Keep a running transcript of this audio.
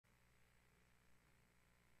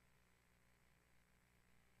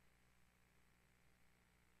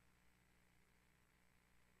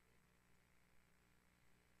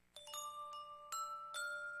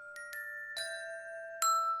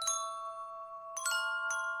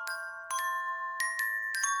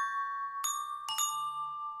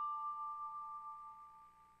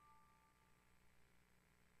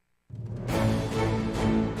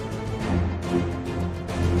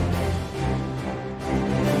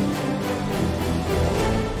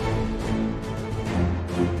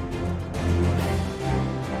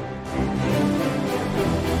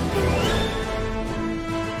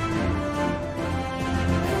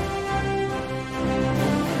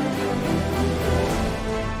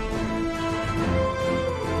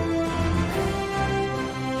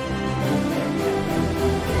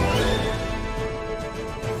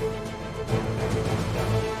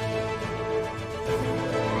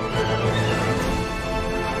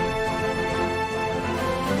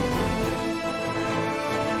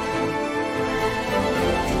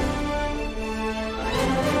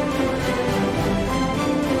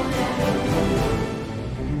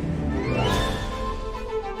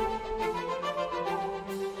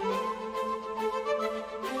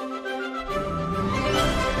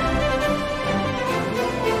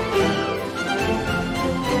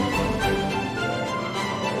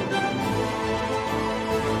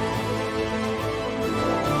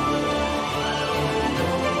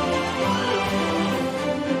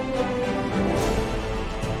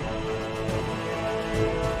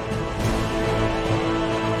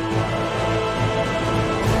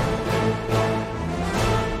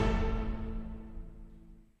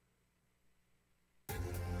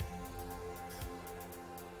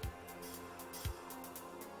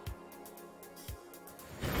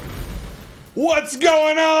What's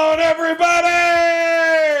going on, everybody?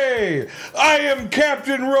 I am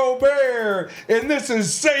CaptainRoBear, and this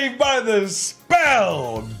is Saved by the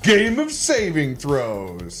Spell, Game of Saving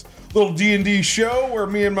Throws. Little D&D show where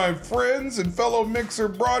me and my friends and fellow Mixer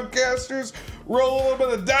broadcasters roll a little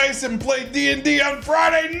bit of dice and play D&D on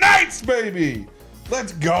Friday nights, baby.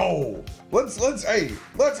 Let's go. Let's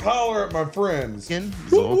holler at my friends.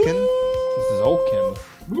 Zolkin.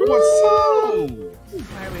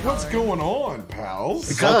 What's going on, pals?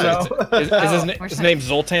 Is his name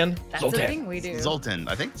Zoltan? That's the thing we do. Zoltan,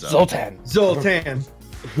 I think so. Zoltan.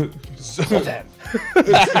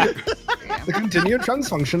 The continued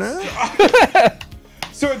transfunction.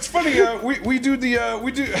 So it's funny. We do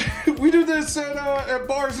this at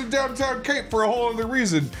bars in downtown Cape for a whole other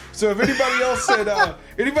reason. So if anybody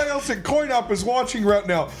else at Coin Op is watching right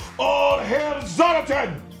now, all hail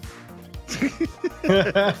Zoltan!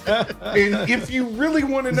 And if you really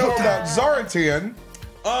want to know about Zaratan,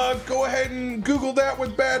 go ahead and Google that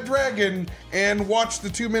with Bad Dragon and watch the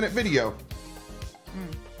 2-minute video.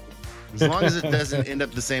 As long as it doesn't end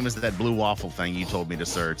up the same as that blue waffle thing you told me to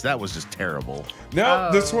search. That was just terrible. No,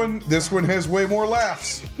 this one has way more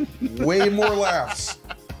laughs. Way more laughs.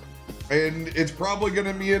 And it's probably going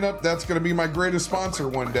to be that's going to be my greatest sponsor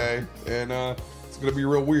one day. And it's going to be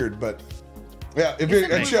real weird, but yeah.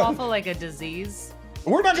 Is waffle like a disease?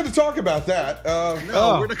 We're not going to talk about that. No,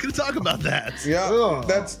 we're not going to talk about that. Yeah,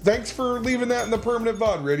 thanks for leaving that in the permanent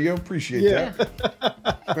VOD radio. Appreciate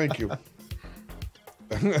that. Thank you.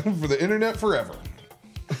 For the internet forever.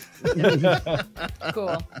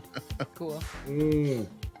 Cool.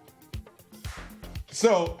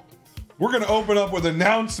 So, we're going to open up with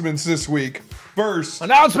announcements this week. First,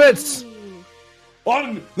 Announcements!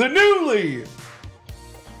 On the newly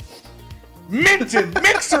minted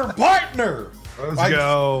Mixer partner. Let's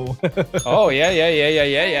go. Oh, yeah.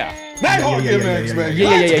 NiteCaulk MX, man.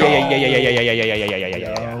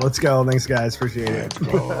 Yeah. Let's go. Thanks, guys. Appreciate it.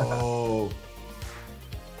 Oh.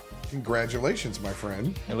 Congratulations, my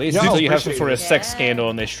friend. At least until you have some sort of sex scandal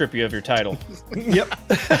and they strip you of your title. Yep.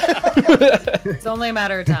 It's only a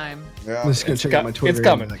matter of time. Yeah. I'm just going to check out my Twitter. It's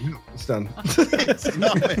coming. It's done.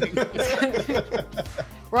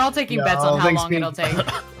 We're all taking bets on how long it'll take.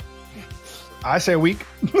 I say a week.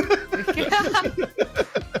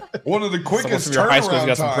 One of the quickest Some of your high school's turnaround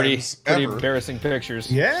got some pretty ever. embarrassing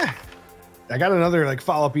pictures. Yeah. I got another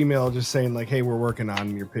follow-up email just saying hey, we're working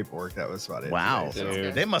on your paperwork. That was about it. Wow.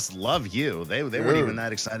 Dude. They must love you. They weren't even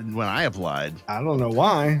that excited when I applied. I don't know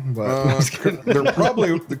why, but they're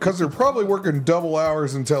probably working double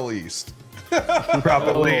hours until East.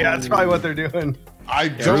 probably. Yeah, that's probably what they're doing. I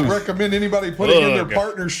don't recommend anybody putting in their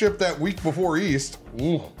partnership that week before East.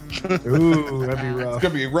 Ooh, that'd be rough. It's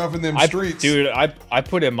gonna be rough in them streets, dude. I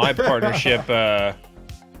put in my partnership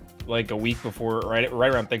like a week before, right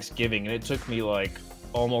around Thanksgiving, and it took me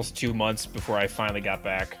almost 2 months before I finally got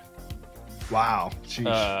back. Wow.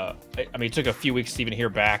 I mean, it took a few weeks to even hear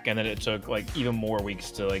back, and then it took even more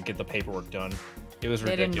weeks to get the paperwork done. It was ridiculous.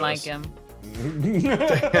 They didn't like him.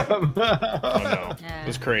 Oh no, it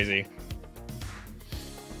was crazy.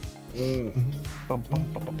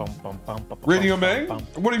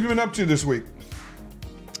 RadioMang, what have you been up to this week?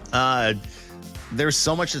 There's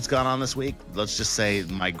so much that's gone on this week. Let's just say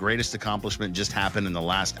my greatest accomplishment just happened in the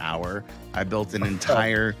last hour. I built an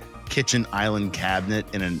entire kitchen island cabinet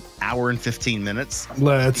in an hour and 15 minutes.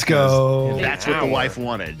 Let's go. That's what the wife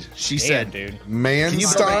wanted. She said, dude, man can you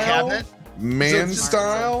style? build a cabinet? Man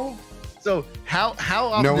style? So how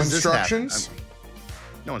often No does instructions? this happen?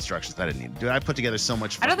 No instructions. I didn't need. Dude, I put together so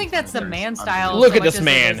much. I don't think that's the man style. Look so at this much as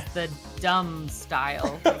man. it is the dumb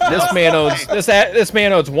style. This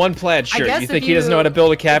man owns one plaid shirt. You think he doesn't know how to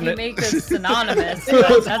build a cabinet? If you make this synonymous,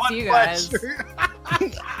 that's you guys.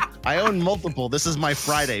 I own multiple. This is my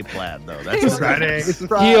Friday plaid, though. That's Friday.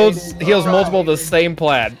 He owns multiple of the same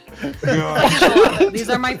plaid.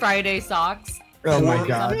 These are my Friday socks. Oh my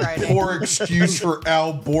god. Poor excuse for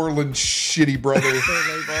Al Borland's shitty brother.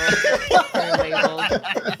 They're labeled.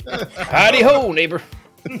 Howdy ho, neighbor.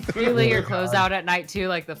 You lay your clothes out at night too,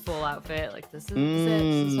 like the full outfit. Like this is it.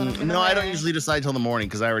 This is what I'm gonna No, wear. I don't usually decide till the morning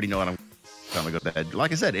because I already know what I'm gonna go to bed.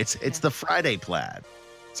 Like I said, it's the Friday plaid.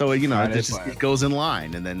 So it goes in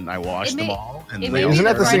line, and then I wash them all. And It they may all be Isn't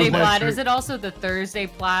the that the Friday same plaid. shirt? Is it also the Thursday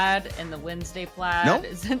plaid and the Wednesday plaid? Nope.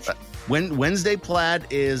 Is it? Wednesday plaid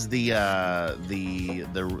is the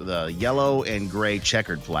yellow and gray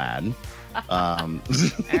checkered plaid. All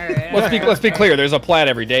right, Let's be clear. There's a plaid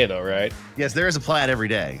every day, though, right? Yes, there is a plaid every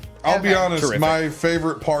day. I'll be honest, Terrific. my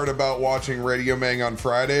favorite part about watching RadioMang on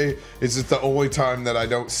Friday is it's the only time that I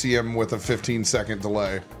don't see him with a 15-second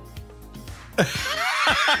delay.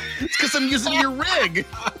 It's because I'm using your rig.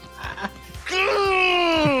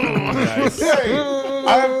 Nice.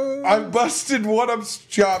 Hey, I've busted one-up's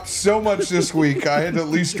chops so much this week. I had to at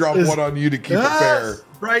least drop one on you to keep it fair.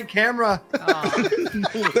 Bright camera.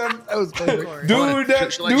 That was perfect. Dude,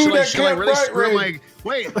 that Shall I can't really bright screw rig.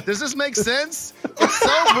 Wait, does this make sense? It's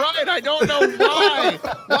so bright. I don't know why.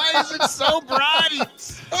 Why is it so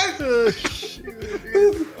bright?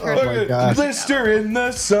 Oh my gosh. Blister in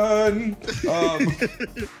the sun.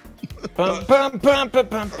 Bum, bum, bum, bum,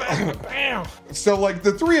 bum, bam, bam. So, like,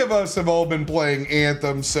 the three of us have all been playing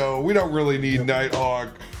Anthem, so we don't really need NiteCaulk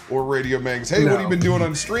or RadioMang's. Hey, what have you been doing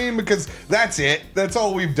on stream? Because that's it. That's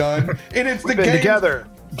all we've done. And it's the game. Together.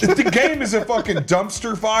 The game is a fucking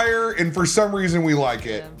dumpster fire, and for some reason we like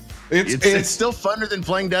it. It's still funner than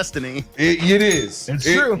playing Destiny. It is. It's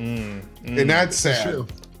true. And that's sad. true.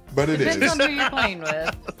 But it Depends is. on who you're playing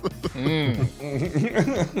with.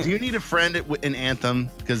 Do you need a friend in Anthem?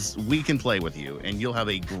 Because we can play with you, and you'll have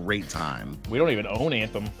a great time. We don't even own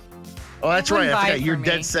Anthem. Oh, that's right. I Wouldn't buy forgot. it You're for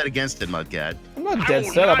dead me. set against it, Mudcat. I'm not dead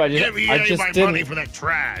set up. I just didn't. for that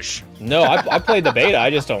trash. No, I played the beta. I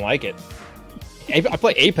just don't like it. I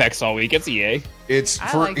play Apex all week. It's EA. It's I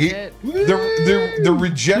for liked it. the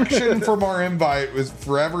rejection from our invite was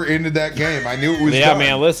forever ended that game. I knew it was Yeah, done.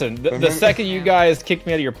 man. Listen, the second you guys kicked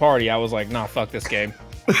me out of your party, I was like, nah, fuck this game.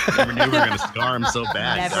 Never knew we were going to scar him so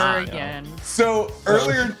bad. Never God. again. So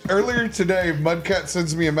earlier today, Mudcat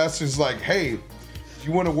sends me a message like, "Hey,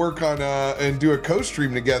 you want to work on and do a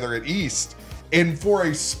co-stream together at East?" And for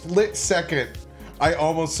a split second, I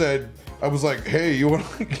almost said, I was like, "Hey, you want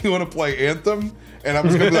to play Anthem?" And I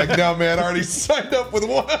was gonna be like, "No, man, I already signed up with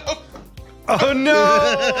one." Oh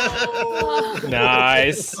no!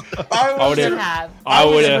 Nice. I was would've- Have. I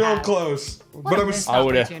was would've- real close, but I was. I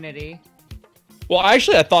would've- Opportunity. Well,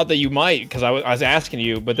 actually, I thought that you might because I was asking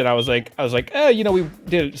you, but then I was like, you know, we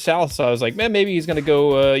did it south, so I was like, man, maybe he's gonna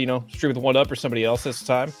go, you know, stream with One Up or somebody else this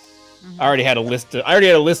time. I already had a list.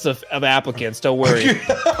 Of applicants. Don't worry.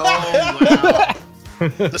 Oh, wow.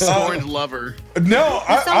 The scorned lover. No,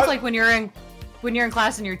 It sounds like when you're in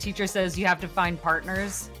class and your teacher says you have to find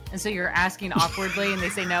partners, and so you're asking awkwardly, and they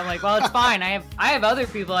say no. I'm like, well, it's fine. I have other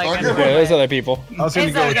people I can Okay. work Yeah, there's with. other people. I was gonna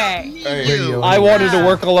It's go. okay. Hey, I wanted to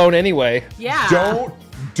work alone anyway. Yeah.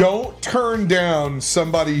 don't turn down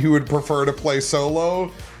somebody who would prefer to play solo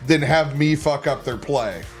than have me fuck up their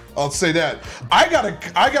play. I'll say that. I got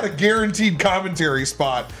a guaranteed commentary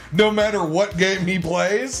spot no matter what game he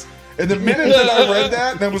plays. And the minute that I read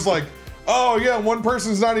that and I was like, oh yeah, one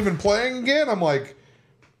person's not even playing again, I'm like,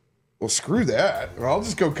 well, screw that. I'll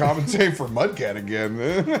just go commentate for Mudcat again.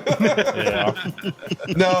 Yeah.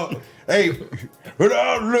 No, hey, but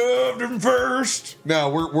I loved him first. No,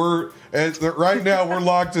 we're right now we're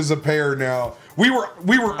locked as a pair now. We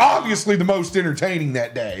were obviously the most entertaining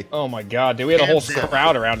that day. Oh my god, dude, we had a whole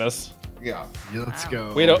crowd around us. Yeah. Let's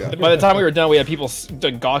go. We don't. By the time we were done, we had people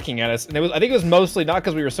gawking at us, and I think it was mostly not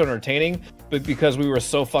because we were so entertaining, but because we were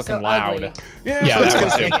so fucking So loud. ugly. Yeah. Yeah, so that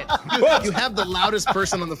it's was gonna- it. You have the loudest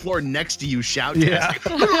person on the floor next to you shout. Yeah.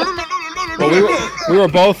 But we were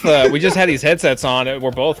both. We just had these headsets on. And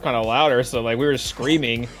we're both kind of louder, so like we were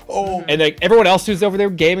screaming, Oh, and like everyone else who's over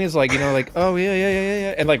there gaming is like, you know, like, oh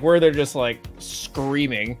yeah, and like we're there just like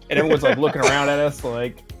screaming, and everyone's like looking around at us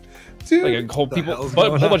like. dude, Like a whole hell's a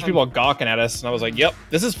going whole bunch of on? people gawking at us, and I was like, "Yep,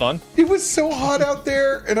 this is fun." it was so hot out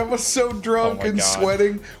there, and I was so drunk Oh my and God.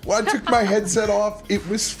 sweating. When I took my headset off, it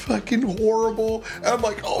was fucking horrible. And I'm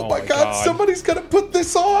like, oh, Oh my my God, God. somebody's gonna put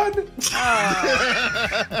this on.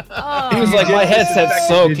 Oh. He was like, "My headset's Did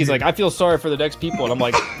soaked." you? He's like, "I feel sorry for the next people," and I'm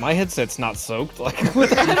like, "My headset's not soaked. Like, what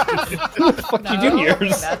the fuck you doing No,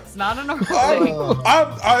 yours?" that's not a normal thing.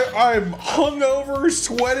 I'm hungover,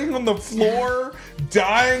 sweating on the floor,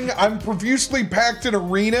 dying. I'm profusely packed in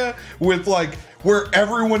arena with like where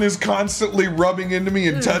everyone is constantly rubbing into me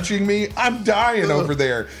and touching me. I'm dying over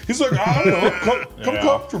there. He's like, I don't know, come Yeah.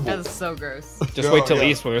 comfortable. That's so gross. Just Oh, wait till yeah.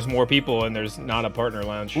 East where there's more people and there's not a partner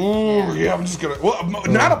lounge. Ooh, yeah, I'm just gonna. Well,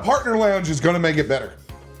 not a partner lounge is gonna make it better,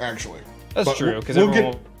 actually. That's But true because we'll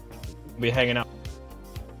everyone will be hanging out.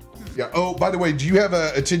 Yeah. Oh, by the way, do you have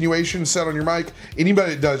a attenuation set on your mic?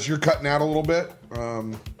 Anybody that does, you're cutting out a little bit.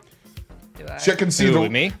 Do I? Check and see Who, the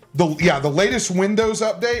with me? the latest Windows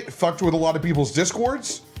update fucked with a lot of people's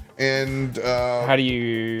Discords, and How do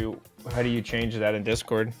you change that in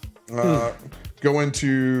Discord? go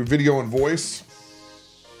into video and voice.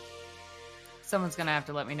 Someone's gonna have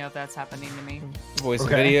to let me know if that's happening to me, Voice and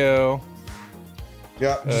Okay. video.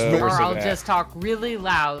 Yeah, just make, Where's or it I'll at? just talk really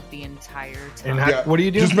loud the entire time. And how, yeah, what do you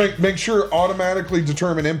do? Just make sure automatically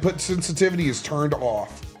determine input sensitivity is turned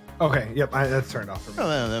off. Okay, yep, that's turned off for me.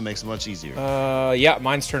 Oh, that makes it much easier. Yeah,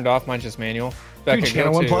 mine's turned off. Mine's just manual. Dude,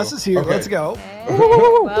 Channel 1 Plus is here. Okay. Let's go. Hey,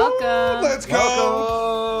 welcome. Let's go.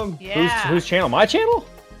 Welcome. Yeah. Whose channel? My channel?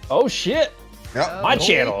 Oh shit! Yep. My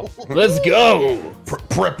channel. Let's go.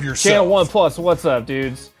 Prep yourself. Channel 1 Plus. What's up,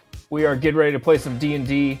 dudes? We are getting ready to play some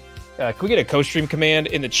D&D. Can we get a co-stream command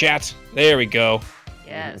in the chat? There we go.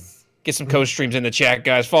 Yes. Get some co-streams in the chat,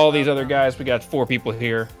 guys. Follow these other guys. We got 4 people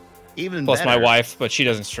here. Even Plus my better. wife, but she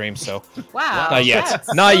doesn't stream, so Wow. not yet.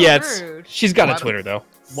 That's Not so yet. rude. She's got a Why don't- Twitter though.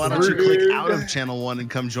 Why don't you click out of Channel 1 and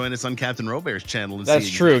come join us on Captain RoBear's channel? And That's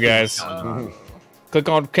see true, exactly guys. what's going on. Click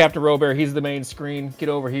on Captain RoBear. He's the main screen. Get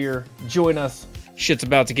over here. Join us. Shit's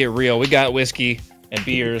about to get real. We got whiskey and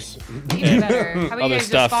beers. Even better. How about Other you guys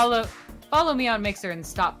stuff. just follow me on Mixer and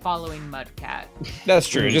stop following Mudcat? That's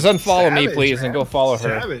true. Just unfollow me, Savage, please, and man. go follow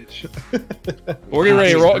her. Savage. We're getting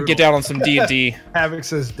ready to get down on some D&D. Havoc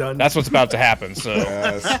says done. That's what's about to happen. So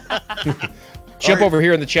Yes. jump All right. over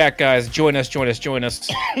here in the chat, guys. Join us.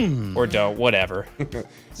 Or don't. Whatever.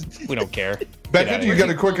 We don't care. Becca, outta do you here. got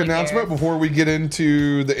a quick Totally announcement care. before we get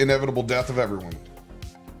into the inevitable death of everyone?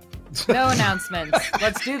 No announcements.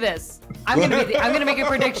 Let's do this. I'm gonna make a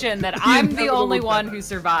prediction that I'm the only one who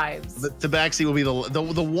survives. The Tabaxi will be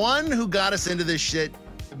the one who got us into this shit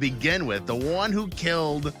to begin with. The one who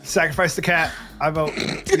killed. Sacrifice the cat. I vote.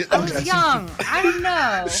 I was young. I don't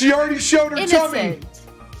know. She already showed her tummy. Innocent.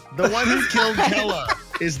 The one who killed Killa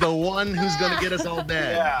is the one who's gonna get us all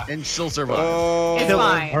dead, Yeah. and she'll survive. It's Killer.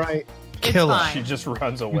 fine. All right. It's Killer. fine. She just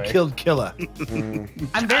runs You away. killed Killa.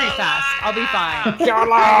 I'm very fast. I'll be fine.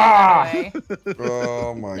 Killa!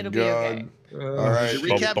 Oh my It'll be god. okay. All right.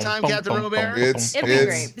 Recap time, Captain RoBear? It's It'll be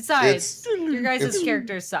great. Besides, your guys'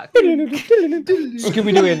 characters suck.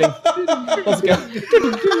 Scooby-Doo ending. Let's go.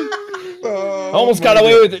 Oh, Almost got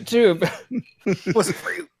away with it, too. Wasn't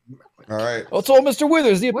for you. All right. Oh, it's old Mr.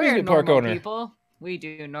 Withers, the We're amusement park normal owner. people. We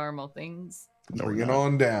do normal things. Bring it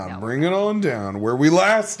on down. No. Bring it on down. Where we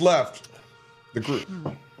last left the group.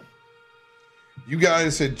 You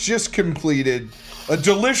guys had just completed a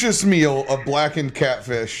delicious meal of blackened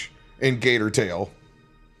catfish and gator tail.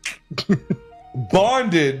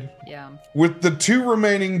 Bonded Yeah. with the 2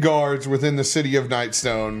 remaining guards within the city of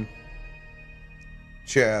Nightstone,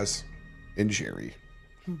 Chaz and Jerry.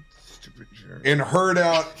 And heard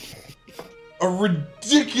out a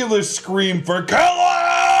ridiculous scream for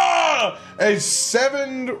Killa as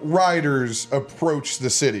 7 riders approached the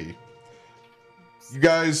city. You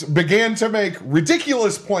guys began to make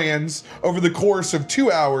ridiculous plans over the course of 2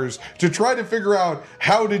 hours to try to figure out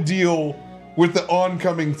how to deal with the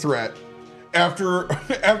oncoming threat. After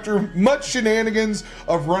much shenanigans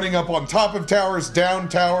of running up on top of towers, down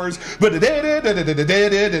towers, but the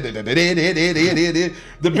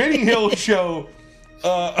Benny Hill show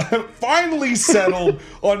finally settled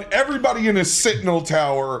on everybody in a sentinel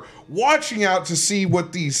tower, watching out to see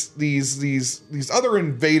what these other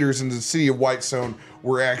invaders in the city of Whitestone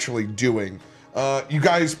were actually doing. You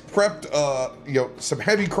guys prepped, some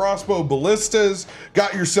heavy crossbow ballistas,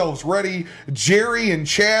 got yourselves ready. Jerry and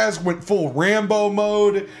Chaz went full Rambo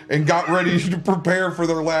mode and got ready to prepare for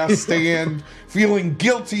their last stand, feeling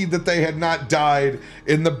guilty that they had not died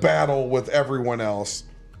in the battle with everyone else.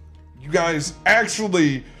 You guys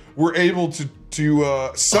actually were able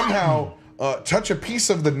to somehow touch a piece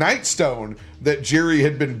of the Nightstone that Jerry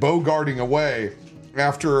had been bogarting away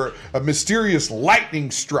after a mysterious lightning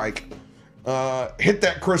strike hit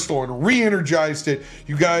that crystal and re-energized it.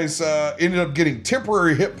 You guys ended up getting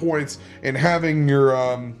temporary hit points and having your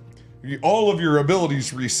all of your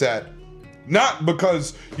abilities reset. Not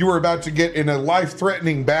because you were about to get in a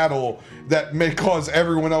life-threatening battle that may cause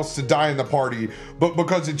everyone else to die in the party, but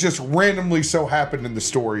because it just randomly so happened in the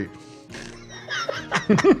story.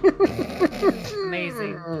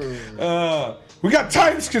 Amazing. We got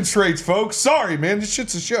time constraints, folks. Sorry, man. This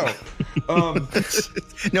shit's a show.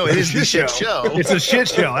 No, it is the shit show. It's a shit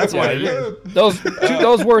show. That's why it is.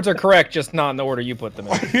 Those words are correct, just not in the order you put them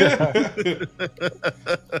in.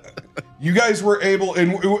 You guys were able,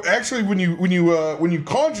 and actually, when you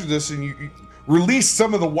conjured this and you released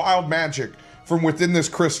some of the wild magic from within this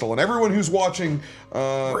crystal, and everyone who's watching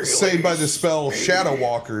Saved by the Spell Shadow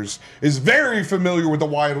Walkers is very familiar with the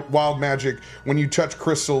wild magic when you touch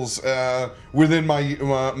crystals within my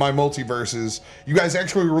multiverses. You guys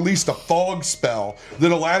actually released a fog spell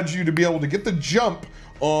that allowed you to be able to get the jump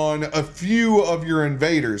on a few of your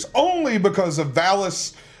invaders, only because of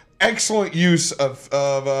Valas' excellent use of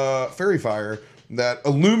Fairy Fire that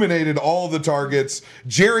illuminated all of the targets.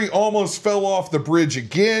 Jerry almost fell off the bridge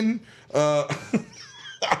again. But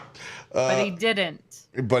he didn't.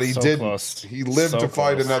 But he So didn't. close. He lived So to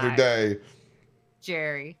fight close. another day.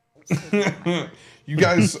 Jerry. You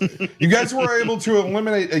guys were able to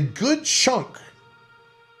eliminate a good chunk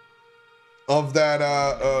of that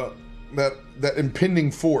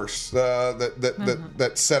impending force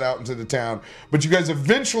that set out into the town. But you guys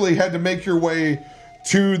eventually had to make your way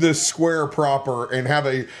to the square proper and have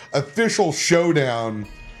a official showdown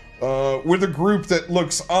with a group that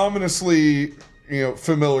looks ominously,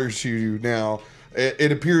 familiar to you now.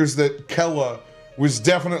 It appears that Kella was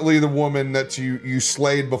definitely the woman that you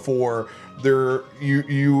slayed before.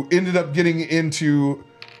 You ended up getting into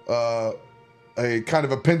a kind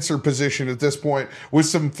of a pincer position at this point with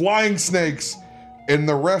some flying snakes and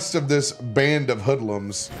the rest of this band of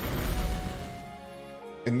hoodlums.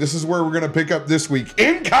 And this is where we're going to pick up this week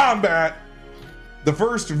in combat. The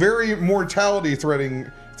first very mortality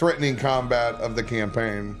threatening combat of the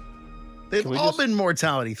campaign. They've all been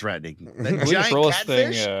mortality threatening. That just giant roll this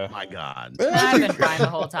catfish? thing, My God. I've been fine the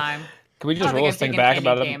whole time. Can we just roll this thing back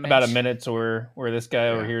about a minute to where this guy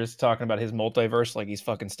over here is talking about his multiverse like he's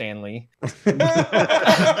fucking Stan Lee?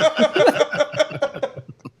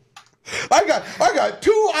 I got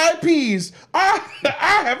 2 IPs. I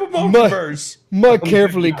have a multiverse. My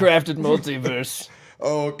carefully crafted multiverse.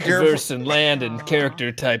 Oh, diverse in land and character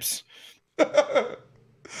types.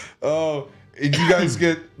 Oh, and you guys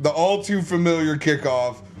get the all too familiar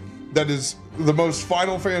kickoff that is the most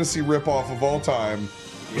Final Fantasy ripoff of all time.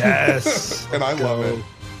 Yes. And I love it.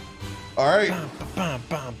 All right.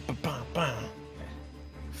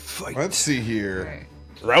 Fight. Let's see here.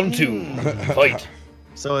 Round 2. Fight.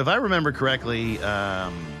 So if I remember correctly,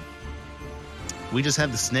 we just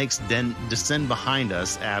had the snakes descend behind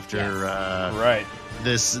us after right.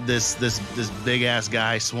 This big ass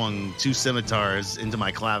guy swung 2 scimitars into my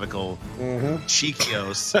clavicle.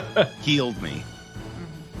 Cheekios healed me.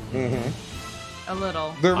 A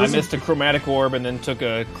little. I missed a chromatic orb and then took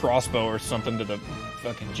a crossbow or something to the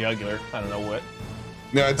fucking jugular. I don't know what.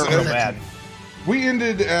 No, it's bad. We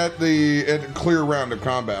ended at a clear round of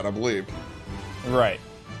combat, I believe. Right.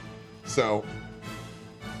 So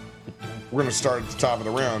we're gonna start at the top of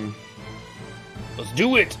the round. Let's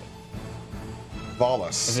do it.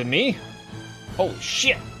 Valas. Is it me? Holy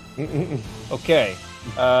shit. Okay.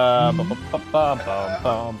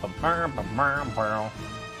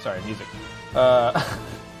 Sorry, music. I'm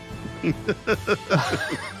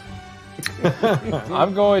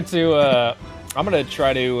going to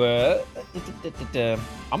try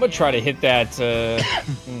to hit that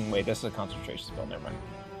wait, that's a concentration spell, never mind.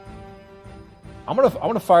 I'm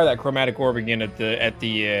gonna fire that chromatic orb again at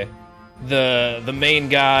the main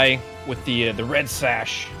guy with the red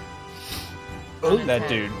sash. That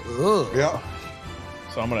dude. Yeah.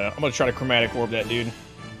 So I'm gonna try to chromatic orb that dude.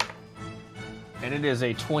 And it is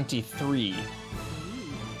a 23.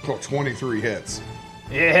 Oh, 23 hits.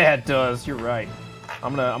 Yeah, it does. You're right.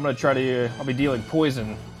 I'm gonna try to. I'll be dealing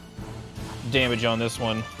poison damage on this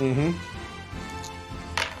one. And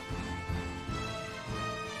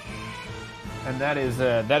that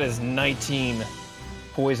is 19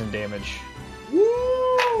 poison damage.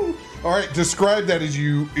 Woo! All right, describe that as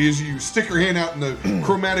you stick your hand out and the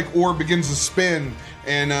chromatic orb begins to spin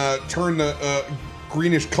and turn the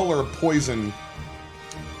greenish color of poison.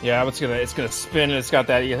 Yeah, it's gonna spin, and it's got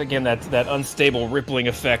that that unstable rippling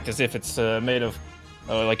effect, as if it's made of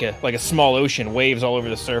like a small ocean, waves all over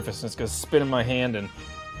the surface, and it's gonna spin in my hand, and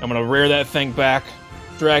I'm gonna rear that thing back,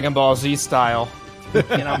 Dragon Ball Z style,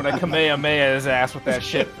 and I'm gonna Kamehameha his ass with that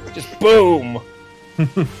shit, just boom,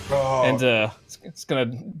 and it's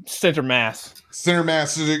gonna center mass. Center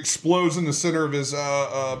mass, it explodes in the center of his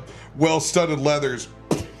well-studded leathers.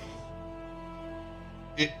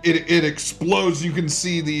 It explodes. You can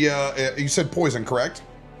see the you said poison, correct?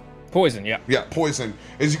 Poison, yeah. Yeah, poison.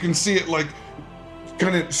 As you can see it like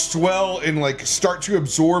kind of swell and like start to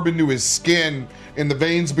absorb into his skin, and the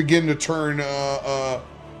veins begin to turn a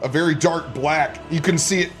very dark black. You can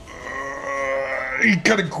see it. He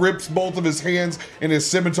kind of grips both of his hands and his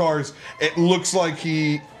scimitars. It looks like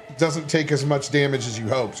he doesn't take as much damage as you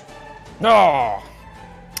hoped. No.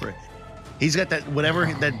 He's got that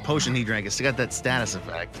that potion he drank. It's got that status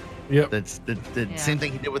effect. Yep. That's the same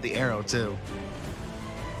thing he did with the arrow too.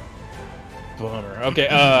 Bummer. Okay.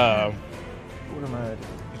 What am I?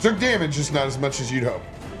 You took damage, just not as much as you'd hope.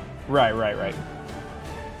 Right.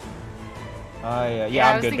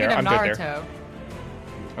 I'm good there.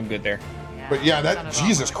 I'm good there. Yeah, But yeah, that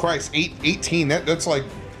Jesus Christ, 18. That's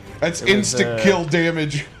instant kill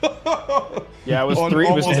damage. Yeah, it was On 3.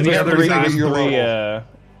 It was almost 3. everything at your level. It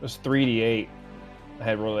was 3d8. I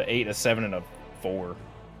had rolled an 8, a 7, and a 4.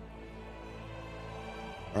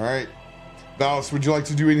 All right, Valas, would you like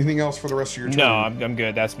to do anything else for the rest of your turn? No, I'm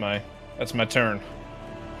good. That's my turn.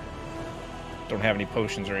 don't have any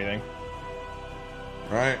potions or anything.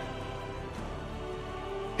 All right.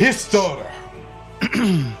 Histor.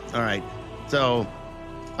 All right. So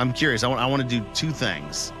I'm curious. I want to do two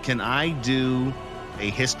things. Can I do a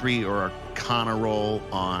history or arcana roll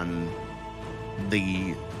on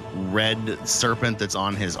the red serpent that's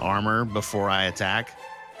on his armor before I attack?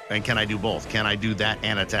 And can I do both? Can I do that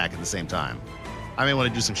and attack at the same time? I may want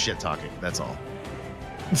to do some shit talking. That's all.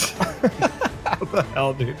 What the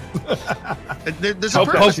hell, dude? There's a Help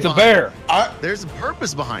purpose poke the behind bear. it. There's a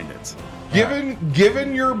purpose behind it.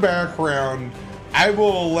 Given your background, I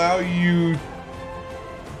will allow you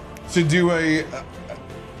to do a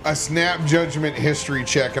snap judgment history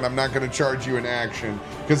check, and I'm not going to charge you an action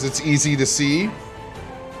because it's easy to see.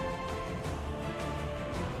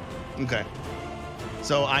 Okay.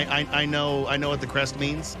 So I know what the crest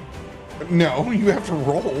means. No, you have to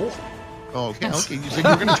roll. Oh, okay. You said you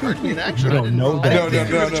were going to charge me an action. You don't know that.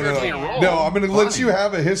 No. I'm going to let you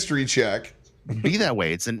have a history check. Be that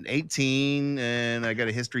way. It's an 18, and I got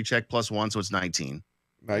a history check +1, so it's 19.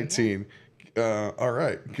 19. All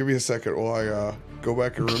right. Give me a second while I go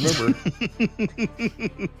back and remember.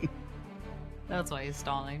 That's why he's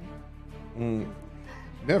stalling.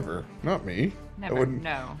 Never. Not me. Never.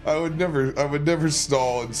 No. I would never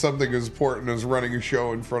stall in something as important as running a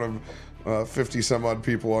show in front of 50 some odd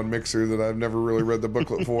people on Mixer that I've never really read the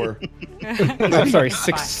booklet for. I'm sorry,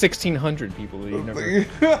 1,600 people that you've never.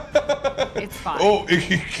 It's fine. Oh.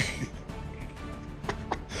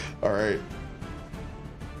 All right.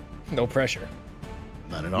 No pressure.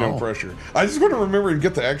 Not at all. No pressure. I just want to remember and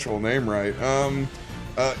get the actual name right.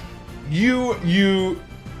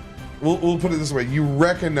 We'll put it this way. You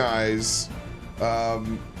recognize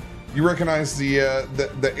the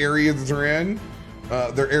area that they're in,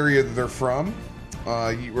 their area that they're from.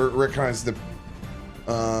 You recognize the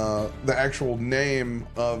actual name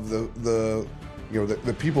of the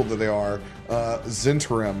people that they are.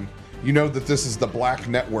 Zentrum. You know that this is the Black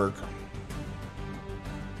Network.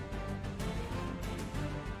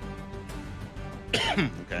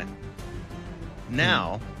 Okay.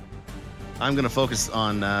 Now, I'm going to focus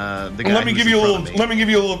on the guy. Let me give you a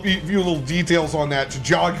little details on that to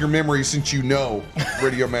jog your memory, since you know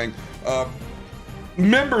RadioMang.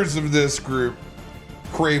 Members of this group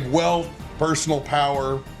crave wealth, personal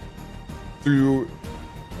power through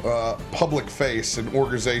public face and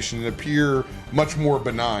organization, and appear much more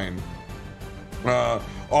benign,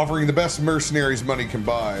 offering the best mercenaries money can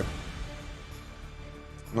buy.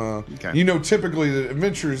 Okay. You know, typically the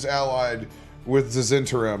adventurers allied with the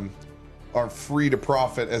Zentrum are free to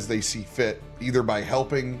profit as they see fit, either by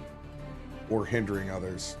helping or hindering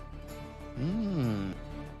others.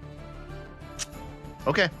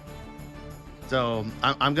 Okay. So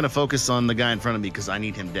I'm going to focus on the guy in front of me because I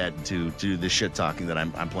need him dead to do the shit talking that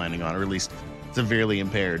I'm planning on, or at least severely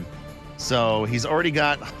impaired. So he's already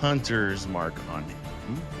got Hunter's Mark on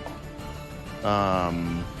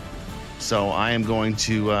him. So I am going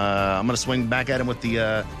to I'm going to swing back at him with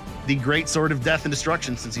the Great Sword of Death and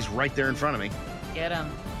Destruction, since he's right there in front of me. Get him.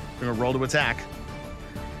 I'm going to roll to attack.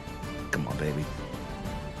 Come on, baby.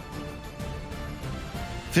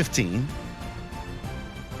 15.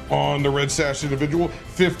 On the Red Sash individual,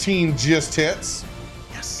 15 just hits.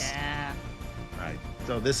 Yes. Yeah. All right.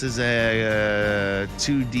 So this is a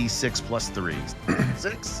 2d6 plus 3.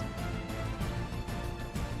 6.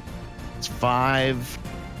 It's 5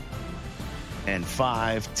 and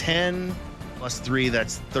 5. 10 plus 3.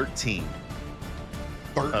 That's 13.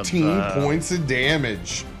 13 points of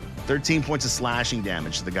damage. 13 points of slashing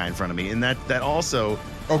damage to the guy in front of me, and that also.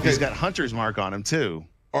 Okay. He's got Hunter's Mark on him too.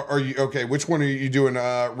 Are you okay? Which one are you doing?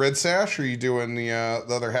 Red Sash, or are you doing the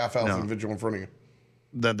other half elf individual in front of you?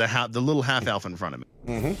 The little half elf in front of me.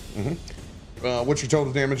 What's your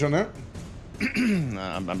total damage on that?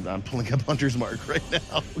 I'm pulling up Hunter's Mark right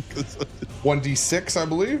now. 1d6, I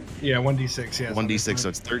believe. Yeah, 1d6. Yeah, 1d6, so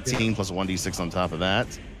it's 13 plus 1d6 on top of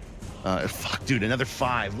that. Fuck, dude, another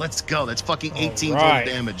 5. Let's go. That's fucking 18 total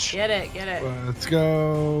damage. Get it. Let's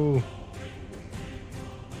go.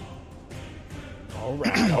 All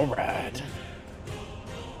right.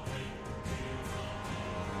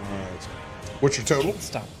 What's your total?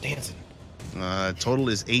 Stop dancing. Total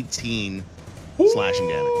is 18 slashing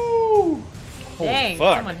damage. Ooh. Dang,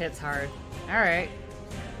 fuck. someone hits hard. All right.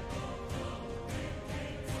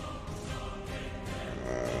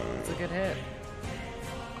 That's a good hit.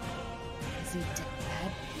 Is he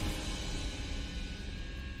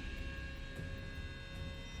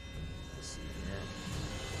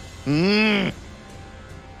dead?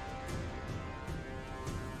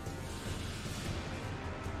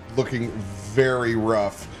 Looking very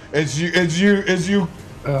rough as you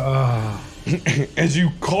as you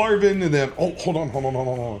carve into them. Oh, hold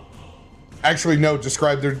on. Actually, no.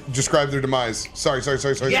 Describe their demise. Sorry.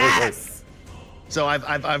 Yes. So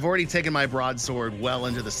I've already taken my broadsword well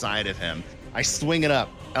into the side of him. I swing it up,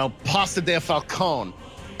 El Pasta de Falcon,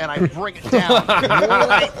 and I bring it down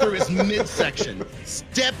right through his midsection,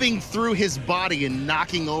 stepping through his body and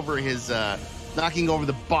knocking over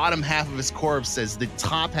the bottom half of his corpse as the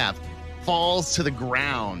top half falls to the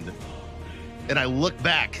ground. And I look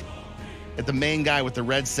back at the main guy with the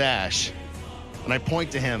red sash, and I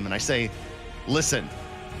point to him and I say, "Listen,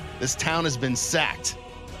 this town has been sacked.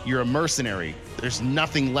 You're a mercenary. There's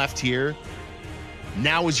nothing left here.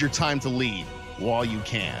 Now is your time to lead while you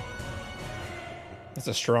can." That's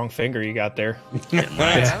a strong finger you got there. That was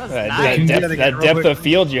nice. That depth of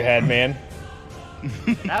field you had, man.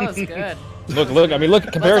 That was good. Look. I mean, look.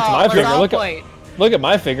 Compare it to my finger. Point. Look at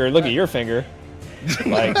my finger. Look at your finger.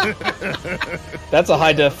 Like, that's a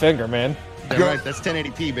high def finger, man. Damn right. That's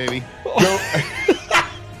 1080p, baby.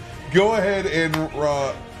 Go ahead and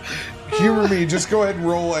humor me. Just go ahead and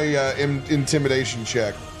roll a intimidation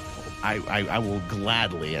check. I will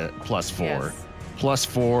gladly at +4. Yes.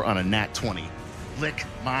 +4 on a nat 20. Lick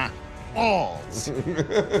my balls.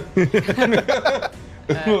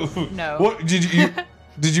 No. What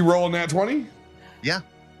did you roll a nat 20? Yeah.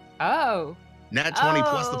 Oh. Nat 20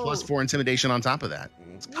 plus the Oh. +4 intimidation on top of that.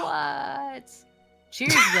 What?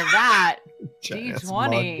 Cheers to that. That's D20.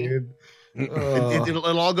 mud, dude.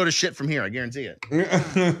 It'll all go to shit from here. I guarantee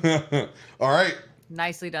it. All right,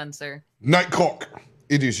 Nicely done, sir. NiteCaulk,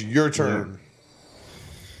 it is your turn.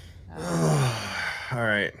 All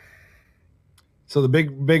right. So the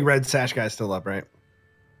big red sash guy's still up, right?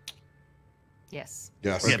 Yes.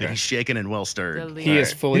 Yes. Yeah, but he's shaken and well The stirred. lead. He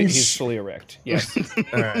is he's fully erect. Yes.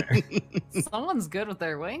 All right. Someone's good with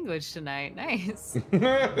their language tonight. Nice. All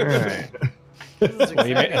right.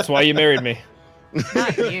 That's why you married me.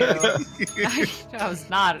 Not you. That was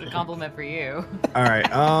not a compliment for you. All right.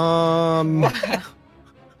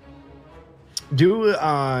 Do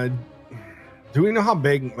we know how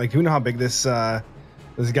big? Like, do we know how big this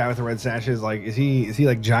this guy with the red sash is? Like, is he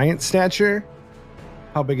like giant stature?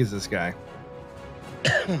 How big is this guy?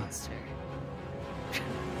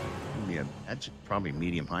 Yeah, that's probably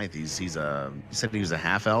medium height. He's you said he was a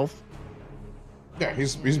half elf. Yeah,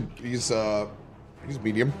 he's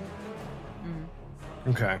medium.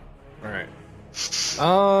 Okay. All right.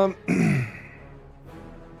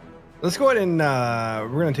 Let's go ahead and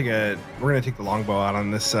we're gonna take the longbow out on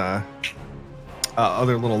this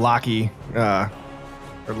other little lackey or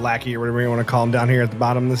whatever you want to call him down here at the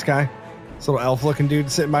bottom. This guy, this little elf-looking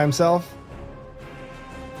dude sitting by himself.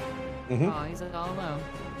 Oh, he's all alone.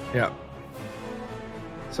 Yep.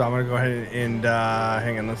 So I'm gonna go ahead and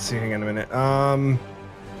hang on. Let's see. Hang on a minute.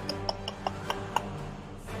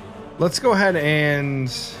 Let's go ahead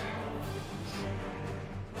and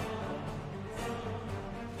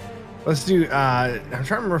let's do. I'm trying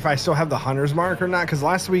to remember if I still have the hunter's mark or not. Because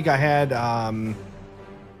last week I had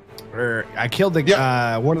or I killed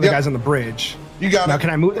the one of the guys on the bridge. You got Now it. can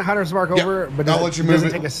I move the hunter's mark over? But I'll let you move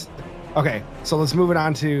it. Take okay, so let's move it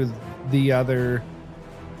on to the other.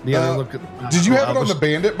 The other look. Did you have it on the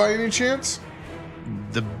bandit by any chance?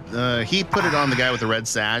 He put it on the guy with the red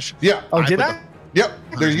sash. Yeah. Oh, did put I? Yep.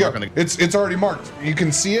 There you go. Mark on the- It's already marked. You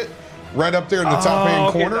can see it right up there in the top hand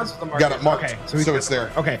okay, corner. that's what the mark Got is. it marked. Okay, So it's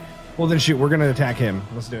there. Okay. Well then, shoot. We're gonna attack him.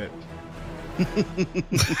 Let's do it.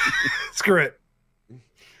 Screw it.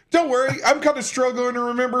 Don't worry, I'm kind of struggling to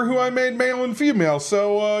remember who I made male and female.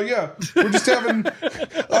 So yeah, we're just having.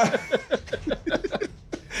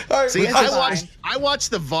 See, It's I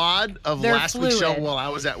watched the VOD of They're last week's show fluid. while I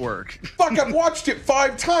was at work. Fuck, I've watched it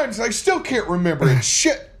 5 times and I still can't remember it.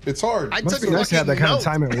 Shit, it's hard. I Must took be a nice to have that fucking kind of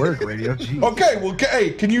note. time at work, radio. Jeez. Okay, well,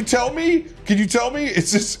 hey, can you tell me?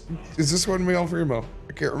 Is this one male or female?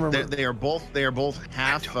 I can't remember. They are both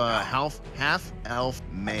half elf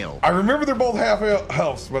male. I remember they're both half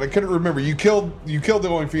elves, but I couldn't remember. You killed the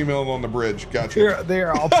only female on the bridge. Gotcha.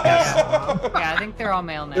 They're all Pat. Yeah, I think they're all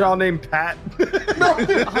male now. They're all named Pat.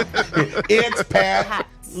 It's Pat.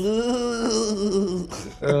 Hats.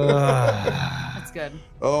 That's good.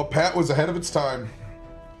 Oh, Pat was ahead of its time.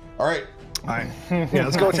 All right. All right. Yeah,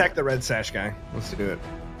 let's go attack the red sash guy. Let's do it.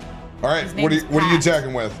 All right. His What name's are you Pat.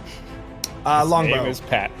 attacking with? His Longbow. name is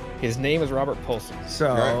Pat. His name is Robert Polson. So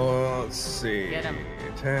Right. let's see. Get him.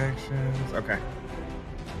 Actions. Okay.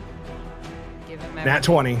 Give him Nat everything.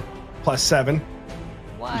 20 plus 7.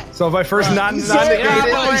 What? So if I first So- You don't have to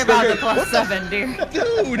non-negated. worry about the +7, dude.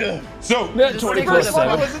 Dude, So, Net Just 20 stick plus with it.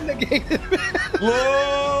 7. wasn't negated.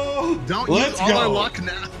 whoa, Don't Let's use all our go. luck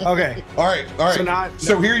now. Okay. All right.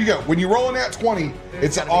 So Here you go. When you roll in that 20,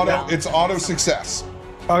 it's gotta be balance. It's auto success.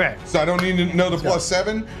 Okay. So I don't need to know the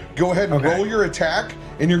 +7. Go ahead and Okay. roll your attack,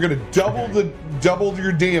 and you're going to double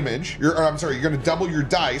your damage. You're going to double your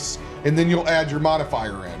dice, and then you'll add your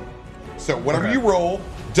modifier in. So whatever Okay. you roll,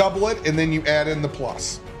 double it, and then you add in the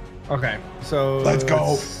plus. Okay. So Let's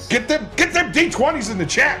go. it's Get them D20s in the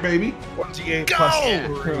chat, baby. 28 Go! plus Yeah.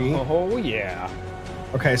 3. Oh yeah.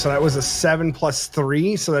 Okay, so that was a 7 plus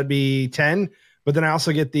 3, so that'd be 10. But then I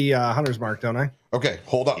also get the hunter's mark, don't I? Okay,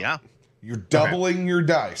 hold up. Yeah. You're doubling your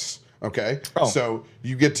dice. Okay. Oh. So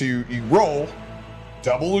you roll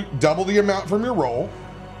double the amount from your roll.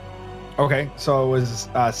 Okay, so it was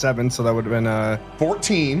 7, so that would have been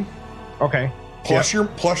 14 okay. plus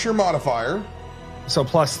your modifier. So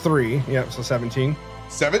plus 3. Yep, so 17.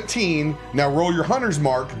 17. Now roll your hunter's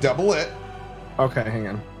mark, double it. Okay, hang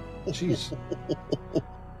on. Jeez.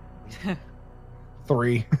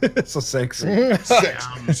 3. So 6. 6.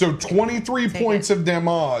 So 23 Take points of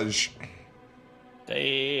damage.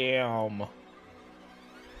 Damn.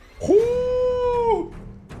 Whoo!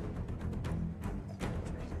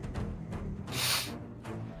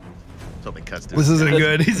 So it cuts This isn't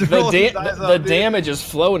good. He's The, rolling his eyes the up, dude. damage is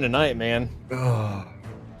flowing tonight, man. Oh.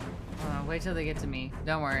 Wait till they get to me.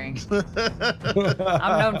 Don't worry.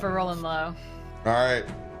 I'm known for rolling low. All right.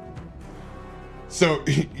 So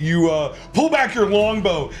you pull back your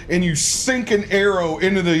longbow and you sink an arrow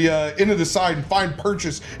into the side and find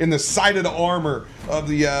purchase in the side of the armor of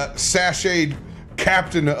the sashayed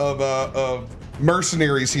captain of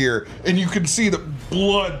mercenaries here, and you can see the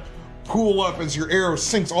blood pool up as your arrow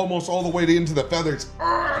sinks almost all the way into the feathers.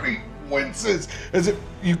 And he winces as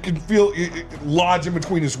you can feel it lodge in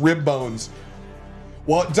between his rib bones.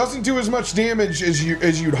 Well, it doesn't do as much damage as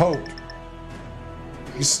you'd hoped.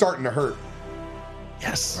 He's starting to hurt.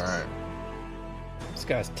 Yes. All right. This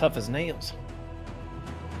guy's tough as nails.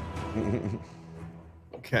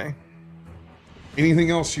 Okay. Anything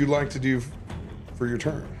else you'd like to do for your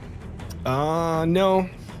turn? No,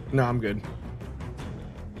 I'm good.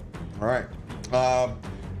 All right.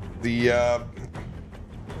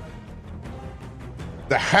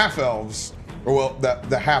 The half elves, or well,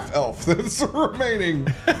 the half elf that's remaining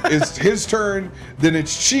is his turn. Then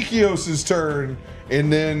it's Cheekios' turn,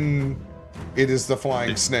 and then it is the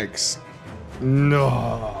flying snakes.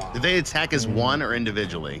 No. Did they attack as one or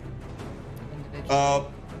individually?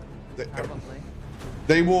 Individual, Th- probably.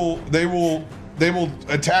 They will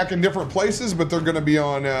attack in different places, but they're going to be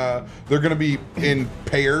on. They're going to be in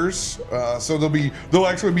pairs. So there'll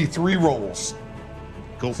actually be 3 rolls.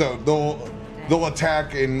 Cool. So they'll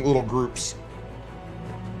attack in little groups.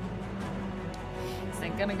 This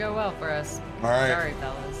ain't gonna go well for us. All right. Sorry,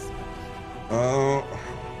 fellas.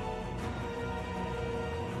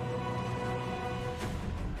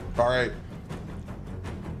 All right.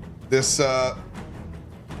 This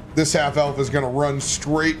half elf is going to run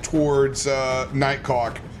straight towards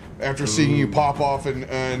NiteCaulk after seeing you pop off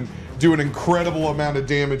and do an incredible amount of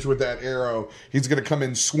damage with that arrow. He's going to come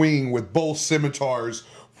in swinging with both scimitars,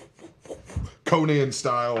 Conan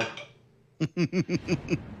style.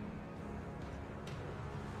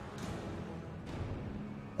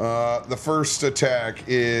 The first attack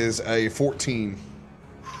is a 14.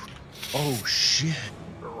 Oh shit.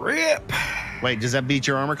 Rip. Wait, does that beat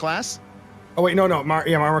your armor class? Oh wait, no. My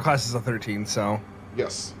armor class is a 13, so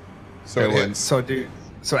Yes. So it hits.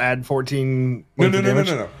 so add 14. No. points of damage?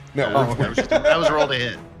 No. Oh, okay. That was a roll to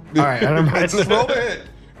hit. All right, I remember. It's roll to hit.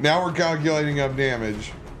 Now we're calculating up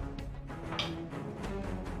damage.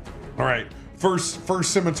 All right. First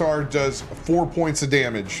scimitar does 4 points of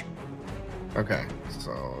damage. Okay,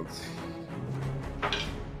 so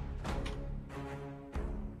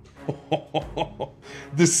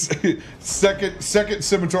This second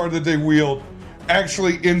scimitar that they wield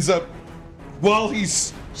actually ends up, while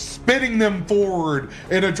he's spitting them forward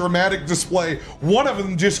in a dramatic display, one of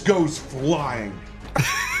them just goes flying.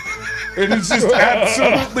 And it's just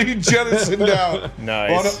absolutely jettisoned out.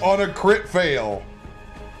 Nice. on a crit fail.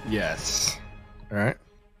 yes. All right.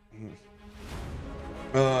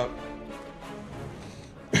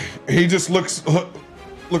 He just looks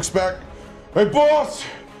back. Hey, boss,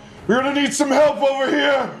 we're gonna need some help over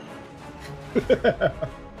here.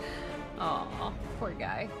 Aw, poor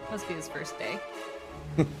guy. Must be his first day.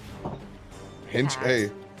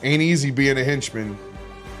 Hey, ain't easy being a henchman.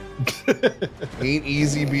 Ain't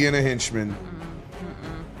easy being a henchman.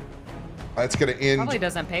 That's gonna end Probably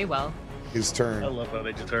doesn't pay well. his I turn. love how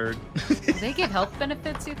they just heard. Do they give health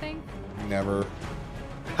benefits, you think? Never.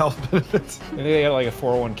 health benefits. Maybe they got like a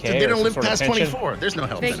 401k. They or don't some live sort of past pension. 24. There's no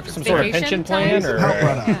health benefits. Some sort of pension plan, or Help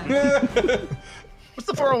run up. What's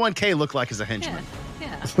the 401k look like as a henchman?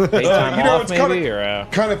 Yeah. paid time You know, off, it's maybe, kinda- or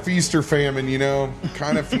Kind of feast or famine, you know?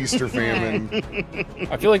 Kind of feast or famine.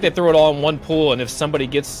 I feel like they throw it all in one pool, and if somebody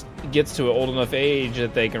gets to an old enough age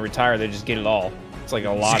that they can retire, they just get it all. It's like a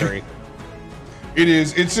lottery. It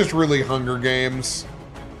is. It's just really Hunger Games.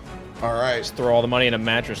 All right. Just throw all the money in a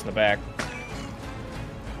mattress in the back.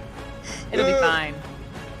 It'll be fine.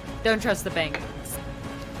 Don't trust the bank.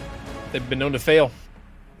 They've been known to fail.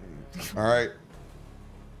 All right.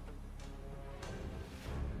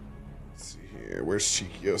 Let's see here. Where's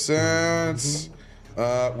Cheekios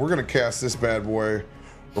at? We're gonna cast this bad boy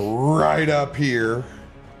right up here,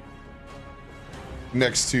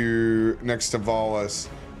 next to Valas.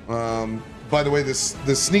 By the way, the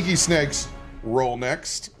sneaky snakes roll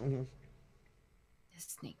next,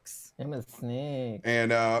 Snakes. I'm a snake.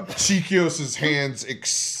 and Cheekios' hands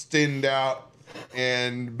extend out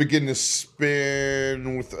and begin to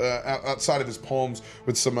spin with outside of his palms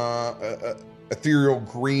with some ethereal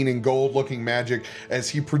green and gold looking magic as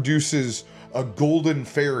he produces a golden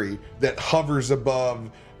fairy that hovers above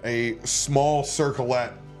a small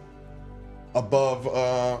circlet above,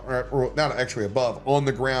 or not actually above, on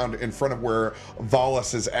the ground in front of where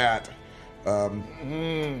Valas is at.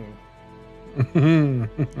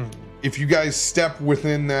 If you guys step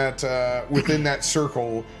within that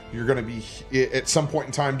circle, you're going to be, at some point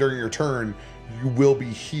in time during your turn, you will be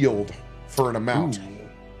healed for an amount.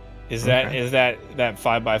 Is that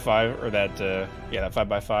 5x5 or that that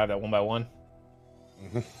 5x5, that 1x1?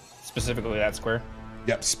 Specifically that square.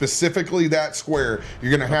 Yep, specifically that square. You're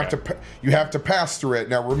gonna have to pass through it.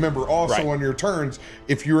 Now remember, also on your turns,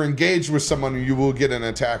 if you're engaged with someone, you will get an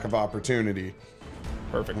attack of opportunity.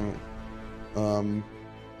 Perfect. Let's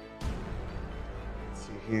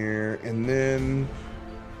see here, and then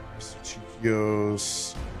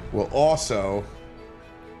Cheekios will also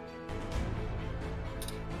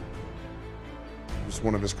use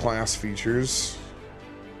one of his class features.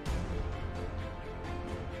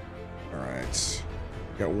 All right.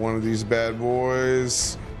 Got one of these bad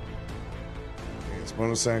boys. Okay, it's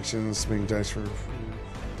bonus action, swing dice for.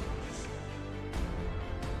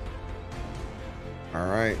 All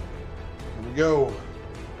right, here we go.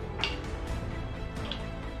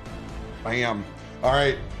 Bam. All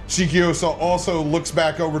right, Cheekios also looks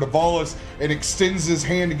back over to Valas and extends his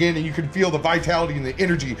hand again, and you can feel the vitality and the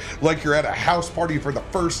energy like you're at a house party for the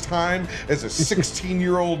first time as a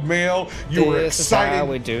 16-year-old male. You were excited. Is how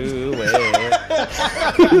we do it.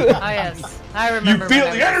 Oh yes, I remember. You feel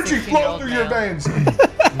when the I was a energy flow 16-year-old through your male. veins.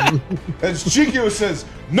 As Cheekios says,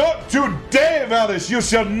 "Not today, Valis. You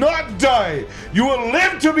shall not die. You will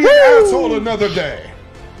live to be an asshole another day."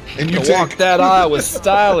 And you Walk that aisle with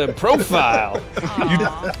style and profile.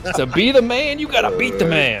 Aw. To be the man, you gotta beat the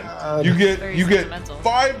man. you Very get sentimental.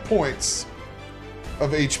 5 points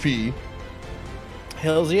of HP,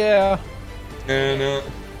 Hells yeah. and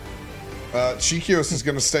Cheekios is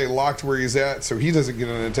going to stay locked where he's at, so he doesn't get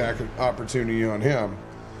an attack opportunity on him.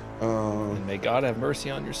 And may God have mercy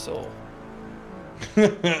on your soul.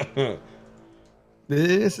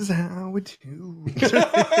 This is how we do.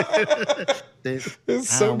 This It's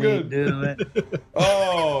how so we good. do it.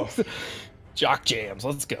 Oh, Jock jams,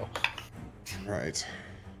 let's go. right.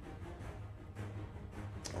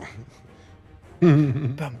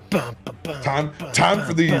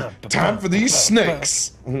 Time for these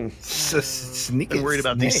snakes. Sneaky. I'm worried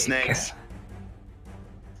about these snakes.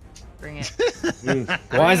 Bring it.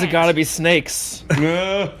 Why is it gotta be snakes?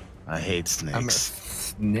 Uh, I hate I'm a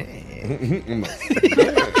snakes. snake.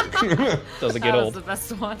 Doesn't get That was old. the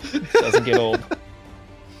best one. Doesn't get old.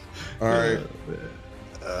 All right.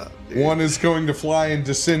 One is going to fly and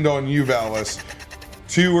descend on you, Valis.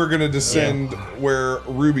 2 are going to descend where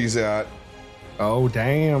Ruby's at. Oh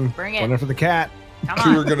damn! Bring it. Running for the cat. Come 2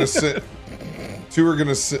 are on. going to sit. 2 are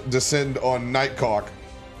going to descend on NiteCaulk.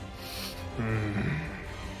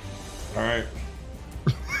 All right.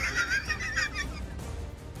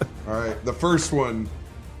 All right. The first one.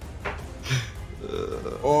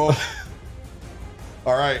 Oh.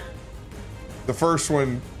 All right. The first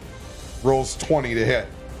one rolls 20 to hit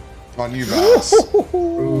on you, Valis.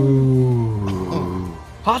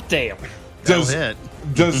 Hot damn. That'll hit.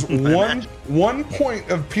 Does one point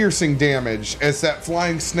of piercing damage as that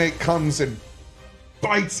flying snake comes and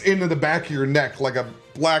bites into the back of your neck like a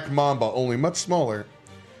black mamba, only much smaller.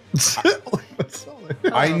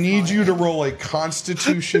 I need you to roll a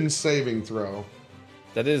Constitution saving throw.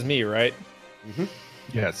 That is me, right?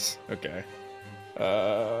 Yes. Okay.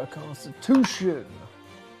 Constitution.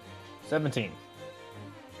 17.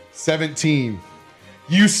 17.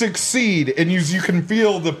 You succeed, and you can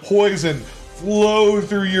feel the poison flow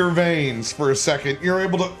through your veins for a second. You're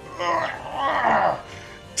able to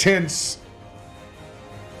tense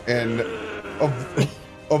and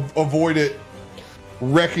avoid it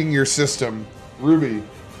wrecking your system. Ruby.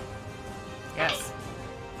 Yes.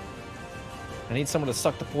 I need someone to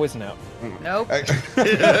suck the poison out. Nope. Not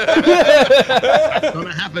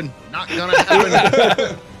gonna happen. Not gonna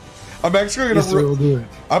happen. I'm actually Yes, we'll do it.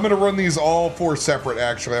 I'm gonna run these all four separate.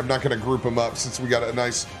 Actually, I'm not gonna group them up since we got a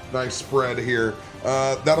nice spread here.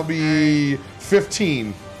 That'll be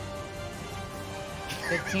 15.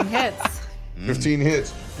 15 hits. 15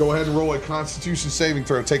 hits. Go ahead and roll a Constitution saving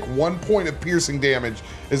throw. Take 1 point of piercing damage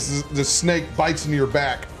as the snake bites into your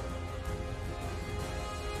back.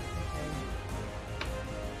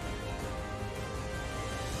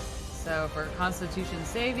 So for Constitution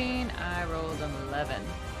saving, I rolled an 11.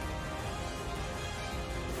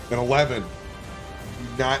 An 11. Do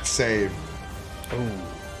not save.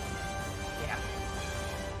 Yeah.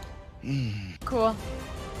 Cool.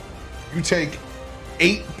 You take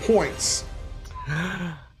 8 points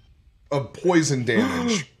of poison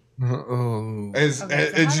damage. Oh.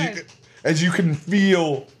 As you can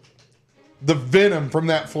feel the venom from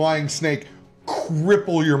that flying snake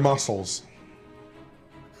cripple your muscles.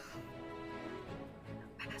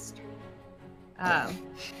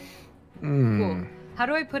 Cool. How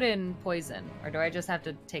do I put in poison, or do I just have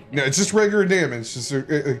to take? No, it's just regular damage. Just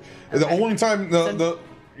the only time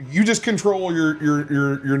you just control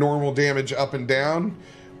your normal damage up and down.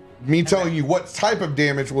 Me telling you what type of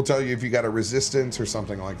damage will tell you if you got a resistance or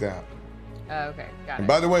something like that. Okay, got And it.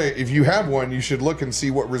 by the way, if you have one, you should look and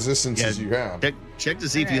see what resistances you have. Check to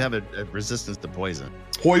see if you have a resistance to poison.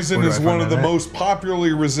 Poison Where do is I one find of the that at? most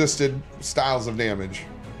popularly resisted styles of damage.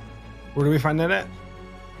 Where do we find that at?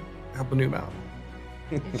 Help a noob out.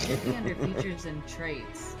 It should be under features and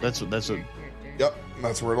traits. That's what. Character. Yep,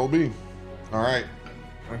 that's where it'll be. All right.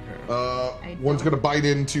 Okay. One's gonna bite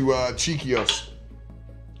into Cheekios.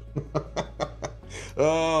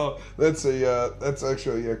 That's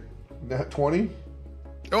actually a nat 20.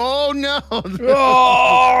 Oh no!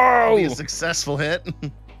 Oh! Be a successful hit.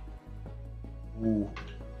 Ooh.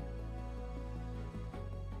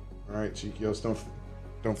 All right, Cheekios,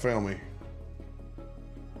 don't fail me.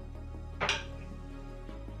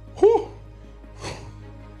 Whew.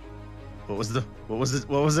 What was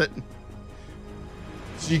it?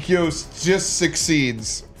 Cheekios just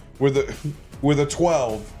succeeds with a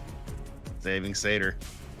 12 Saving Satyr.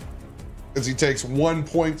 as he takes 1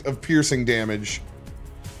 point of piercing damage,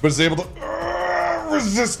 but is able to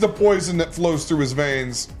resist the poison that flows through his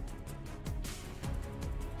veins.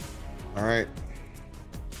 All right.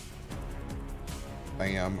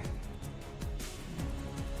 Bam.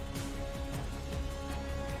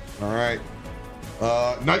 All right.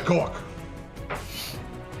 NiteCaulk.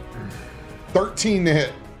 13 to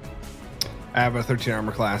hit. I have a 13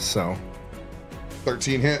 armor class, so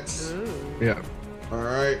 13 hits. Ooh. yeah. All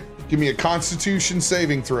right. Give me a Constitution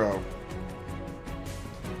saving throw.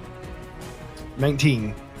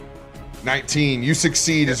 19. 19. You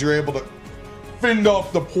succeed as you're able to fend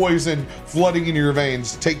off the poison flooding into your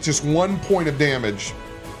veins. Take just 1 point of damage.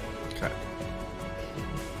 Okay.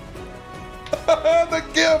 The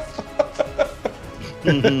gift.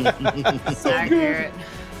 It's accurate.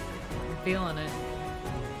 I'm feeling it.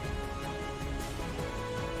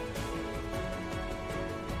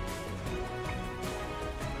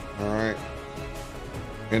 All right.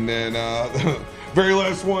 And then very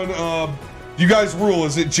last one. You guys rule.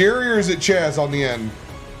 Is it Jerry or is it Chaz on the end?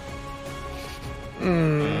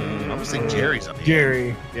 I'm gonna say Jerry's up here.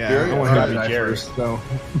 Jerry. Yeah. Jerry? I want him Gotta to be die Jerry. first, so.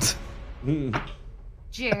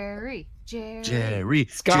 Jerry. Jerry.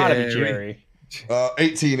 It's gotta be Jerry.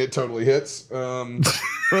 18. It totally hits. Bye,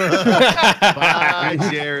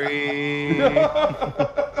 Jerry.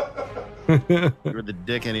 You're the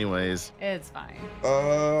dick, anyways. It's fine.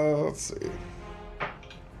 Let's see.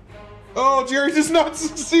 Oh, Jerry does not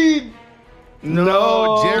succeed.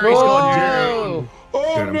 No, Jerry's going Jerry.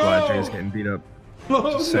 Oh Dude, I'm no. glad Jerry's getting beat up.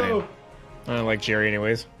 Oh, Just no. saying. I don't like Jerry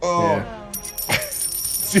anyways. Oh,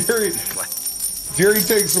 Jerry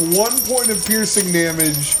takes 1 point of piercing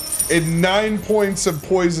damage and 9 points of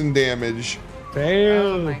poison damage.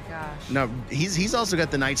 Oh my gosh. No, he's also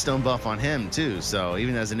got the Nightstone buff on him too. So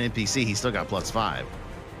even as an NPC, he's still got +5.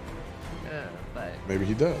 But Maybe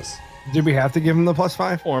he does. Did we have to give him the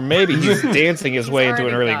 +5? Or maybe he's dancing his way into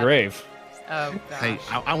an already early got it. grave. oh gosh. Hey,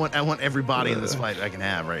 I want everybody in this fight I can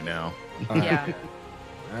have right now. Yeah.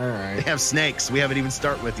 All They right. have snakes we haven't even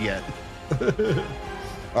start with yet.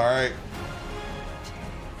 All right.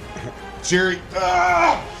 Jerry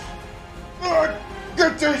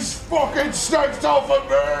Get these fucking snakes off of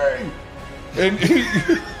me! And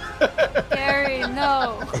Gary,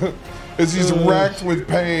 no. as he's racked with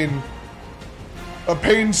pain, a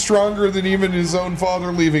pain stronger than even his own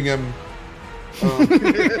father leaving him.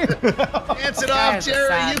 Dance it off,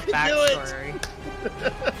 Jerry. You can do it.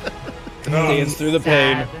 Dance through the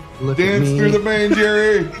pain. Dance through the pain,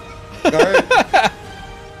 Jerry. All right.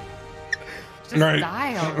 Just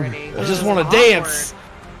die already. I just want to dance.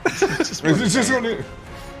 It's just gonna.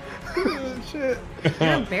 Shit.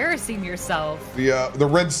 You're embarrassing yourself.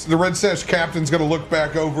 The red sash captain's gonna look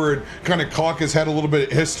back over and kind of cock his head a little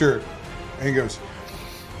bit at Histor, and he goes,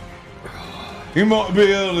 "You might be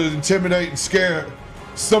able to intimidate and scare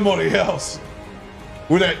somebody else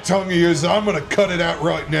with that tongue of yours. I'm gonna cut it out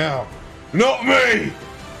right now. Not me!"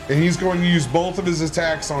 And he's going to use both of his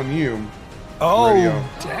attacks on you. Oh, Radio.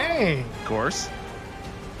 dang. Of course.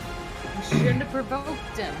 You shouldn't have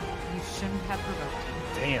provoked him. You shouldn't have provoked him.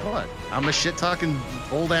 Damn. What? I'm a shit-talking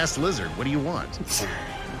old-ass lizard. What do you want?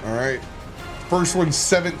 All right. First one's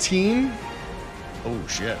 17. Oh,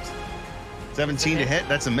 shit. 17 to hit?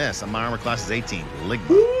 That's a miss. My armor class is 18. Ligma.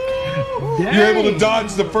 You're able to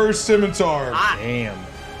dodge the first scimitar. Damn.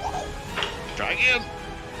 Try again.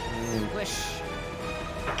 Wish.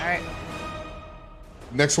 All right.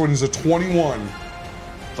 Next one is a 21.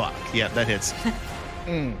 Fuck. Yeah, that hits.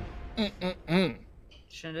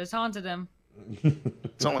 Shouldn't have taunted him.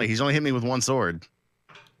 He's only hit me with one sword.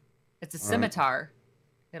 It's a scimitar.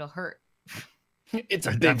 It'll hurt. It's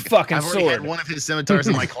a big fucking I've already sword. had one of his scimitars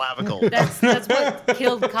in my clavicle. That's what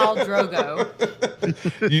killed Khal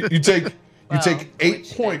Drogo. You take Well, 8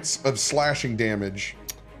 which points of slashing damage.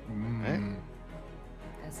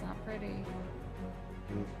 That's not pretty.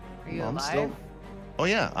 Are you I'm alive? still- Oh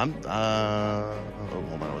yeah, I'm. Oh,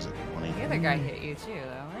 hold on, was it 20? The other guy hit you too,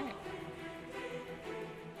 though,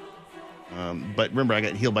 right? But remember, I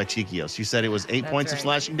got healed by Cheekios. You said it was 8 That's points of right.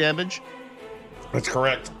 slashing damage. That's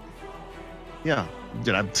correct. Yeah,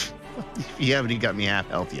 dude, you haven't even got me half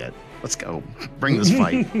health yet. Let's go. Bring this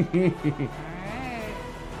fight. All right.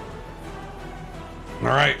 All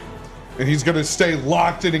right. And he's going to stay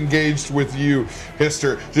locked and engaged with you,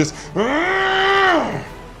 Histor. Just.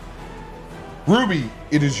 Ruby,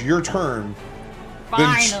 it is your turn.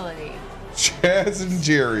 Finally. Chaz and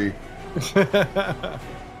Jerry.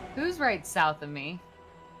 Who's right south of me?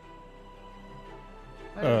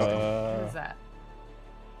 What is that?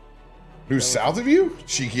 Who's south of you?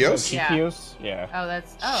 Cheekios? Yeah. Cheekios? Yeah. Oh,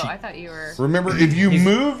 that's. Oh, I thought you were. Remember, if you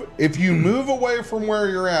move away from where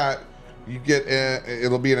you're at, you get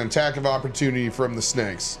it'll be an attack of opportunity from the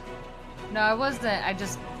snakes. No, I wasn't. I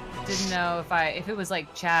just didn't know if it was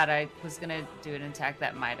like Chad. I was gonna do an attack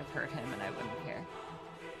that might have hurt him, and I wouldn't care.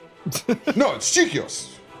 No, it's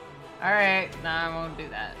Cheekios. All right, no, I won't do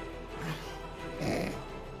that.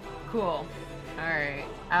 Cool. All right.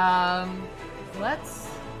 Let's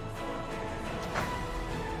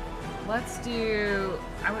do.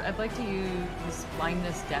 I'd like to use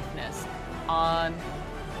blindness, deafness on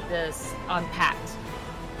Pat.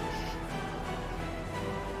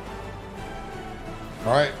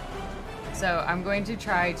 All right. So I'm going to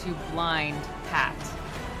try to blind Pat.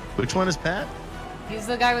 Which one is Pat? He's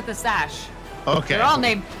the guy with the sash. Okay. They're all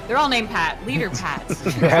named Pat. Leader Pat.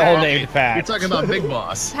 They're all named Pat. You're talking about Big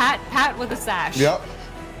Boss. Pat with a sash. Yep.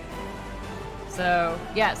 So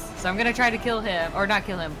yes, so I'm gonna try to kill him, or not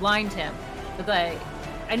kill him, blind him. But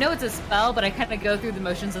I know it's a spell, but I kind of go through the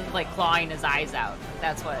motions of like clawing his eyes out.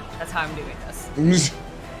 That's how I'm doing this. This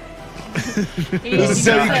is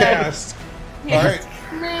how you cast. All right.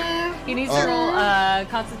 He needs to roll a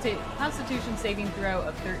Constitution saving throw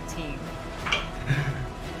of 13.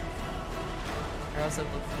 Or else it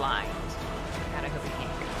looks blind. God, I hope he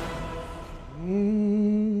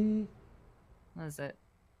can't. What is it?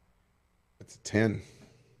 That's a 10.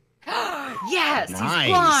 Yes, Nice.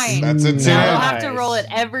 he's blind. That's a 10. So I'll have to Nice. roll it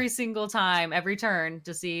every single time, every turn,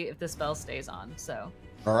 to see if the spell stays on. So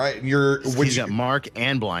All right. And you're He's got mark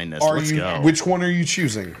and blindness. are Let's you? go. Which one are you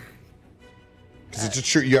choosing? Because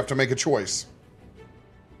it's a you have to make a choice.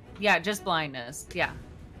 yeah, just blindness. Yeah,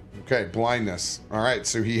 Okay, blindness. All right.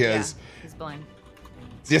 So he has he's blind.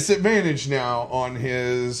 disadvantage now on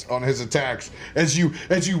his attacks as you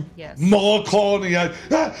Yes. maul claw in the eye,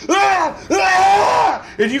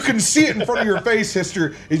 and you can see it in front of your face,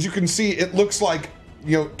 Histor. As you can see, it looks like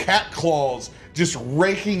cat claws just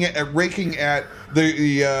raking at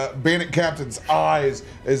the bandit captain's eyes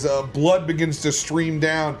as blood begins to stream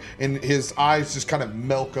down and his eyes just kind of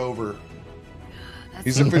milk over.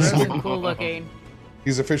 He's officially Cool looking.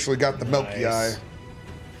 he's officially got the milky eye.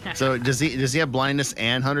 Nice. So does he have blindness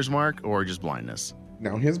and hunter's mark, or just blindness?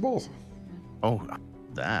 Now he has both. Oh,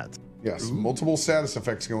 that. Yes, multiple status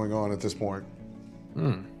effects going on at this point.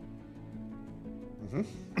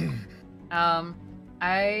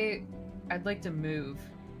 I'd like to move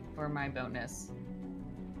for my bonus.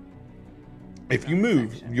 If you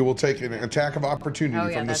move, you will take an attack of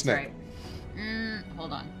opportunity from the snake. Right.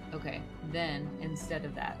 Hold on. Okay. Then instead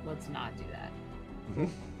of that, let's not do that.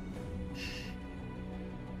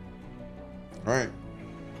 All right.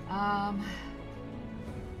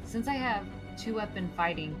 Since I have 2-weapon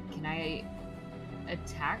fighting, can I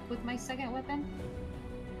attack with my second weapon?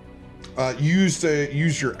 Use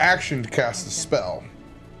your action to cast the spell.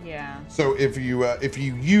 Yeah. So if you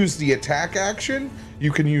use the attack action,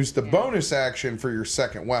 you can use the bonus action for your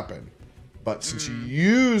second weapon. But since you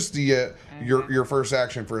used the your first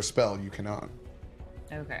action for a spell, you cannot.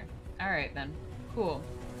 Okay. All right then. Cool.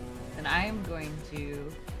 Then I am going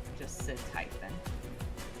to just sit tight then.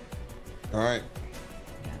 All right.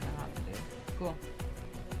 Yeah, I'll have to do. Cool.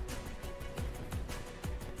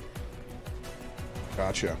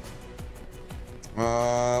 Gotcha.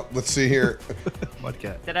 Let's see here.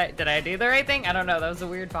 Mudcat. Did I do the right thing? I don't know. That was a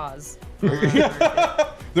weird pause.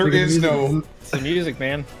 There is no. It's the music,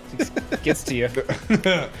 man. It gets to you.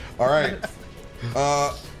 All right.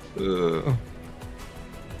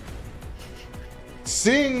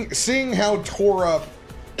 Seeing how tore up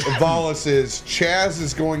Valas is, Chaz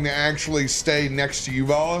is going to actually stay next to you,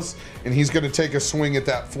 Valas, and he's going to take a swing at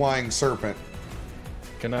that flying serpent.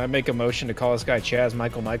 Can I make a motion to call this guy Chaz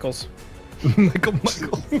Michaels? Michael.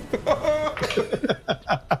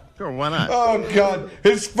 Sure, why not? Oh God!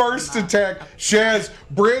 His first attack, Chaz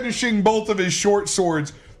brandishing both of his short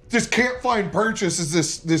swords, just can't find purchase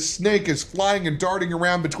as this snake is flying and darting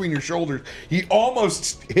around between your shoulders. He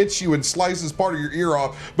almost hits you and slices part of your ear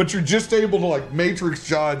off, but you're just able to like matrix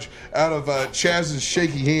dodge out of Chaz's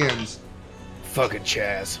shaky hands. Fucking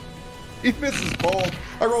Chaz. He misses both.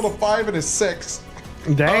 I rolled a 5 and a 6.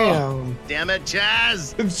 Damn. Damn it,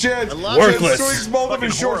 Chaz! And Chaz, I love Worthless. swings both of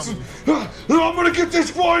his short Fucking swords. I'm gonna get this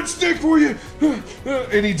flying snake for you,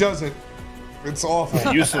 and he doesn't. It's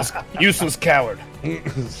awful. Useless coward.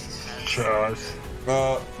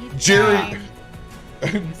 Jerry,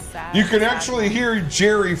 Sad, you can sad actually man. hear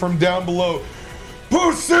Jerry from down below.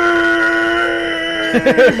 Pussy!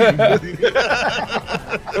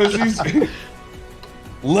 As he's-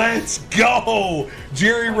 Let's go!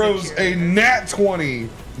 Jerry rolls a nat 20.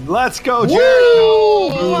 Let's go, Jerry.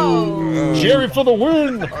 Whoa! Jerry for the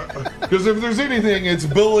win. Because if there's anything, it's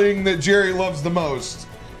bullying that Jerry loves the most.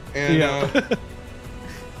 And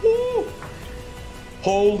woo.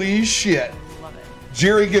 Holy shit. Love it.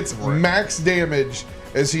 Jerry gets max damage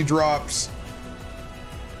as he drops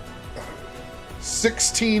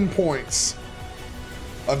 16 points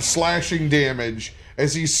of slashing damage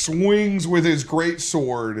as he swings with his great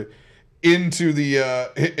sword into the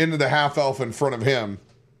half elf in front of him.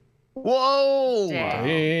 Whoa! Damn.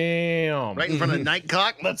 Damn. Right in front of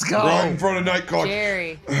NiteCaulk. Let's go. Right in front of NiteCaulk.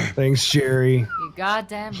 Jerry, Thanks, Jerry. you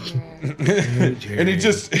goddamn Jerry. And he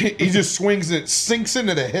just swings and it sinks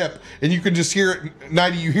into the hip, and you can just hear it.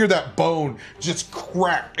 Nighty, you hear that bone just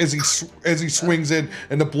crack as he swings in,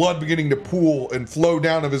 and the blood beginning to pool and flow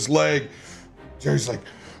down of his leg. Jerry's like,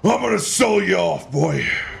 "I'm gonna sew you off, boy."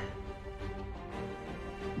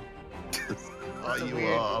 Saw you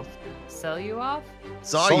weird- off. Sell you off?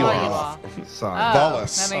 Saw Saw you you off. Sorry. Oh,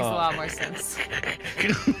 Valas. that makes a lot more sense.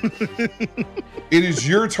 It is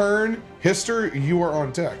your turn, Histor. You are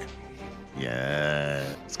on deck. Yeah,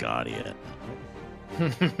 got it.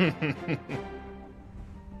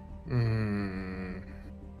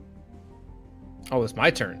 Oh, it's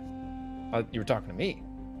my turn. You were talking to me.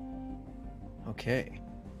 Okay.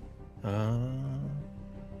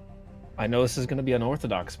 I know this is going to be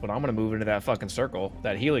unorthodox, but I'm going to move into that fucking circle,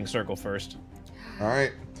 that healing circle first. All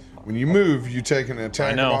right. When you move, you take an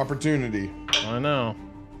attack of know. opportunity. I know.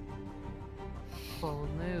 Bold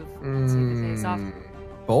move. Let's see if it pays off.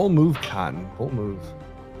 Bold move, Cotton. Bold move.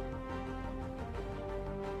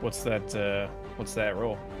 What's that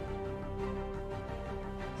roll?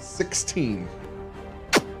 16.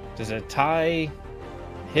 Does a tie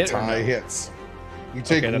hit? or Tie no? hits. You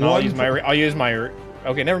take Okay, then one. I'll use my.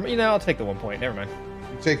 Okay, never. I'll take the 1 point. Never mind.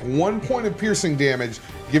 You take 1 point of piercing damage.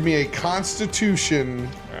 Give me a Constitution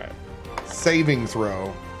All right. saving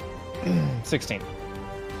throw. 16.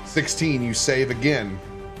 16. You save again.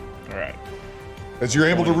 All right. As you're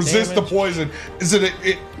able to Point of resist the damage. poison, is that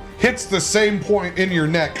it hits the same point in your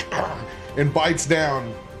neck and bites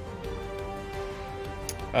down.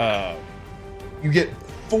 You get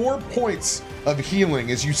 4 points of healing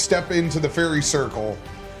as you step into the fairy circle.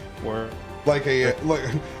 Like a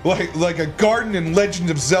like a garden in Legend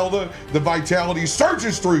of Zelda, the vitality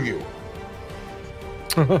surges through you.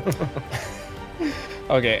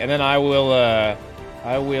 Okay, and then I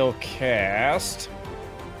will cast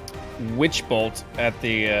Witch Bolt at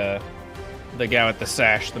the guy with the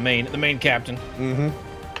sash, the main captain. Mm-hmm.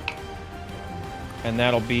 And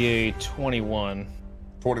that'll be a 21.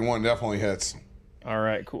 21 definitely hits. All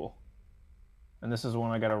right, cool. And this is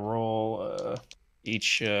when I got to roll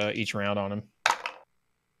each round on him.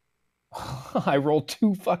 I rolled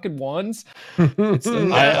 2 fucking ones. It's,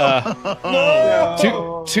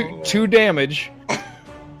 two damage.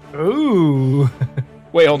 Ooh.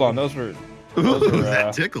 Wait, hold on. Those were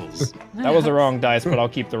that tickles. that was the wrong dice, but I'll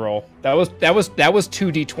keep the roll. That was 2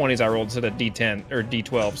 d20s I rolled instead of d10 or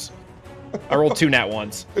d12s. I rolled 2 nat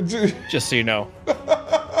ones. Just so you know.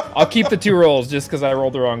 I'll keep the 2 rolls just because I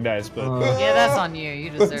rolled the wrong dice, but Yeah, that's on you. You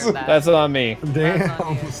deserve that. that's on me. Damn. That's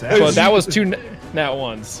on you. But that was 2 nat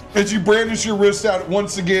ones. As you brandish your wrist out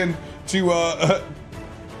once again to launch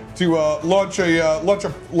a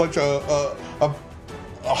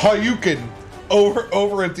Hayukin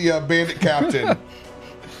over at the bandit captain.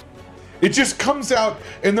 It just comes out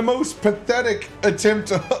in the most pathetic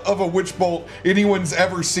attempt of a witch bolt anyone's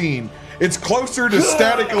ever seen. It's closer to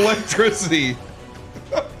static electricity.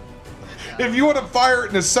 If you want to fire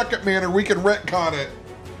it in a second manner, we can retcon it.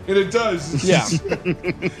 And it does. It's Yeah.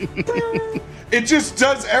 it just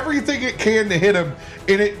does everything it can to hit him.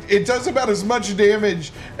 And it does about as much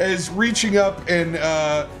damage as reaching up and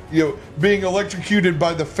being electrocuted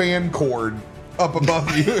by the fan cord up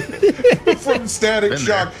above you from static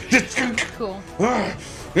shock. Cool.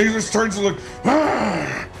 He just turns to look.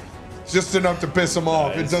 Just enough to piss him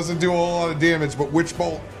off. It doesn't do a whole lot of damage, but Witch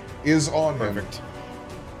Bolt is on him. Perfect.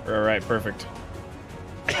 All right, perfect.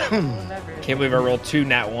 Whatever. Can't believe I rolled 2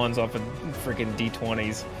 nat ones off of freaking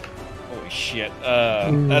d20s. Holy shit.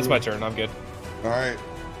 That's my turn. I'm good. All right.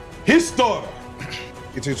 Histor.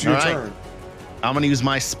 It's your All right. turn. I'm going to use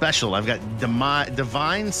my special. I've got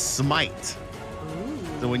Divine Smite.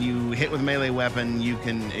 So when you hit with a melee weapon, you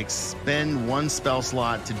can expend 1 spell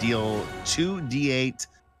slot to deal 2d8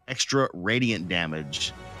 extra radiant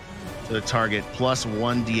damage to the target, plus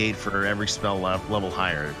 1d8 for every spell level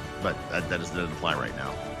higher. But that doesn't apply right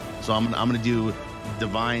now. So I'm going to do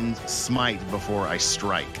Divine Smite before I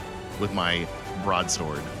strike with my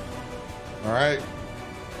broadsword. All right.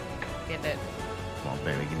 Get it. Come on,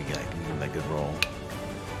 baby, give me that good roll.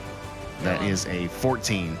 That is a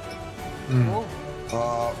 14. Cool.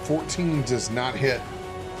 14 does not hit.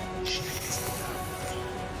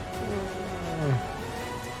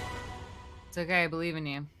 It's okay. I believe in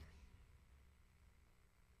you.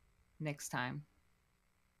 Next time.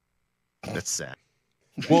 That's sad.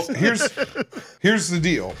 Well, here's the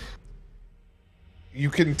deal. You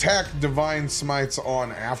can tack Divine Smites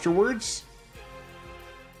on afterwards.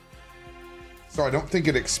 So I don't think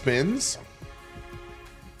it expends.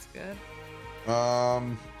 It's good.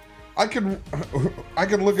 I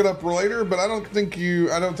can look it up later, but I don't think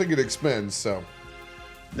it expends. So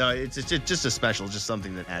No, it's just a special, just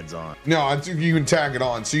something that adds on. no, I think you can tag it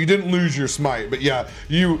on. So you didn't lose your smite, but yeah,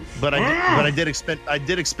 you. But I did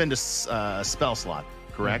expend a spell slot,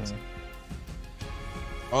 correct?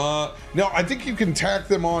 No, I think you can tack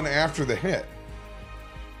them on after the hit.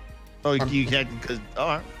 Oh, you can't because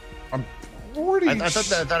I'm pretty. I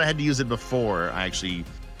thought I had to use it before I actually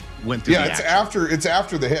went through. Yeah, the it's action.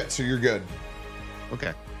 after the hit, so you're good.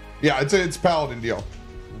 Okay. Yeah, it's paladin deal.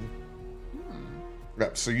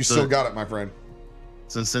 Yep. So you still got it, my friend.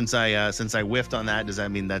 So since I whiffed on that, does that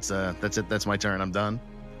mean that's it? That's my turn. I'm done.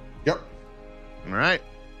 Yep. All right.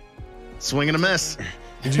 Swing and a miss.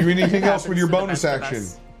 Did you do anything else with your Happens to the bonus best of action?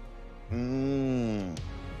 us.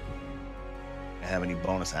 I have any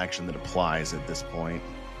bonus action that applies at this point?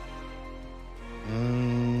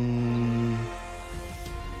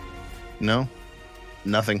 No,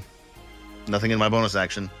 nothing in my bonus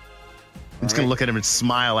action. I'm just gonna look at him and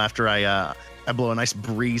smile after I blow a nice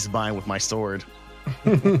breeze by him with my sword.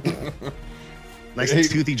 Nice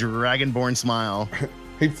toothy dragonborn smile.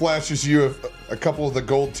 He flashes you a couple of the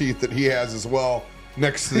gold teeth that he has as well,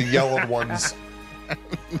 next to the yellowed ones.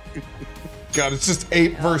 God, it's just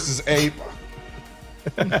ape versus ape.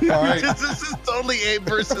 All right, This is totally ape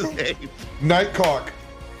versus ape. NiteCaulk.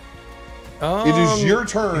 It is your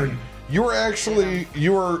turn. You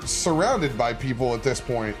are surrounded by people at this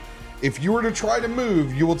point. If you were to try to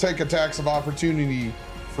move, you will take attacks of opportunity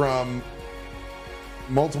from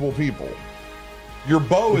multiple people. Your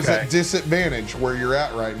bow is at disadvantage where you're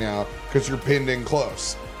at right now because you're pinned in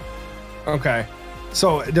close. Okay.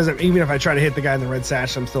 So it doesn't, even if I try to hit the guy in the red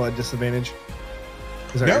sash, I'm still at disadvantage.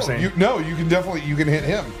 Is that what you're saying? You can definitely hit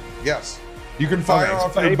him. Yes, you can fire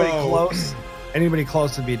off your bow. Anybody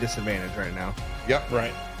close would be a disadvantage right now. Yep.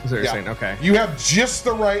 Right. Is that what you're saying? Okay. You have just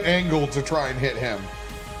the right angle to try and hit him.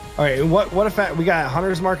 All right. What if we got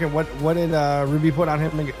Hunter's Mark, and what did Ruby put on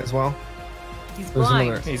him as well? He's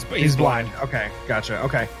blind. He's blind. Okay, gotcha.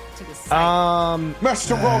 Okay. To the side.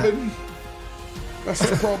 Master Robin.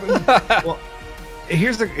 Master Robin. Well,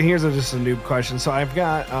 here's just a noob question. So I've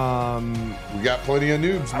got We got plenty of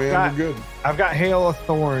noobs, man. We're good. I've got Hail of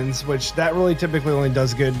Thorns, which that really typically only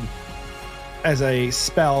does good as a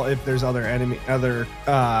spell if there's enemies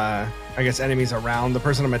around the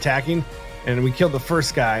person I'm attacking. And we killed the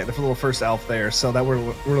first guy, the little first elf there, so that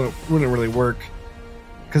wouldn't really work.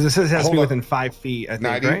 Because it says it has to be within 5 feet, I think,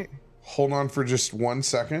 90, right? Hold on for just 1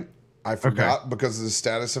 second. I forgot because of the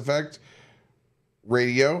status effect.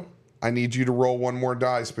 Radio, I need you to roll one more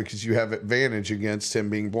dice because you have advantage against him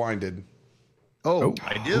being blinded. Oh,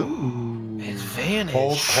 I do. Advantage.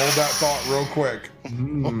 Hold that thought real quick.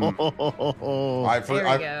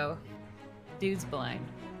 There we go. Dude's blind.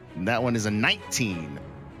 That one is a 19.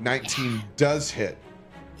 19 does hit.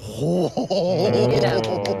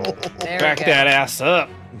 Back that ass up.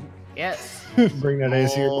 Yes. Bring that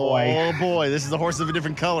ace here, boy. Oh boy, this is the horse of a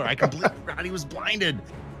different color. I completely forgot he was blinded.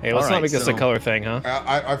 Hey, let's not make this a color thing, huh?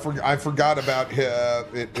 I forgot about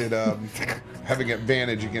it having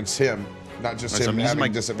advantage against him, not just him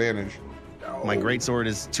having disadvantage. My greatsword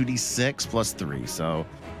is 2d6 plus 3, so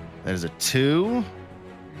that is a 2.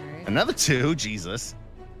 Another 2, Jesus.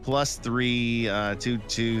 Plus 3, 2,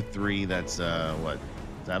 2, 3. That's what?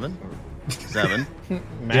 7? 7.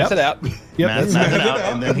 Math it out. Yep. Math it out.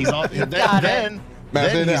 And then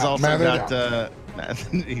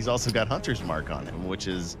he's also got Hunter's Mark on him, which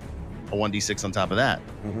is a 1d6 on top of that.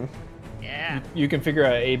 Mm-hmm. Yeah. You can figure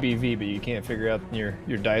out ABV, but you can't figure out your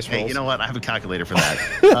dice rolls. Hey, you know what? I have a calculator for that.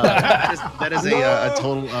 That is a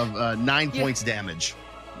total of 9 points damage.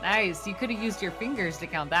 Nice. You could have used your fingers to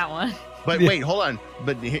count that one. But wait, hold on.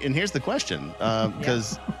 And here's the question,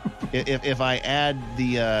 because if I add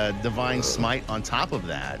the Divine Smite on top of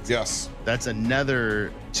that, yes, that's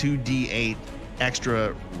another 2d8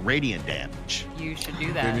 extra radiant damage. You should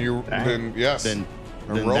do that. Then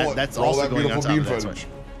that's also going on top of that.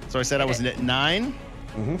 So I said I was at 9.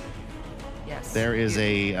 Mm-hmm. Yes. There is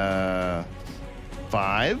a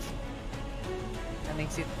 5. That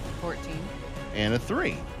makes you 14. And a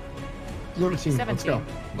 3. 17. 17.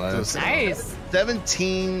 Let's go. Nice.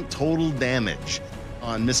 17 total damage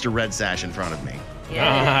on Mr. Red Sash in front of me.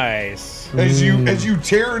 Yeah. Nice. As you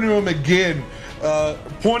tear into him again,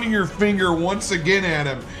 pointing your finger once again at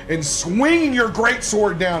him and swinging your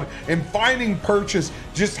greatsword down and finding purchase,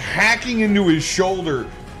 just hacking into his shoulder.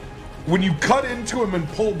 When you cut into him and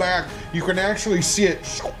pull back, you can actually see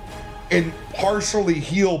it and partially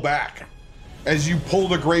heal back as you pull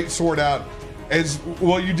the greatsword out. As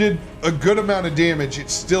well, you did a good amount of damage. It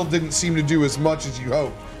still didn't seem to do as much as you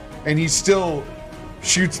hoped, and he still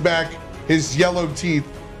shoots back his yellow teeth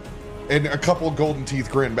and a couple golden teeth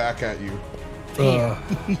grin back at you.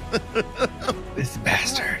 This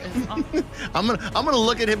bastard. I'm gonna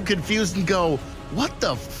look at him confused and go, "What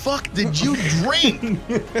the fuck did you drink?"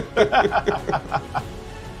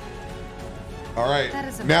 All right, That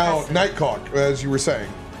is now impressive. NiteCaulk, as you were saying.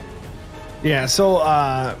 Yeah, so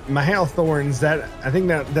my Hail of Thorns, I think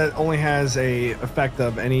that only has a effect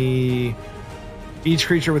of each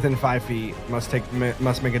creature within 5 feet must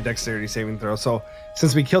make a dexterity saving throw. So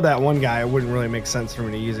since we killed that one guy, it wouldn't really make sense for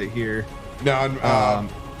me to use it here. No,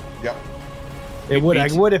 yep. I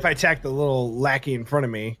would if I attacked the little lackey in front of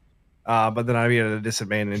me, but then I'd be at a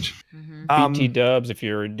disadvantage. Mm-hmm. BT dubs. If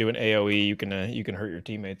you're doing AOE, you can hurt your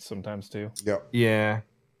teammates sometimes too. Yep. Yeah.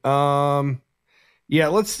 Yeah.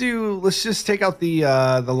 Let's just take out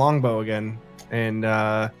the longbow again and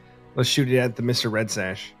let's shoot it at the Mr. Red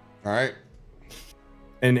Sash. All right.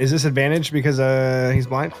 And is this advantage because he's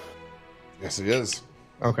blind? Yes, it is.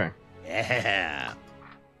 Okay. Yeah.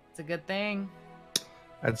 It's a good thing.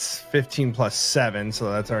 That's 15 plus 7,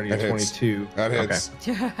 so that's already That a hits. 22. That hits.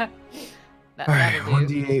 All right,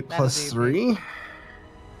 1d8 plus 3.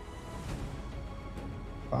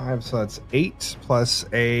 5, so that's 8 plus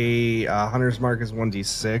a Hunter's Mark is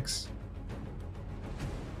 1d6.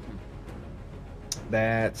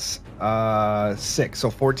 That's 6, so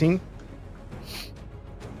 14.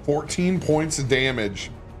 14 points of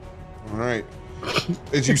damage. All right.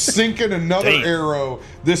 As you sink in another arrow,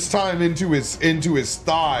 this time into his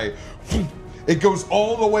thigh, it goes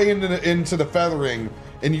all the way into the feathering,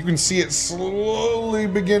 and you can see it slowly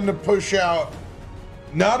begin to push out.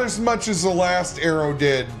 Not as much as the last arrow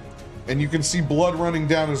did, and you can see blood running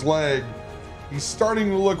down his leg. He's starting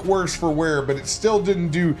to look worse for wear, but it still didn't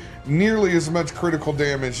do nearly as much critical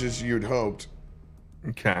damage as you'd hoped.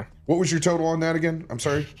 Okay. What was your total on that again? I'm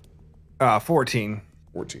sorry. 14.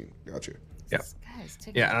 14. Gotcha. Yeah. This guy's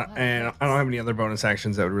taking Yeah, a lot and of I don't have any other bonus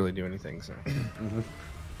actions that would really do anything. So.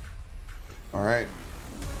 All right.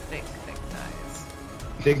 thick guys.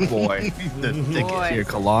 Big boy. The thickest. Boy, Here,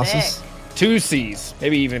 Colossus. thick. 2 C's,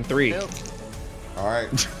 maybe even 3. Nope. All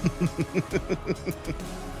right.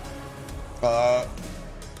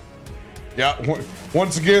 Yeah.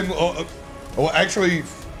 Once again, well, actually,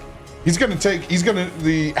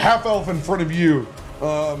 the half elf in front of you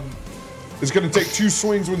is gonna take 2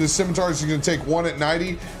 swings with his scimitars. He's gonna take 1 at 90,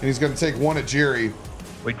 and he's gonna take 1 at Jerry.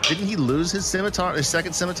 Wait, didn't he lose his scimitar, his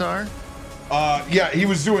second scimitar? Yeah, he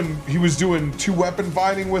was doing 2 weapon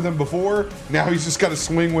fighting with him before. Now he's just got to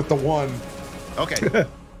swing with the 1. Okay.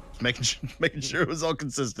 making sure it was all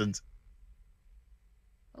consistent.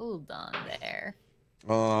 Hold on there.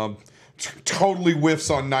 Totally whiffs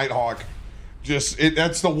on NiteCaulk.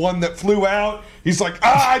 That's the one that flew out. He's like,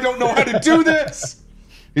 I don't know how to do this.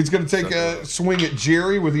 He's gonna take a swing at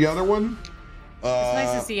Jerry with the other one. It's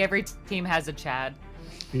nice to see every team has a Chad.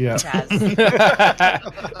 Yeah. Chaz.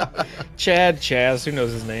 Chaz, who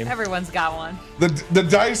knows his name? Everyone's got one. The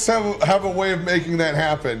dice have a way of making that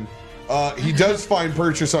happen. He does find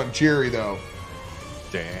purchase on Jerry though.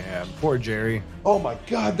 Damn. Poor Jerry. Oh my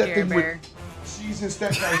God, that Jerry thing Bear. went. Jesus,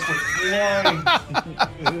 that guy's flying.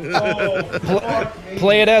 Oh, fuck me.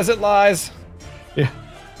 Play it as it lies. Yeah.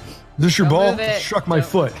 This your Don't ball? move it. Struck my Don't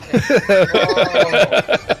foot.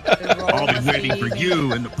 I'll be waiting for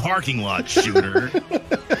you in the parking lot, shooter.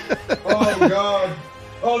 Oh God.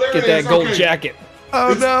 Oh, there Get it that is. gold Okay. jacket.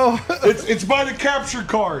 Oh no. It's by the capture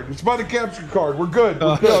card. It's by the capture card. We're good. We're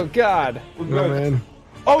Oh good. God. We're No good. man.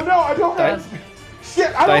 Oh no, I don't have. Shit,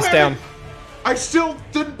 I don't Dice have down. it. I still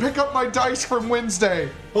didn't pick up my dice from Wednesday.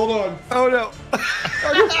 Hold on. Oh no.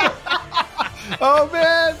 Oh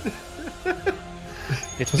man.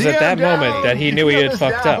 It was at that moment that he knew he had DM is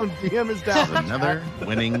fucked down. up. DM is down. Another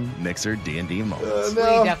winning Mixer D&D moment.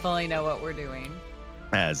 No. We definitely know what we're doing.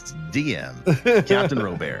 As DM,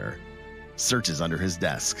 CaptainRoBear searches under his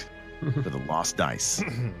desk for the lost dice.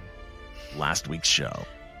 Last week's show.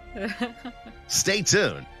 Stay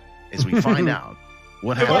tuned as we find out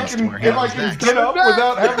what If I happens to can, our if I heroes can next. get up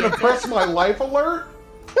without having to press my life alert.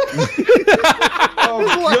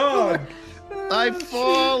 Oh God. I've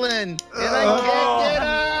fallen and I can't get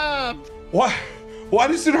up. Why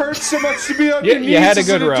does it hurt so much to be on You- your you knees had a as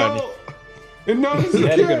good an run. adult? And not as You a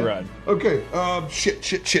had a kid? good run. Okay.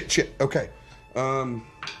 Shit. Okay.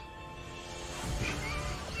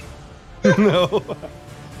 No.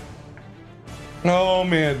 Oh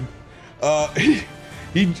man.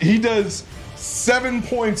 He does 7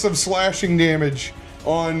 points of slashing damage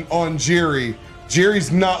on Jerry.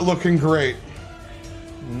 Jerry's not looking great.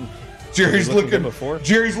 Jerry's looking good looking before?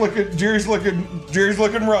 Jerry's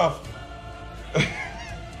looking rough.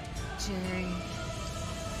 Jerry.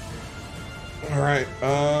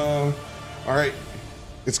 All right.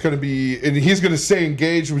 It's gonna be, and he's gonna stay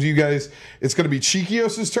engaged with you guys. It's gonna be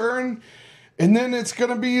Cheekios' turn, and then it's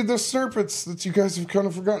gonna be the Snurpets that you guys have kind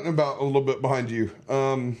of forgotten about a little bit behind you.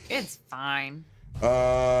 It's fine.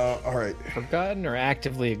 All right. Forgotten or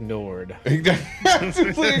actively ignored?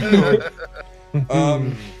 Actively ignored.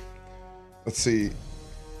 Let's see.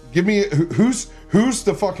 Give me who's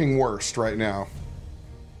the fucking worst right now?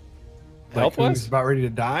 Help Who's us? about ready to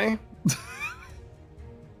die?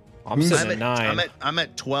 I'm sitting at 9. I'm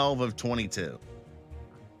at 12 of 22.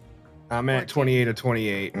 I'm at 28 of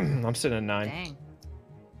 28. I'm sitting at 9. Dang.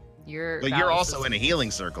 You're. But you're also in a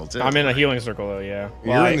healing circle too. I'm in a healing circle though, yeah.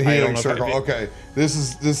 You're Well, in the I don't healing know if circle. it- Okay.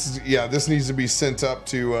 This needs to be sent up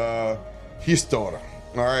to Histor.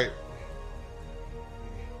 All right.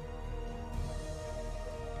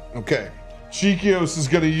 Okay. Cheekios is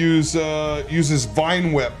going to use his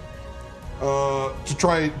vine whip to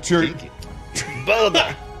try to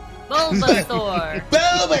Bulba. Bulbasaur.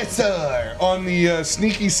 Bulbasaur on the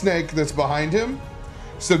sneaky snake that's behind him.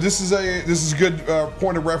 So this is a good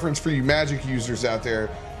point of reference for you magic users out there.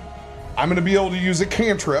 I'm going to be able to use a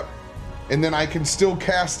cantrip, and then I can still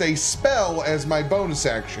cast a spell as my bonus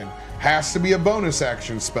action. Has to be a bonus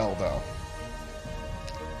action spell though.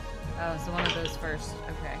 Oh, so one of those first.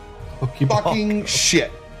 Okay. Fucking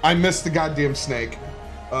shit! I missed the goddamn snake.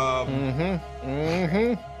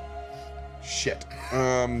 Shit.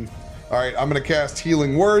 All right, I'm gonna cast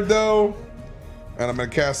Healing Word though, and I'm gonna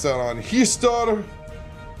cast that on Histor.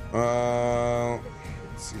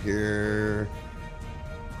 Let's see here.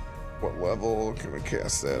 What level can I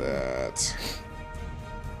cast that at?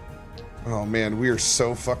 Oh man, we are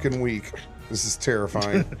so fucking weak. This is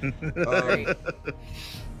terrifying. Great.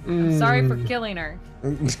 I'm sorry for killing her.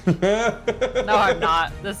 No, I'm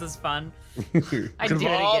not. This is fun. I'd Could do have it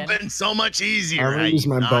all again. been so much easier. I'm gonna use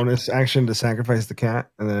my bonus action to sacrifice the cat,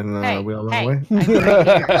 and then Hey, we all run hey, away. I'm right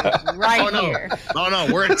here. Right Oh no! here. Oh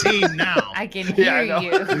no! We're a team now. I can hear I know.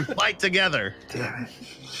 you. We fight together. Damn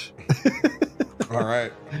it. All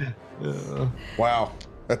right. Wow.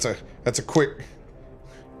 That's a quick.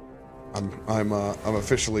 I'm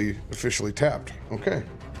officially tapped. Okay.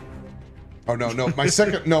 Oh no, my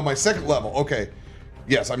second level. Okay.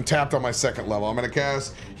 Yes, I'm tapped on my second level. I'm gonna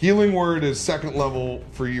cast Healing Word as second level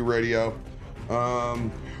for you, Radio.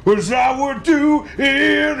 Which I would do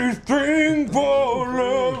anything for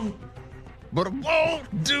love. But it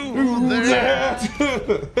won't do that.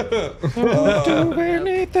 Do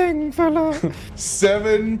anything for love.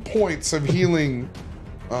 7 points of healing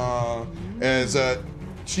as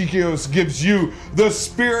Cheekios gives you the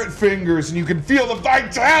spirit fingers, and you can feel the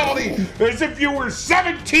vitality as if you were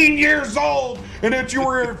 17 years old and that you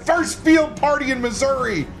were at first field party in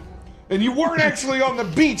Missouri. And you weren't actually on the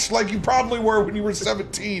beach like you probably were when you were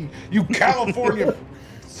 17, you California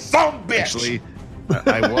son bitch. Actually,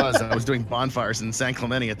 I was doing bonfires in San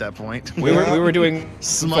Clemente at that point. We were doing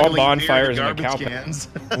Smuggling bonfires beer in to a cow garbage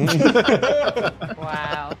pen. cans.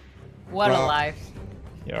 Wow. What a life.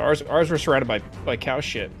 Yeah, ours were surrounded by cow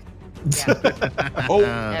shit. Yeah. Oh,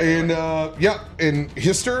 and and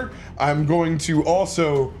Histor, I'm going to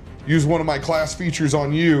also use one of my class features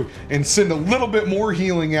on you and send a little bit more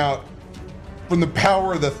healing out from the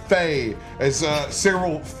power of the Fae as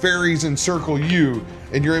several fairies encircle you,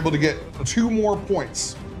 and you're able to get 2 more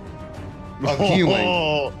points of healing.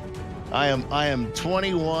 Oh, I am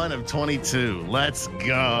 21 of 22. Let's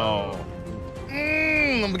go.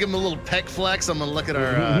 I'm gonna give him a little peck flex. I'm gonna look at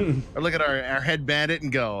our head bandit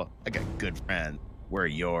and go, I got a good friend. We're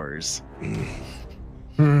yours.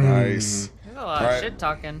 Nice. There's a lot All of right. shit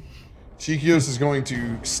talking. Cheekios is going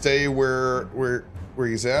to stay where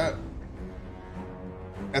he's at.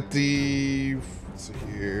 At the, let's see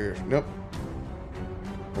here. Nope.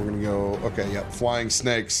 We're gonna go. Okay, yep. Flying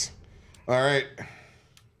snakes. All right.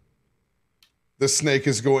 This snake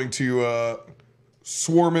is going to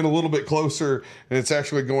swarm in a little bit closer, and it's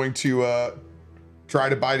actually going to try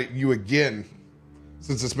to bite at you again,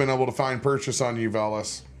 since it's been able to find purchase on you,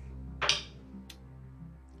 Valas.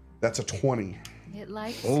 That's a 20. It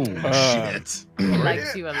likes Oh you. shit! It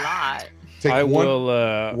likes you a lot. Take I one,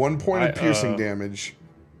 will. 1 point of piercing damage.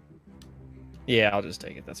 Yeah, I'll just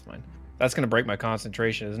take it. That's fine. That's gonna break my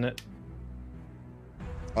concentration, isn't it?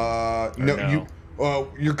 No,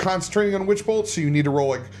 you're concentrating on witch bolt, so you need to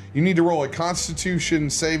roll a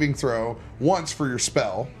Constitution saving throw once for your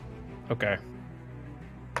spell. Okay.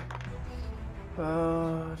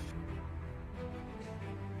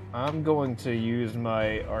 I'm going to use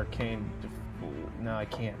my arcane. No, I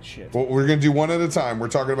can't. Shit. Well, we're gonna do one at a time. We're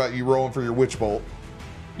talking about you rolling for your witch bolt.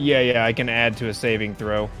 Yeah, I can add to a saving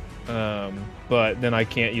throw, but then I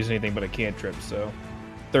can't use anything but a cantrip. So,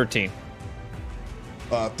 13.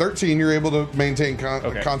 13, you're able to maintain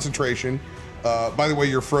Okay. concentration. By the way,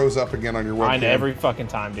 you're froze up again on your webcam. I know, every fucking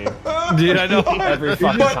time, dude. Dude, I know. Every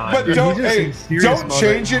fucking time. But Dude, don't, he's just hey, in serious don't mode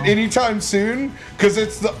change right it now. anytime soon, because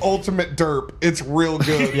it's the ultimate derp. It's real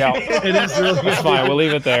good. Yeah, It is really it's fine. We'll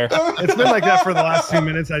leave it there. It's been like that for the last 2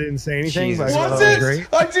 minutes. I didn't say anything. Jesus. But I thought Was that was it?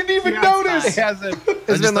 great. I didn't even It notice. hasn't. I It's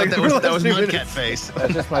just been like thought for the that was last 2 Mudcat minutes. face.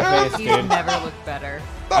 That's just my face, He's dude. never looked better.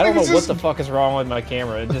 I don't know He was what just- the fuck is wrong with my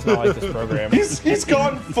camera. It does not like this program. He's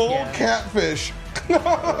gone full Yeah. catfish. That's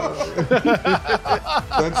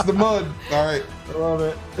the mud. All right. I love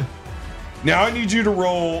it. Now I need you to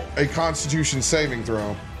roll a Constitution saving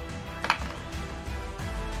throw.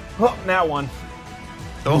 Oh, now one.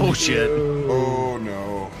 Oh shit! Oh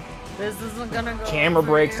no. This isn't gonna go. Camera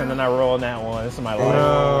over breaks you. and then I roll on that one. This is my Oh life.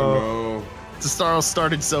 no. The star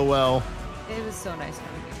started so well. It was so nice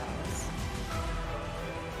knowing you,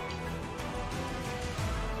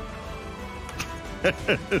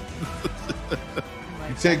 Valas.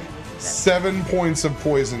 You take 7 points of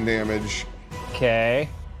poison damage. Okay.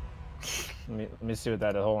 Let me see what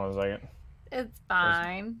that is. Hold on a second. It's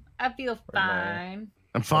fine. I feel fine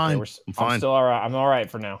I'm fine. Okay, I'm fine. I'm still all right. I'm all right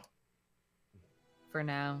for now. for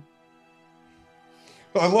now.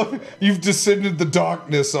 I love you've descended the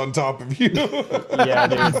darkness on top of you. Yeah,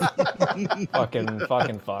 dude.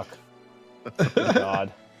 fucking fuck. Oh,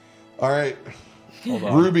 God. All right. Hold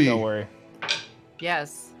on. Ruby. Don't worry.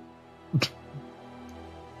 Yes.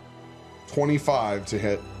 25 to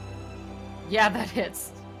hit. Yeah, that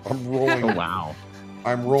hits. I'm rolling. Oh wow.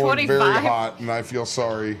 I'm rolling very 25? hot, and I feel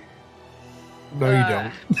sorry. No, you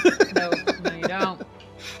don't. No, you don't.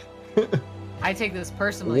 I take this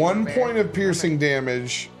personally. 1 RoBear. point of piercing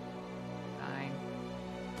damage, Fine.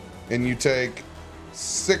 and you take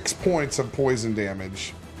 6 points of poison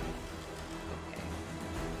damage. Okay.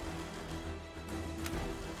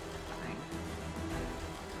 Fine.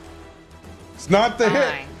 It's not the hit.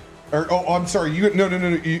 Fine. Or, oh, I'm sorry. No.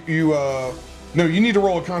 No, you need to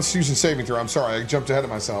roll a Constitution saving throw. I'm sorry, I jumped ahead of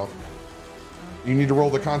myself. You need to roll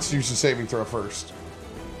the Constitution saving throw first.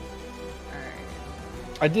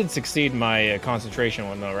 I did succeed my concentration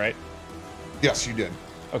one though, right? Yes, you did.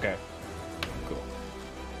 Okay. Cool.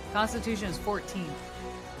 Constitution is 14.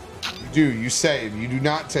 You do. You save. You do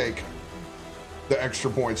not take the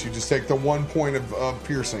extra points. You just take the 1 point of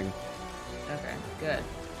piercing. Okay, good.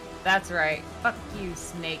 That's right. Fuck you,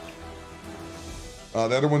 snake. The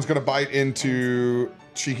other one's going to bite into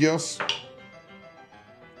Cheekios.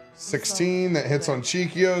 16. That hits on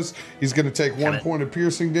Cheekios. He's going to take 1 point of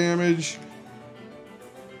piercing damage.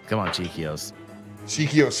 Come on, Cheekios.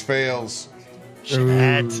 Cheekios fails. Shit.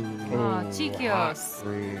 Oh, Cheekios.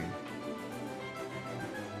 3,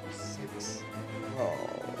 6. Oh,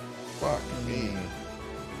 fuck me.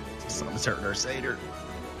 Something's hurting our satyr.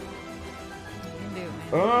 You can do it,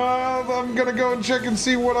 man. I'm gonna go and check and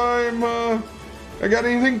see what I got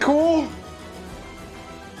anything cool?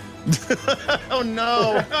 Oh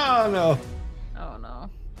no! Oh no. Oh no.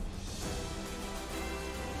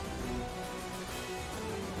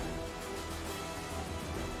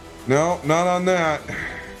 No, not on that.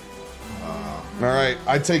 All right,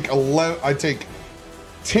 I take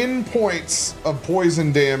 10 points of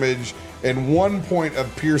poison damage and 1 point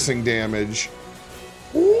of piercing damage.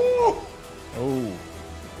 Ooh. Oh.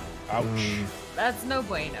 Ouch. That's no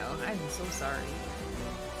bueno. I'm so sorry.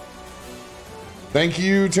 Thank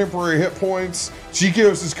you, temporary hit points.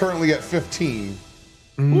 Cheekios is currently at 15.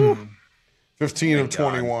 15 of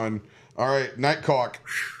 21. All right, NiteCaulk.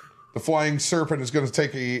 The flying serpent is going to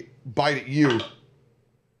take a bite at you.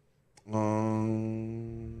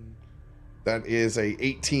 That is a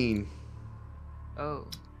 18. Oh.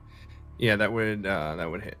 Yeah, that would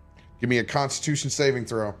hit. Give me a Constitution saving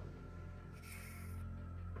throw.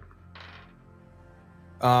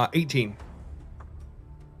 18.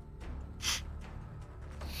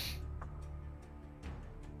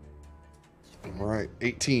 All right,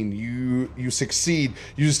 18. You succeed.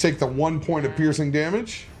 You just take the 1 point of piercing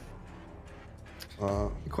damage.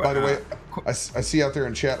 By the way, I see out there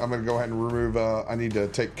in chat. I'm going to go ahead and remove. I need to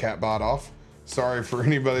take Catbot off. Sorry for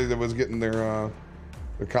anybody that was getting their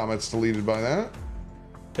comments deleted by that.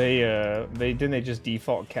 They just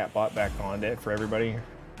default Catbot back on it for everybody.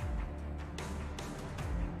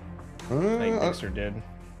 I think Mixer did.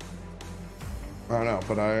 I don't know,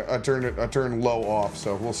 but I turned low off,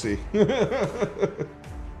 so we'll see.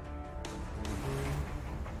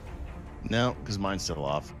 No, because mine's still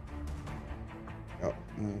off. Oh,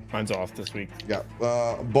 Mine's off this week. yeah,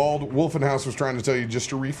 Bald Wolfenhouse was trying to tell you just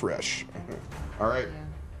to refresh. All right,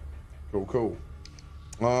 Yeah. cool.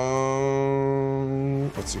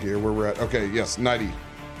 Let's see here where we're at. Okay, yes, 90.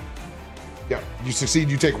 Yeah, you succeed.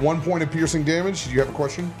 You take 1 point of piercing damage. Do you have a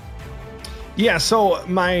question? Yeah, so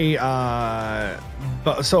my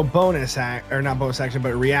bonus act, or not bonus action,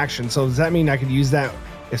 but reaction. So does that mean I could use that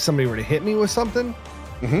if somebody were to hit me with something?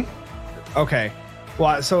 Mm-hmm. Okay.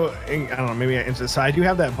 Well, so I don't know. Maybe so I do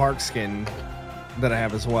have that bark skin that I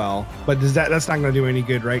have as well. But that's not going to do any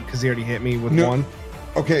good, right? Because he already hit me with one.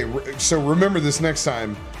 Okay, so remember this next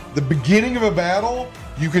time. The beginning of a battle,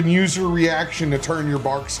 you can use your reaction to turn your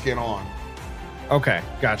bark skin on. Okay,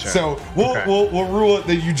 gotcha. So we'll rule it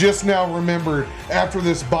that you just now remembered after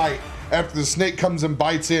this bite. After the snake comes and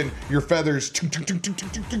bites in, your feathers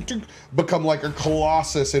become like a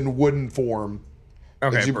colossus in wooden form.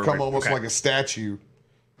 Okay, as you perfect. become almost like a statue.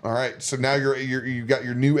 All right, so now you got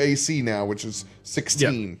your new AC now, which is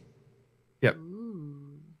 16. Yep.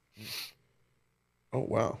 Oh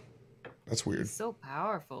wow, that's weird. He's so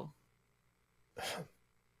powerful.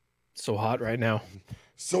 So hot right now.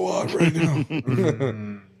 So hot right now.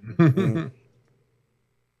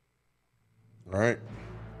 All right.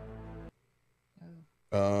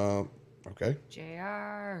 Okay.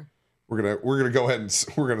 JR. We're gonna go ahead and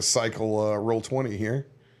we're gonna cycle roll 20 here.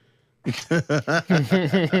 We're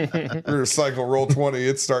gonna cycle roll 20.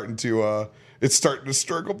 It's starting to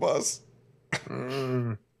struggle bus.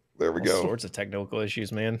 There we All go. sorts of technical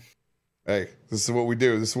issues, man. Hey, this is what we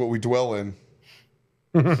do. This is what we dwell in.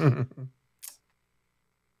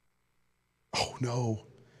 Oh no,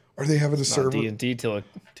 are they having a server? D&D till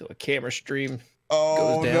a camera stream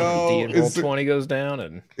Oh goes down, no! and D&D roll 20 goes down,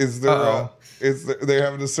 and Is there they're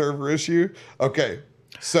having a server issue? Okay,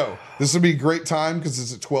 So this would be a great time because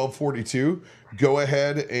it's at 12:42. Go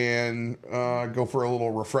ahead and go for a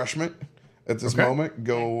little refreshment at this moment.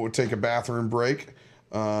 Go take a bathroom break,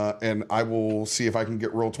 and I will see if I can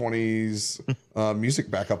get Roll20's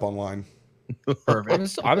music back up online.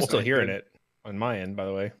 Perfect. I'm still hearing it on my end, by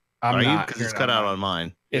the way. Are you? Because it's cut out on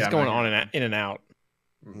mine. It's going on and in and out.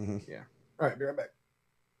 Yeah. All right, be right back.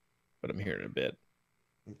 But I'm hearing it a bit.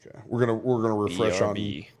 Okay, we're gonna refresh on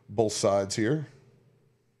both sides here.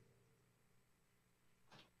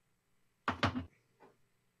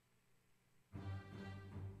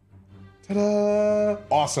 Ta-da!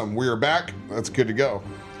 Awesome, we are back. That's good to go.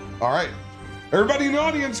 All right, everybody in the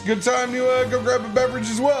audience, good time to go grab a beverage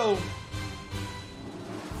as well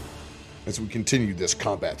as we continue this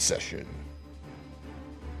combat session.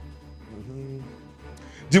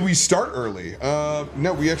 Did we start early?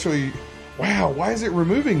 No, we actually... Wow, why is it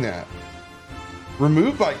removing that?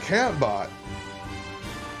 Removed by CatBot.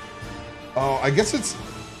 Oh, I guess it's...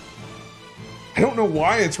 I don't know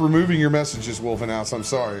why it's removing your messages, Wolfenhouse. I'm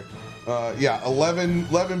sorry. Yeah, 11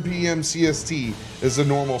 p.m. CST is the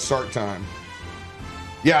normal start time.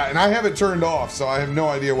 Yeah, and I have it turned off, so I have no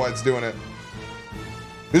idea why it's doing it.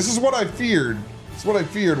 This is what I feared. It's what I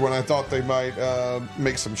feared when I thought they might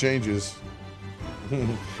make some changes.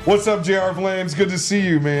 What's up, JR Flames? Good to see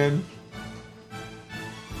you, man.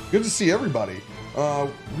 Good to see everybody.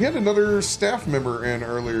 We had another staff member in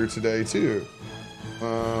earlier today, too.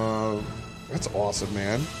 That's awesome,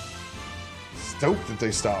 man. Stoked that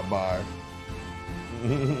they stopped by.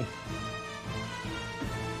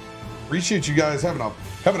 Appreciate you guys having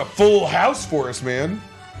a full house for us, man.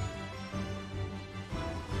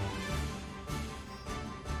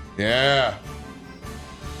 Yeah.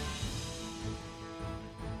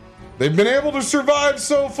 They've been able to survive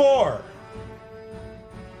so far.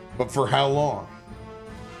 But for how long?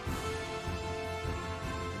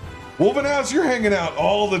 Wolfenhouse, you're hanging out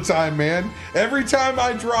all the time, man. Every time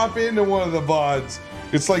I drop into one of the VODs,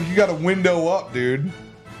 it's like you got a window up, dude.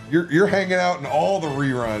 You're hanging out in all the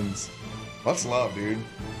reruns. That's love, dude.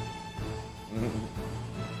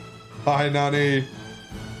 Hi, Nani.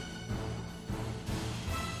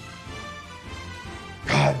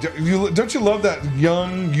 God, don't you love that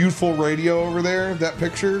young, youthful radio over there? That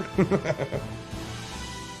picture?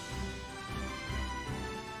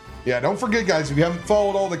 Yeah, don't forget, guys, if you haven't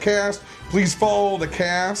followed all the cast, please follow the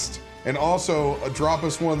cast. And also drop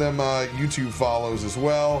us one of them YouTube follows as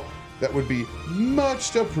well. That would be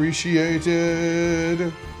much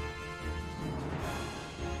appreciated.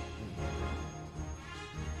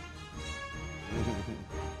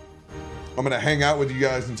 I'm gonna hang out with you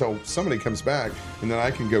guys until somebody comes back, and then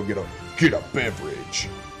I can go get a beverage.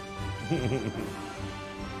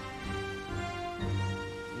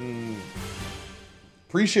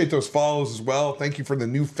 Appreciate those follows as well. Thank you for the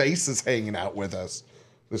new faces hanging out with us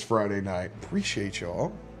this Friday night. Appreciate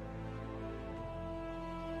y'all.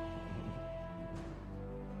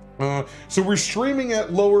 So we're streaming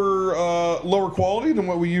at lower quality than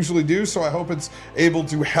what we usually do, so I hope it's able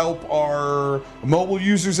to help our mobile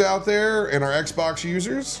users out there and our Xbox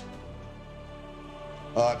users.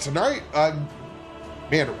 Tonight, I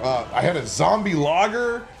had a zombie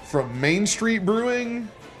lager from Main Street Brewing,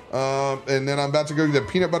 and then I'm about to go get the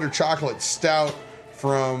peanut butter chocolate stout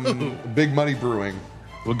from Big Money Brewing.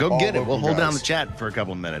 Well, go get it. We'll hold down the chat for a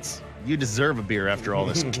couple of minutes. You deserve a beer after all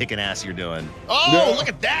this kicking ass you're doing. Oh, yeah. Look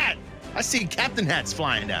at that! I see captain hats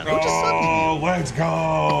flying down. Oh, let's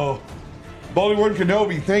go! Baldy One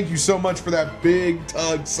Kenobi, thank you so much for that big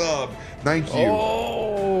tug sub. Thank you.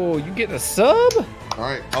 Oh, you getting a sub? All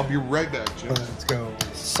right, I'll be right back, Jim. Let's go.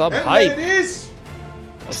 Sub And hype. it is.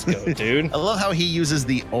 Let's go, dude. I love how he uses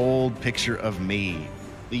the old picture of me,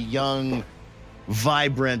 the young,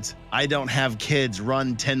 vibrant, I don't have kids,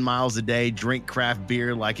 run 10 miles a day, drink craft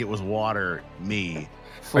beer like it was water, me.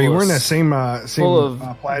 Are you wearing that same full of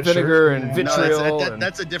plaid vinegar shirt? and No, vitriol?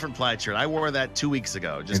 that's a different plaid shirt. I wore that 2 weeks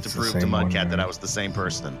ago just to prove to Mudcat that I was the same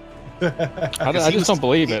person. I just don't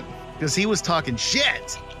believe it. Because he was talking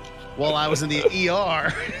shit while I was in the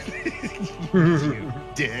ER. You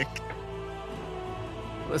dick.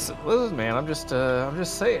 Listen, man. I'm just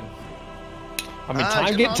saying. I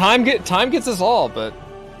mean, Jim, time gets us all, but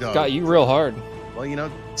got you real hard.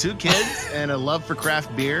 Well, 2 kids and a love for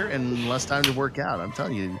craft beer and less time to work out. I'm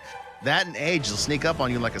telling you, that and age will sneak up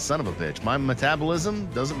on you like a son of a bitch. My metabolism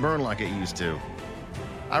doesn't burn like it used to.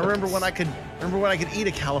 I remember when I could eat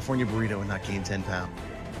a California burrito and not gain 10 pounds.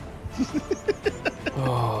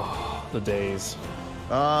 Oh, the days.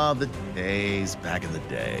 Oh, the days back in the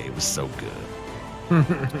day. It was so good.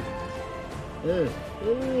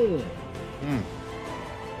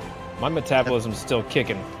 My metabolism's still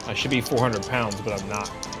kicking. I should be 400 pounds, but I'm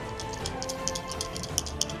not.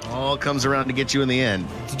 All comes around to get you in the end.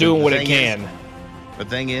 It's doing what it can. The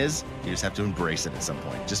thing is, you just have to embrace it at some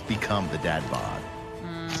point. Just become the dad bod.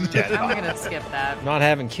 I'm gonna skip that. Not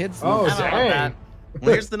having kids. Oh, I don't want that.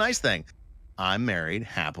 Well, here's the nice thing. I'm married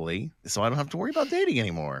happily, so I don't have to worry about dating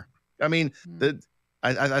anymore. I mean,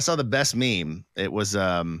 I saw the best meme. It was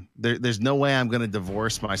there's no way I'm going to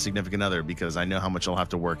divorce my significant other because I know how much I'll have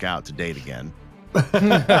to work out to date again. How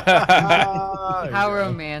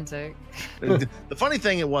romantic. The funny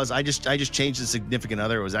thing it was, I just changed the significant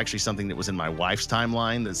other. It was actually something that was in my wife's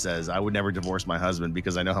timeline that says I would never divorce my husband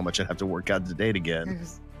because I know how much I'd have to work out to date again.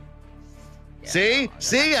 See,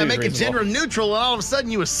 I make it gender neutral, and all of a sudden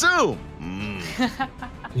you assume. Did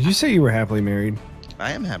you say you were happily married?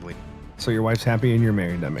 I am happily. So your wife's happy and you're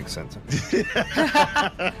married. That makes sense.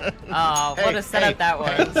 Oh, what a setup that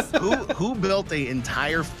was. Who built an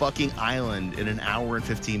entire fucking island in an hour and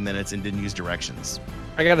 15 minutes and didn't use directions?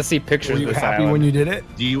 I gotta see pictures Were of you this happy island. when you did it?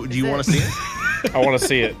 Do you want to see it? I want to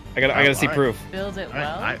see it. I gotta see proof. Build it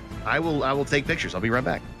well. I will take pictures. I'll be right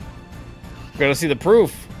back. Gotta see the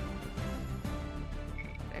proof.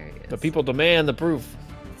 There he is. The people demand the proof.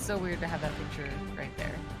 It's so weird to have that picture right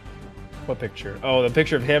there. What picture? Oh, the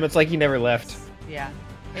picture of him. It's like he never left. Yeah.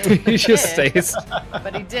 He just stays.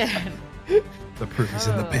 But he did. The proof is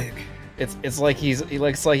in the pig. It's like he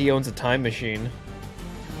looks like he owns a time machine.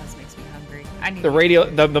 Oh, this makes me hungry. I need The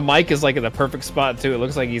radio, the mic is like in the perfect spot too. It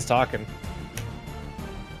looks like he's talking.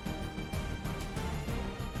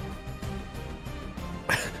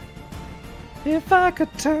 If I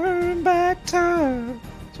could turn back time.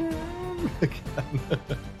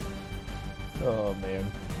 Oh man.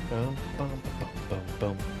 Bum, bum, bum, bum,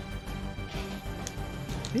 bum.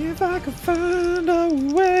 If I could find a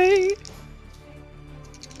way.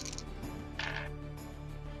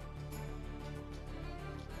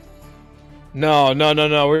 No. We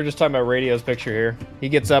were just talking about Radio's picture here. He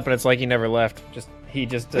gets up and it's like he never left. He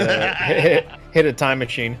just hit a time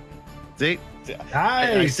machine. See? Nice.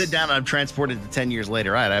 I sit down and I'm transported to 10 years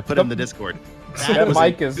later. All right, I put it in the Discord. That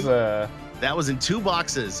mic is. That was in 2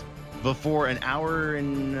 boxes before an hour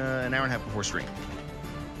and a half before stream.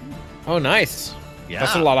 Oh, nice. Yeah.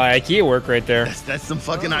 That's a lot of IKEA work right there. That's some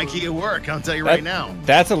fucking IKEA work, I'll tell you right now.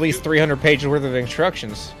 That's at least 300 pages worth of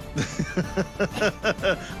instructions.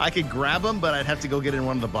 I could grab them, but I'd have to go get in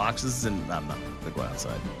one of the boxes, and I'm not going to go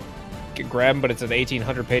outside. You can grab them, but it's an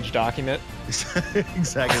 1,800-page document.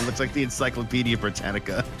 Exactly. It looks like the Encyclopedia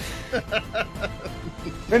Britannica.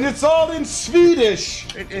 And it's all in Swedish.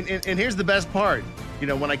 And here's the best part. You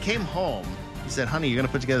know, when I came home, he said, honey, you're going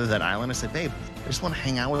to put together that island? I said, babe, I just want to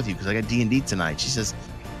hang out with you because I got D&D tonight. She says,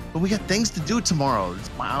 but we got things to do tomorrow.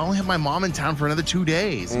 I only have my mom in town for another 2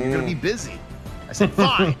 days. And you're going to be busy. I said,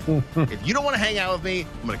 fine. If you don't want to hang out with me,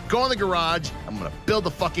 I'm going to go in the garage. I'm going to build the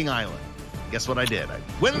fucking island. Guess what I did? I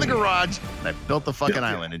went in the garage and I built the fucking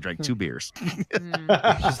island and drank 2 beers.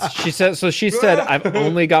 She said, I've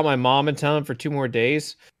only got my mom in town for 2 more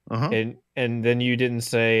days. Uh-huh. And then you didn't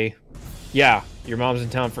say, yeah, your mom's in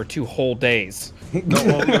town for 2 whole days. No,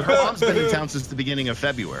 well, her mom's been in town since the beginning of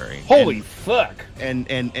February. Holy fuck!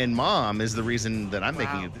 And mom is the reason that I'm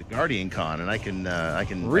making it the Guardian Con, and I can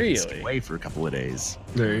stay away for a couple of days.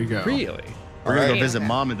 There you go. Really? We're gonna go visit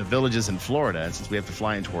mom in the villages in Florida, and since we have to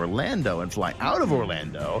fly into Orlando and fly out of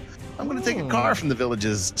Orlando, I'm gonna take a car from the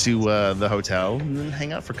villages to the hotel and then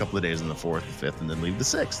hang out for a couple of days on the 4th, the 5th, and then leave the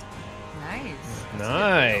 6th.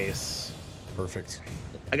 Nice. Perfect.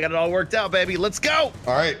 I got it all worked out, baby. Let's go.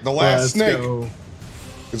 All right, the last snake go.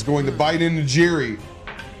 is going to bite into Jerry.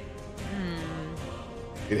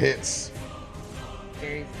 It hits.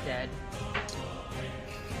 Jerry's dead.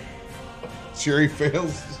 Jerry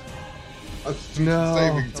fails a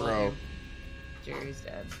saving throw. Jerry's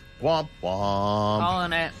dead. Womp womp.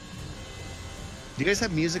 Calling it. Do you guys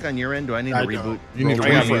have music on your end? Do I need to reboot? You need a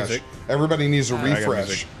I got refresh. music. Everybody needs a I got refresh.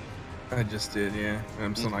 music. I just did, yeah.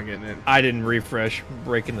 I'm still not getting it. I didn't refresh,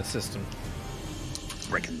 breaking the system.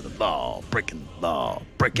 Breaking the law, breaking the law,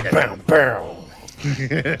 breaking it. Bow.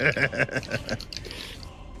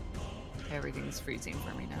 Everything's freezing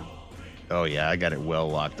for me now. Oh yeah, I got it well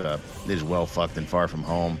locked up. It is well fucked and far from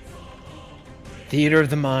home. Theater of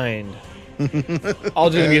the mind. I'll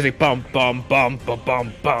do the music. Bum bum bum bum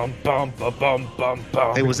bum bum bum bum bum bum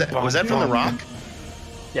bum. Hey, was that from The Rock?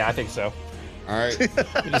 Yeah, I think so. All right.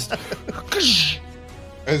 Just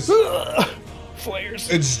As flares.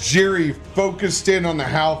 It's Jerry focused in on the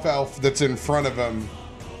half elf that's in front of him.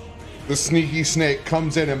 The sneaky snake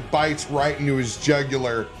comes in and bites right into his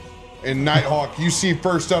jugular. And NiteCaulk, you see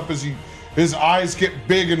first up as his eyes get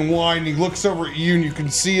big and wide, and he looks over at you, and you can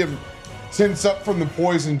see him Tense up from the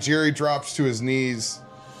poison, Jerry drops to his knees.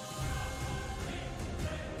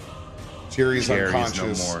 Jerry's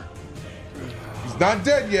unconscious. No more. He's not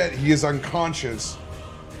dead yet. He is unconscious.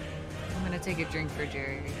 I'm gonna take a drink for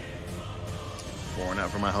Jerry. Pouring out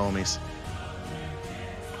for my homies.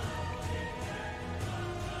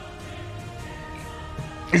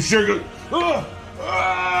 And Jerry goes,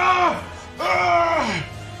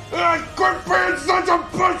 quit being such a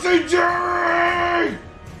pussy, Jerry!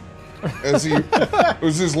 As he, it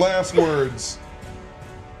was his last words.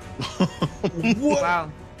 What?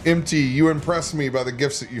 Wow. MT, you impress me by the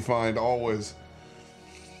gifts that you find, always.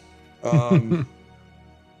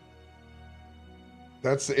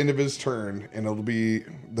 That's the end of his turn, and it'll be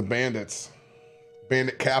the bandit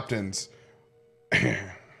captains.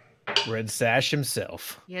 Red Sash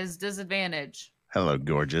himself. He has disadvantage. Hello,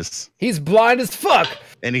 gorgeous. He's blind as fuck.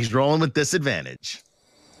 And he's rolling with disadvantage.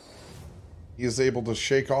 He is able to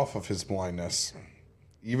shake off of his blindness.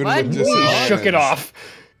 Even What? with He disadvantage. shook it off.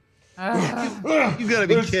 You gotta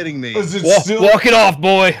be kidding me. Is it Walk it off,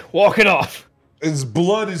 boy. Walk it off. His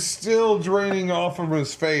blood is still draining off from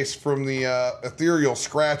his face from the ethereal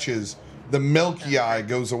scratches. The milky eye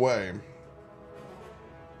goes away.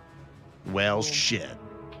 Well, shit.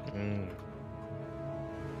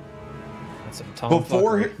 That's some Tom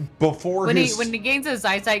Before When his he gains his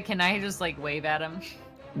eyesight, can I just like wave at him?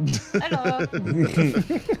 Hello.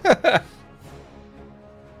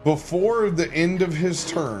 before the end of his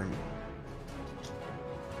turn,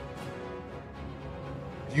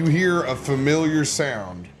 you hear a familiar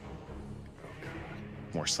sound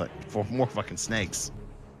More fucking snakes.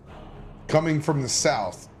 coming from the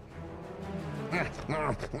south.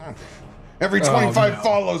 Every 25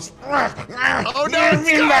 follows. Oh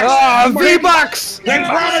no! V-Bucks! They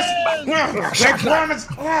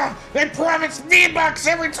promise V-Bucks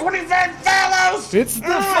every 25 follows. It's the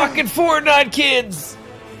fucking Fortnite kids.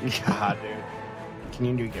 God, dude.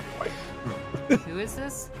 Can you get white? Who is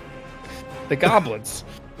this? The goblins.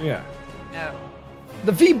 Yeah. No.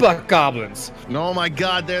 The V-Buck goblins. Oh my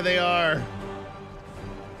god, there they are.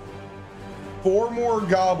 4 more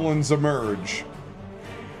goblins emerge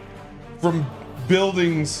from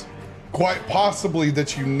buildings quite possibly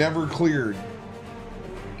that you never cleared.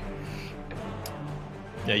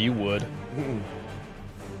 Yeah, you would.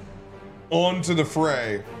 Onto the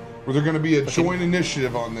fray, where they're going to be a joint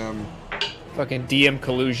initiative on them. Fucking DM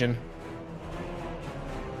collusion.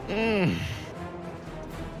 Kill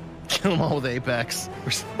them all with Apex.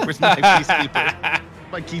 Where's my peacekeeper?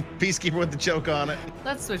 My peacekeeper with the choke on it.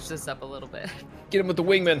 Let's switch this up a little bit. Get him with the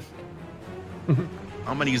wingman.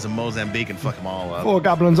 I'm gonna use a Mozambique and fuck them all up. 4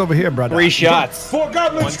 goblins over here, brother. 3 shots. 4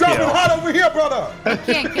 goblins One dropping kill. hot over here, brother. You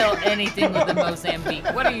can't kill anything with the Mozambique.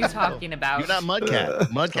 What are you talking about? You're not Mudcat.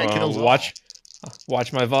 Mudcat kills all. Watch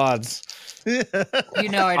my VODs. You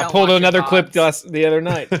know I don't. I pulled watch your another clip VODs. the other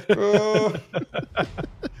night.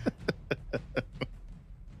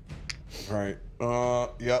 All right.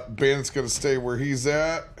 Yep. Bandit's gonna stay where he's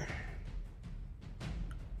at.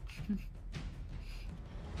 He's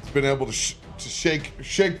been able to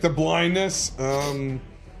shake the blindness. On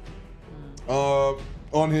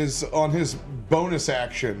his bonus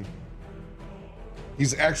action,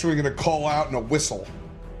 he's actually gonna call out in a whistle,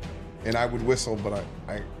 and I would whistle, but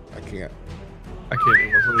I can't. I can't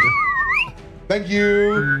do whistle either. Thank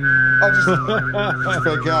you. I'll just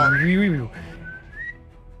fake out.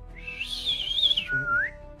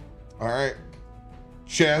 All right.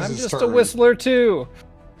 Chaz's I'm just turn. a whistler too.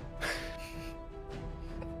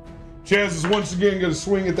 Chaz is once again going to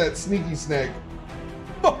swing at that sneaky snake.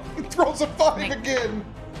 Oh, he throws a 5 again.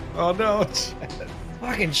 Oh no.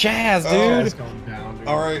 Fucking Chaz, Oh. dude. Going down, dude.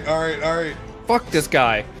 All right. Fuck this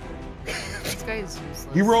guy. This guy is useless.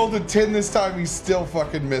 He rolled a 10 this time. He still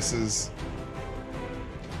fucking misses.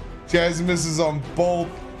 Chaz misses on both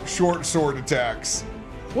short sword attacks.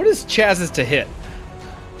 What is Chaz's to hit?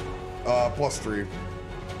 +3.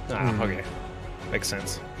 Okay. Makes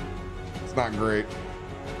sense. It's not great.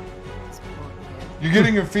 You're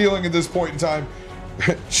getting a feeling at this point in time.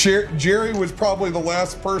 Jerry was probably the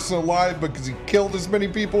last person alive because he killed as many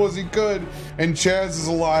people as he could, and Chaz is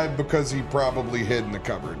alive because he probably hid in the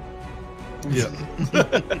cupboard. Yeah.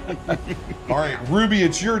 All right, Ruby,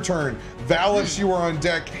 it's your turn. Valas, you are on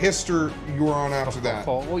deck. Histor, you are on after that.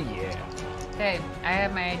 Oh yeah. Okay, I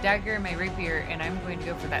have my dagger and my rapier, and I'm going to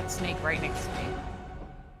go for that snake right next to me.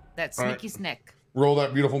 That All right. sneaky snake. Roll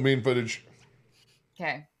that beautiful mean footage.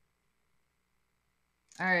 Okay.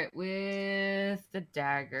 All right, with the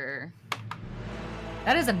dagger.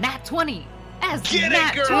 That is a nat 20. That's a Get it,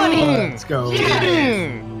 nat girl! 20. Let's go.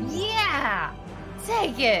 Yeah.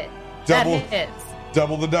 Take it. Double. That hits.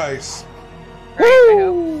 Double the dice. I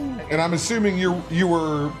hope. Okay. And I'm assuming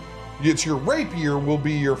it's your rapier will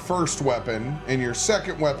be your first weapon, and your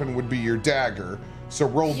second weapon would be your dagger. So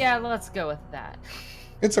roll. Yeah, let's go with that.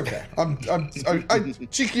 It's okay. I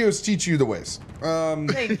Cheekios teach you the ways.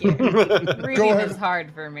 Thank you. Reading is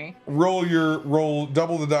hard for me. Roll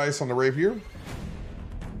double the dice on the rapier.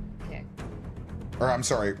 Okay. Or I'm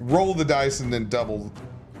sorry, roll the dice and then double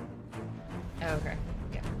Okay.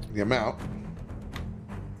 Yeah. the amount.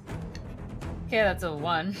 Okay, that's a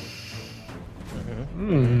 1.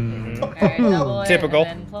 Mm. All right, double it, Typical.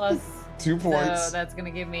 and then plus 2 points. So that's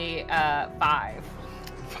gonna give me 5.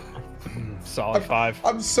 Solid 5.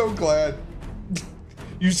 I'm so glad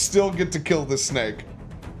you still get to kill the snake.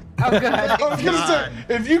 Oh, good. I was gonna say,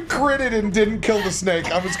 if you critted and didn't kill the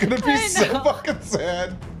snake, I was gonna be so fucking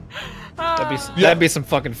sad. That'd be some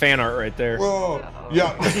fucking fan art right there. Oh,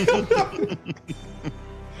 yeah.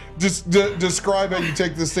 Just describe how you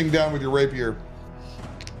take this thing down with your rapier.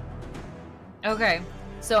 Okay,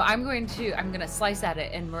 so I'm gonna slice at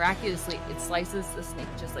it, and miraculously, it slices the snake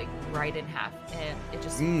just like right in half, and it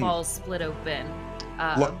just falls split open.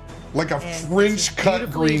 Like a and French just cut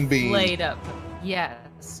beautifully green bean. Laid up.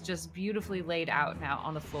 Yes, just beautifully laid out now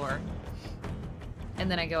on the floor.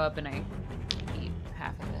 And then I go up and I eat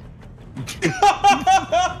half of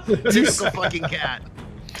it. Typical fucking cat.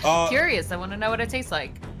 Curious, I want to know what it tastes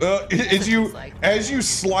like. As you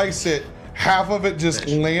slice it, half of it just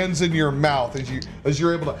lands in your mouth as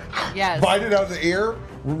you're able to bite it out of the air. That's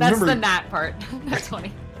Remember, the gnat part. That's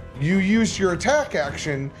funny. you used your attack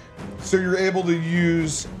action, so you're able to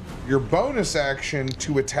use your bonus action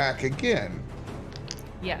to attack again.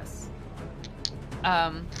 Yes.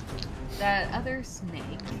 That other snake.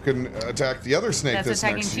 You can attack the other snake That's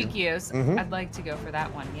attacking next to you. Cheekios. Mhm. I'd like to go for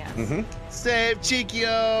that one, yes. Save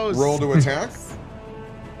Cheekios. Roll to attack.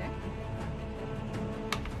 Okay.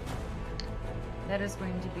 That is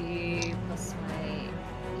going to be plus my hit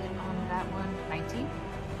on that one, 19.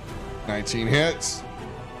 19 hits.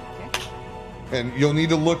 Okay. And you'll need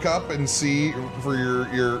to look up and see for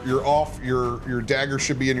your dagger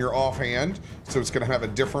should be in your offhand, so it's going to have a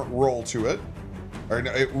different roll to it. Or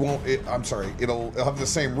no, it won't. I'm sorry. It'll have the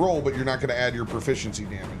same roll, but you're not going to add your proficiency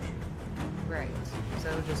damage. Right. So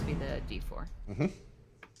it'll just be the D4. Mm-hmm. All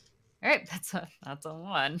right, that's a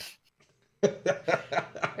 1.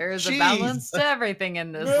 There is a Jeez. balance to everything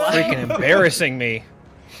in this life. Freaking embarrassing me.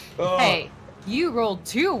 Hey, you rolled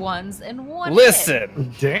 2 1s and 1 hit.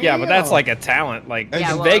 Listen. Damn. Yeah, but that's like a talent. Like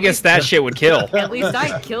Yeah, in well, at Vegas, least- that shit would kill. At least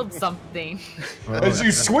I killed something. As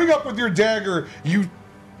you swing up with your dagger, you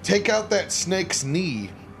take out that snake's knee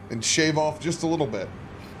and shave off just a little bit.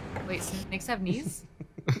 Wait, snakes have knees?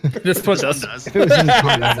 This puts us. It was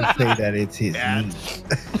important to say that it's his Yeah. knee.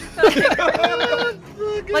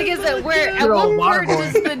 Like, is it where? At You're what a part water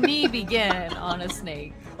does the knee begin on a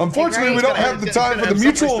snake? Unfortunately, we don't have the time for the Gotta have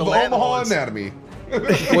Mutual of someplace to land Omaha on. Anatomy.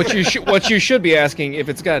 What you should be asking, if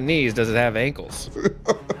it's got knees, does it have ankles?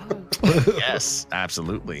 Yes,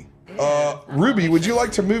 absolutely. Ruby, would you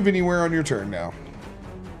like to move anywhere on your turn now?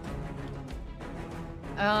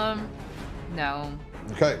 No,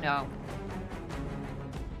 Okay. no.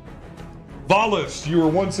 Valas, you are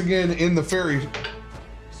once again in the fairy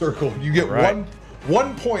circle. You get Right.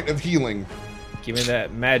 one point of healing. Give me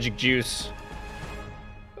that magic juice.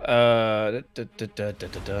 Okay,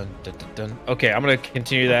 I'm gonna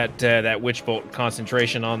continue that witch bolt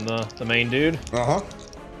concentration on the main dude. Uh-huh.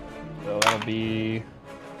 So that'll be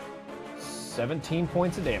 17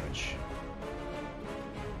 points of damage.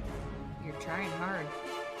 You're trying hard.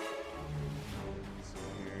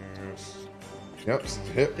 Yep.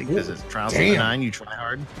 Hit. I think this is Trials of Damn. the 9. You try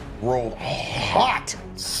hard. Rolled hot.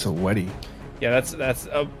 Sweaty. Yeah, that's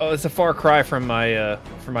it's a far cry from my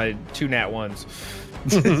 2 nat 1s.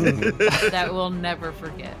 That we'll never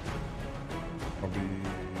forget.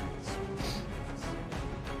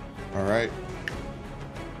 All right.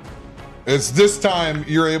 It's this time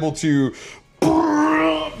you're able to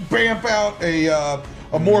bamp out a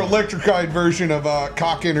more electrified version of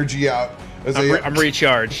cock energy out. As I'm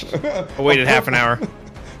recharged. I waited half an hour.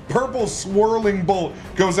 Purple swirling bolt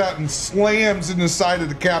goes out and slams in the side of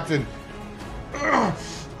the captain.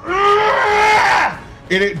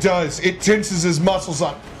 And it does. It tenses his muscles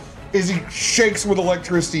up. As he shakes with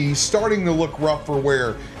electricity, he's starting to look rough for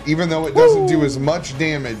wear, even though it doesn't do as much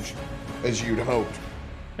damage as you'd hoped.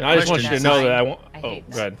 And I just want you to know that I won't. I Oh, hate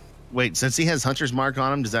go ahead. Wait, since he has Hunter's Mark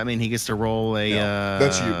on him, does that mean he gets to roll a?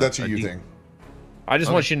 That's a you thing. I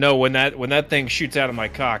just want you to know when that thing shoots out of my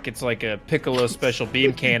cock, it's like a Piccolo special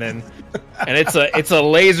beam cannon, and it's a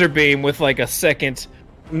laser beam with like a second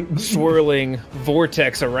swirling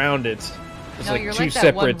vortex around it. It's No, like you're two like that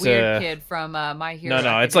separate. one weird kid from My Hero.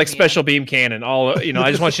 No, it's like Academia. special beam cannon. All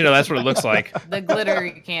I just want you to know that's what it looks like. The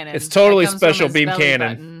glittery cannon. It's totally that comes from special his beam belly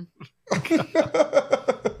cannon. button.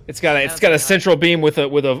 It's got a central beam with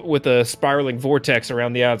a spiraling vortex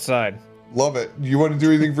around the outside. Love it. You want to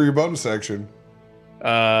do anything for your bonus action?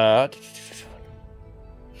 Let's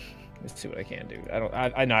see what I can do.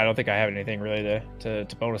 I don't think I have anything really to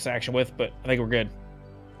bonus action with, but I think we're good.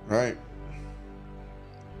 All right.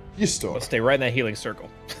 Histor. Let's stay right in that healing circle.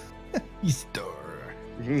 Histor.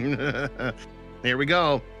 There we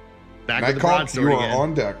go. Back to the NiteCaulk, broadsword you are again.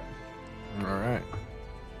 on deck. All right.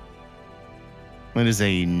 It is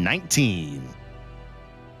a 19.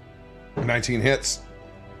 19 hits.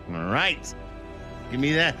 All right. Give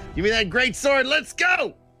me that great sword. Let's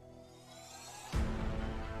go.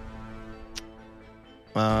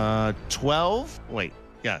 12. Wait.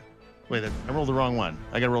 Yeah. Wait, I rolled the wrong one.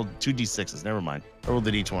 I got to roll 2 d6s. Never mind. I rolled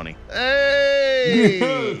the d20.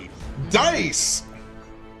 Hey! Dice!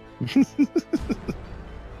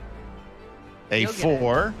 A You'll get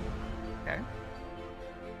 4 Okay.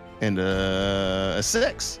 and a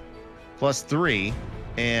 6 plus 3.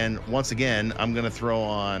 And once again, I'm going to throw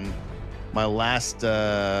on my last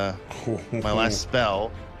spell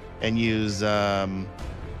and use the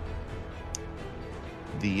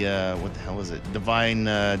what the hell is it?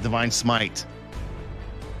 Divine Smite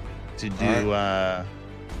to do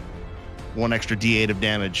 1 extra d8 of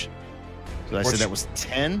damage. So I said that was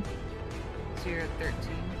 10, So you're at 13.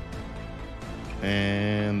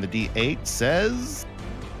 and the d8 says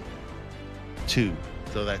 2.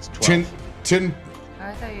 So that's 12. 10. Oh,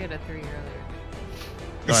 I thought you had a 3 earlier.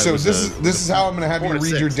 So this is how I'm going to have you 4 to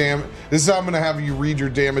read your 6. damage. This is how I'm going to have you read your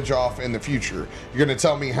damage off in the future. You're going to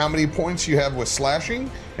tell me how many points you have with slashing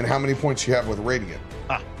and how many points you have with radiant.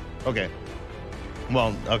 Okay.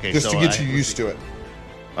 Well, okay. Just so to get you used to it.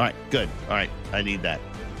 All right, good. All right, I need that.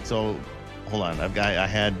 So, hold on. I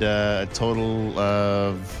had a total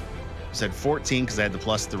of, I said 14 because I had the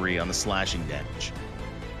 +3 on the slashing damage.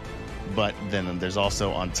 But then there's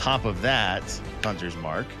also on top of that Hunter's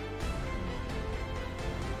Mark,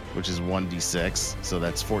 which is 1d6. So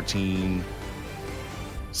that's 14,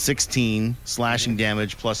 16 slashing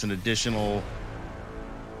damage plus an additional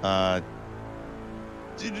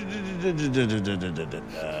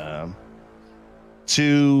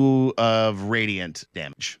 2 of radiant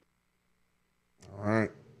damage. All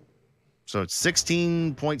right. So it's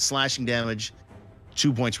 16 points slashing damage,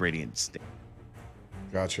 2 points radiant.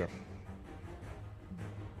 Gotcha.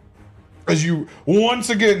 As you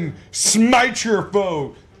once again smite your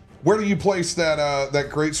foe, where do you place that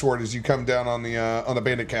greatsword as you come down on the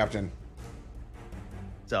bandit captain?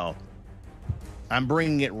 So I'm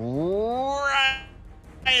bringing it right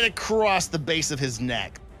across the base of his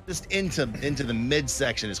neck, just into the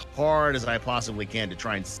midsection as hard as I possibly can to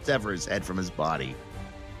try and sever his head from his body.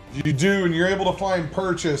 You do, and you're able to find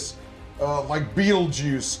purchase like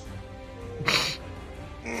Beetlejuice.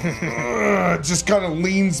 Just kind of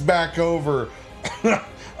leans back over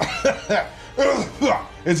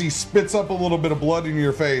as he spits up a little bit of blood in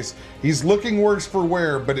your face. He's looking worse for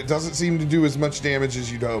wear, but it doesn't seem to do as much damage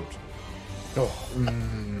as you'd hoped.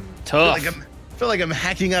 Tough. I feel like I'm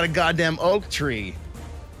hacking out a goddamn oak tree.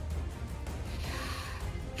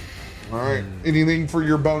 All right. Anything for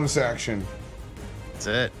your bonus action? That's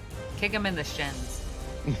it. Kick him in the shins.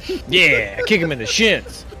 Yeah, kick him in the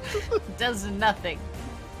shins. Does nothing.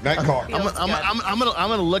 NiteCaulk. Feels I'm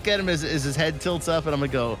gonna look at him as his head tilts up, and I'm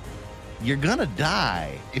gonna go, "You're gonna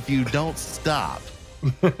die if you don't stop."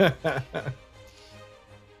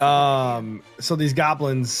 So these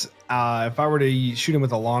goblins, if I were to shoot them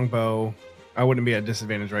with a longbow, I wouldn't be at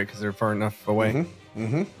disadvantage, right? Because they're far enough away.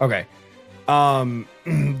 Mm-hmm. Okay.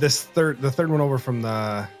 The third one over from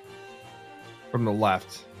the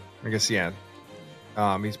left. I guess yeah.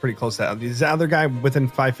 He's pretty close to that. Is the other guy within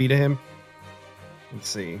 5 feet of him? Let's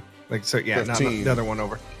see. Like so, yeah. Not 15. the other one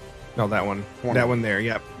over. No, that one. 20. That one there.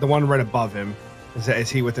 Yep. The one right above him. Is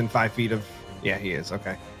he within 5 feet of? Yeah, he is.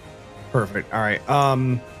 Okay. Perfect. All right.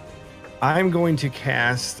 I'm going to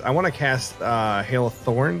cast. I want to cast Hail of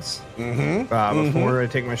Thorns before I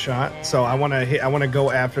take my shot. So I want to hit. I want to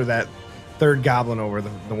go after that third goblin over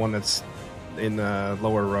the one that's in the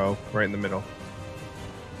lower row, right in the middle.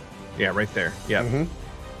 Yeah, right there. Yeah. Mm-hmm.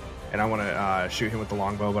 And I want to shoot him with the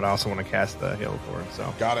longbow, but I also want to cast the Hail of Thorns.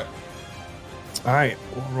 So. Got it. All right,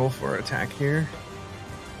 we'll roll for attack here.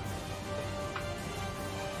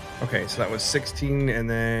 Okay, so that was 16, and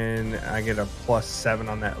then I get a +7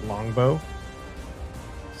 on that longbow.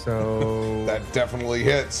 So That definitely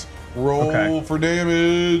hits. Roll Okay. for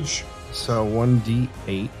damage. so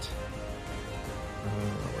 1d8.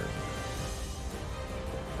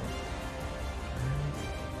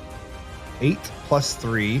 8 plus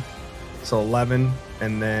 3, so 11,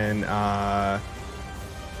 and then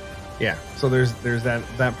yeah. So there's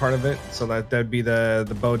that part of it. So that'd be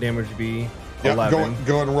the bow damage would be 11.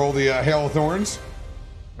 Go and roll the Hail of Thorns.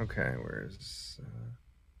 Okay, where's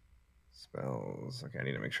spells? Okay, I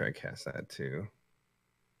need to make sure I cast that too.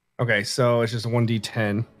 Okay, so it's just a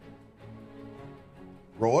 1d10.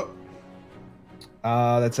 Roll it.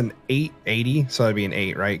 That's an 880, so that'd be an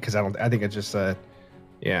 8, right? Because I think it's just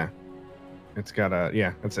yeah. It's got a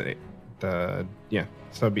that's an 8.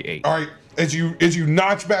 So it'd be 8. All right, as you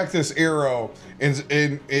notch back this arrow,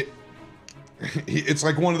 and it's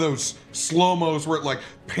like one of those slow-mos where it like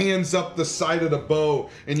pans up the side of the bow,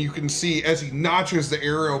 and you can see as he notches the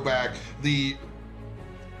arrow back, the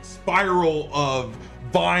spiral of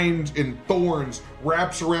vines and thorns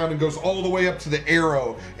wraps around and goes all the way up to the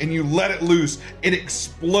arrow, and you let it loose. It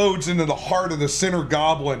explodes into the heart of the center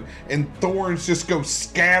goblin, and thorns just go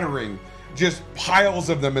scattering, just piles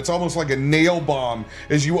of them. It's almost like a nail bomb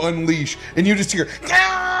as you unleash, and you just hear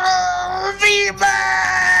VMAX!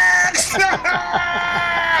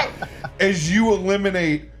 As you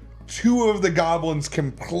eliminate 2 of the goblins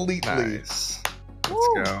completely. Nice. Let's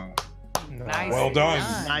go. Nice. Well done.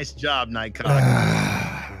 Nice job, NiteCaulk.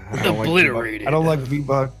 I don't like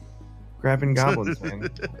V-Buck grabbing goblins, man.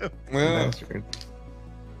 Yeah.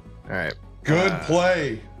 All right. Good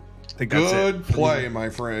play. I think that's Good it. play, my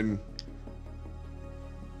friend.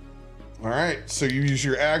 All right, so you use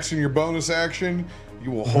your action, your bonus action.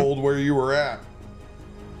 You will hold where you were at.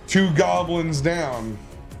 2 goblins down.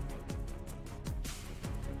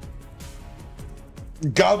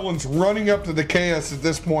 Goblins running up to the chaos at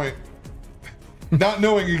this point, not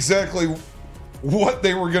knowing exactly what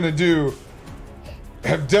they were going to do,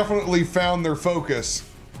 have definitely found their focus,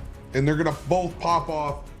 and they're going to both pop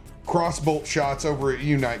off crossbolt shots over at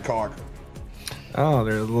you, NiteCaulk. Oh,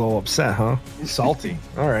 they're a little upset, huh? Salty.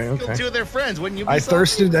 All right, Kill okay. 2 of their friends, wouldn't you? Be I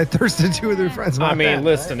salty? thirsted 2 of their friends. I My mean, bad.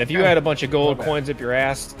 listen, if you had a bunch of gold coins up your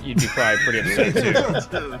ass, you'd be probably pretty upset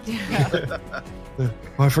too. Oh,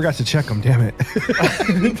 I forgot to check them. Damn it!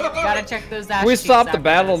 Gotta check those ass We cheeks stopped the after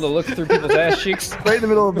battle this. to look through people's ass cheeks. Right in the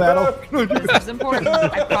middle of battle. This is important.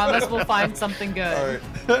 I promise we'll find something good.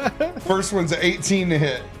 All right. First one's an 18 to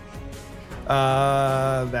hit.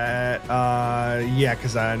 Yeah,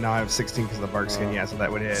 because now I have 16 because of the bark skin. Yeah, so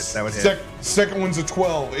that would hit. That would hit. Second one's a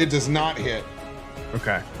 12. It does not hit.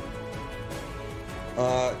 Okay.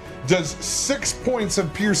 Does 6 points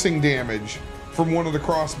of piercing damage from one of the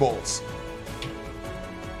crossbolts.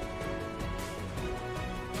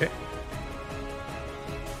 Okay.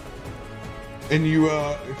 And you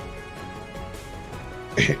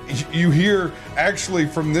hear actually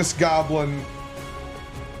from this goblin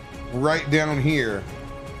right down here.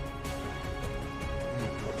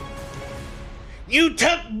 You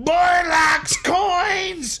took Borlaug's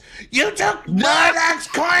coins! You took Borlaug's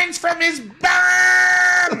coins from his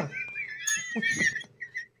bum!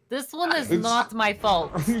 This one is not my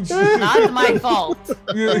fault. Not my fault.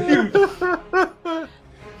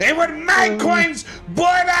 They were my coins!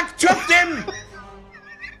 Borlaug took them!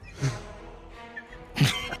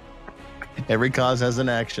 Every cause has an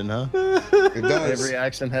action, huh? It does. Every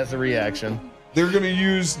action has a reaction. They're gonna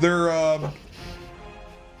use their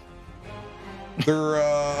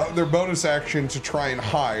bonus action to try and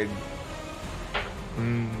hide.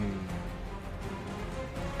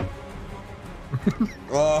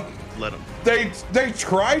 Let them. They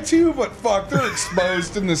try to, but fuck, they're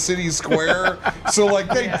exposed in the city square. So like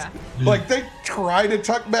they try to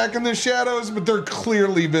tuck back in the shadows, but they're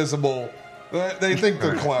clearly visible. They think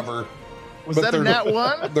they're clever. Was but that a they're nat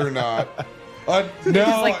one? They're not. No,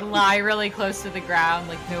 Just like lie really close to the ground,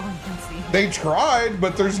 like no one can see. they tried,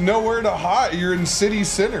 but there's nowhere to hide. You're in city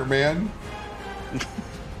center, man.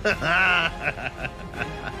 All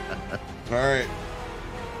right.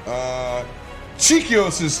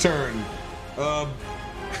 Cheekios' turn.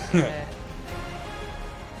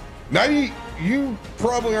 Now you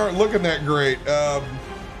probably aren't looking that great.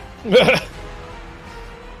 It's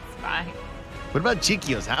fine. What about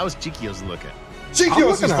Cheekios? How is Cheekios looking?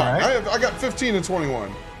 Cheekios is looking fine. all right. I got 15 and 21.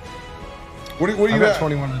 What are you I'm at? at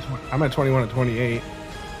 21 and 20. I'm at 21 and 28.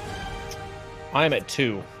 I'm at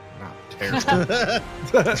 2, Not terrible.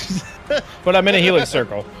 but I'm in a healing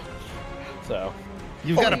circle. So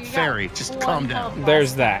You've got a you got fairy. Just one calm health down. left.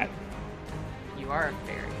 there's that. You are a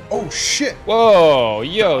fairy. Oh shit! Whoa,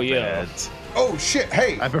 yo. Bad. Oh shit!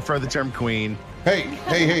 Hey! I prefer the term queen.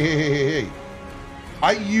 Hey!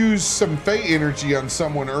 I used some Fey energy on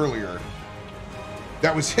someone earlier.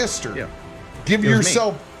 That was Histor. Yeah. Give It was me.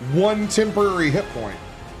 yourself 1 temporary hit point.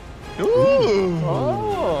 Ooh.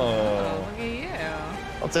 Oh. Look at you.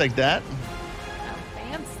 I'll take that.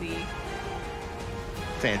 Nancy.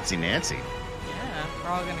 Fancy Nancy. Yeah, we're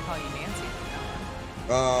all gonna call you Nancy from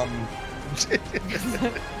now Um,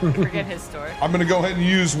 on. Forget Histor. I'm gonna go ahead and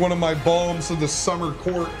use one of my balms of the summer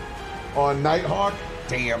court on NiteCaulk.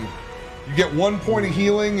 Damn. You get 1 point of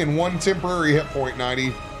healing and 1 temporary hit point,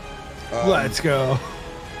 90. Let's go.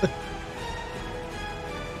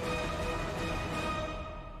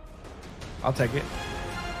 I'll take it.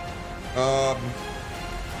 I'm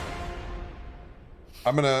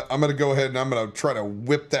gonna go ahead and I'm gonna try to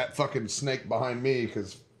whip that fucking snake behind me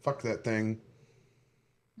because fuck that thing.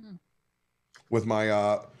 With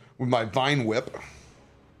my vine whip.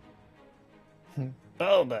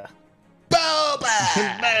 Boba.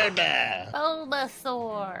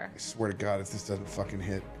 Bulbasaur. I swear to God, if this doesn't fucking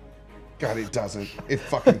hit. God, it doesn't. It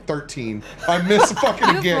fucking 13. I miss fucking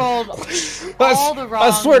You've again. rolled all the wrong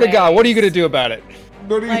I swear to God, what are you ways. gonna do about it?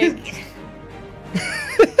 What do you- Like,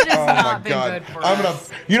 it's Oh my not been God. good for I'm gonna. us.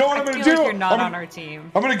 You know what I I'm gonna feel do? like you're not I'm, on our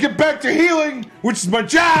team. I'm gonna get back to healing, which is my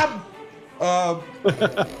job.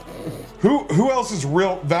 Who else is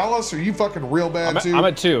real? Valas, are you fucking real bad too? I'm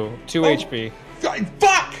at 2 HP. God,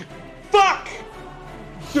 fuck.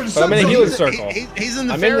 There's But I'm in a something- healing circle. He's in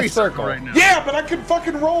the I'm in fairy the circle. right now. Yeah, but I can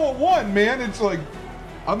fucking roll a 1, man. It's like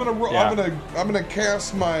I'm gonna roll. Yeah. I'm gonna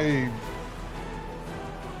cast my.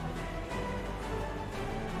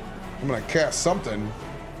 I'm gonna cast something.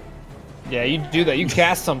 Yeah, you do that. You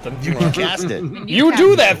cast something. You can cast it. You cast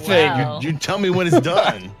do it that thing. well. You tell me when it's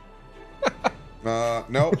done.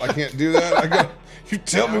 Nope, I can't do that. I got. You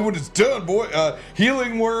tell me when it's done, boy.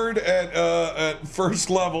 Healing word at first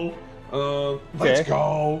level. Let's Okay.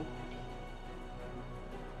 go.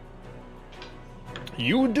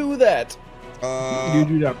 You do that. You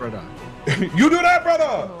do that, brother. You do that, brother.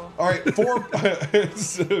 Oh. All right, 4.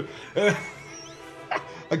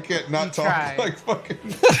 I can't not You talk tried. like fucking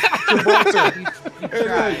Gibraltar. You And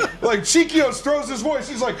tried. like Cheekios throws his voice.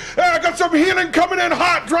 He's like, "Hey, I got some healing coming in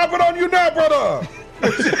hot. Drop it on you now, brother."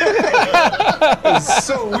 It's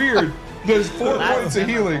so weird. There's 4 That points was of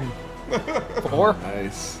healing. 4.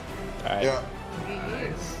 Nice. All right. Yeah.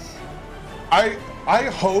 Nice. I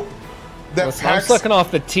hope that Listen, I'm sucking off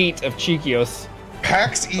the teat of Cheekios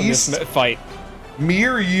PAX in this East, fight. me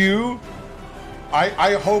or you,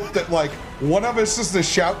 I hope that like one of us is the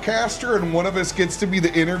shoutcaster and one of us gets to be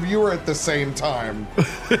the interviewer at the same time.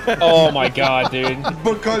 Oh my God, dude.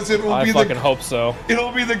 Because it will I be fucking hope so.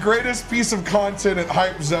 it'll be the greatest piece of content at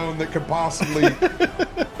Hype Zone that could possibly.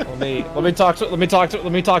 Let me talk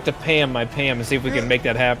to Pam, my Pam, and see if we can make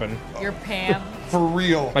that happen. You're Pam. For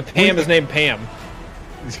real. My Pam is named Pam.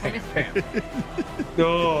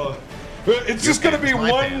 Oh. It's just gonna be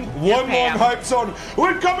my one Pam. long Pam. Hype Zone.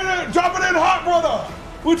 We're coming in, dropping in hot, brother.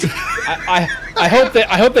 Which, I hope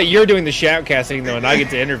that you're doing the shoutcasting though, and I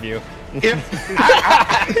get to interview. if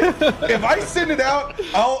I send it out,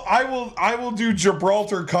 I will do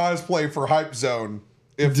Gibraltar cosplay for Hype Zone.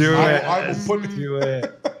 If Do I, it. I will put. Do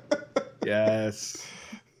it. Yes.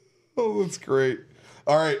 Oh, that's great.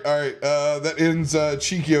 All right. That ends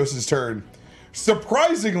Cheekios' turn.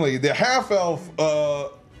 Surprisingly, the half elf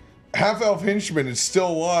henchman is still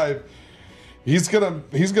alive. He's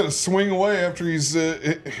gonna swing away after he's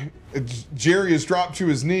Jerry has dropped to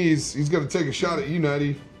his knees. He's gonna take a shot at you,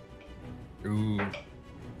 Nutty. Ooh.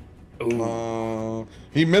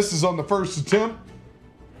 He misses on the first attempt.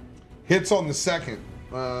 Hits on the second.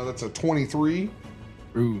 That's a 23.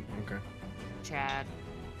 Ooh. Okay. Chad.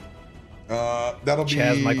 That'll be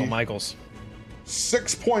Chaz Michaels.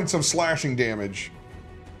 6 points of slashing damage.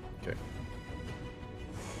 Okay.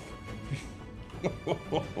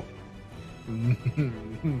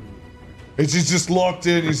 He's just locked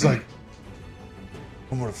in. He's like,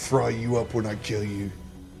 I'm gonna fry you up when I kill you.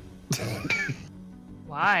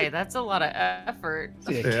 Why? That's a lot of effort. Is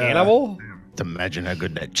he a cannibal? Imagine how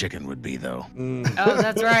good that chicken would be, though. Oh,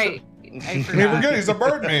 that's right. I Can't forgot. forget, he's a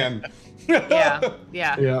Birdman. Yeah.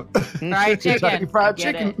 Yeah. Fried chicken. Kentucky Fried I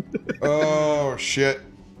get Chicken. it. Oh shit!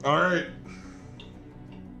 All right,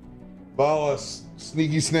 Valas,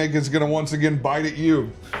 Sneaky Snake is gonna once again bite at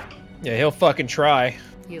you. Yeah, he'll fucking try.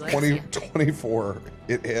 He likes 20, you. 24.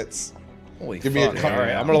 It hits. Holy Give me a fuck! con- All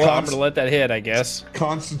right, I'm gonna let that hit, I guess.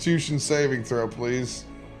 Constitution saving throw, please.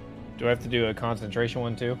 Do I have to do a concentration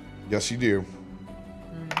one too? Yes, you do.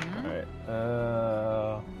 All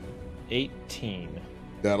right. 18.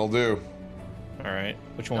 That'll do. All right.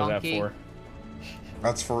 Which one was that Donkey. for?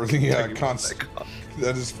 That's for the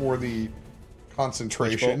that is for the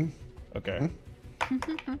concentration. Okay.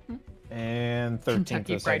 And 13 for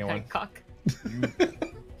Kentucky the Fried second one. Cock.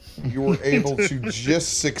 You were able to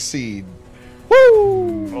just succeed.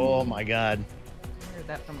 Woo! Oh my God. I heard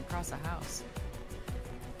that from across the house.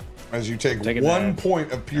 as you take Taking 1 that.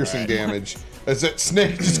 point of piercing damage as that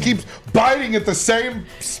snake just keeps biting at the same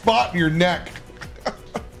spot in your neck.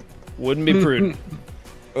 Wouldn't be prudent.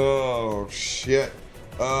 Oh, shit.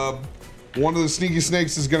 One of the sneaky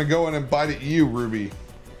snakes is going to go in and bite at you, Ruby.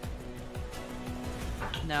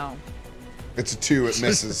 No. It's a 2. It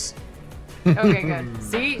misses. Okay, good.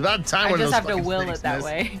 See? About time I when just those have to fucking will snakes it that miss.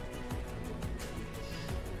 way.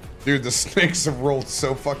 Dude, the snakes have rolled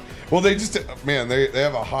so fuck. Well, they just, man, they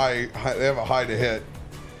have a high to hit.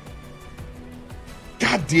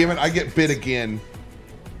 God damn it! I get bit again.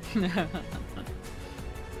 Come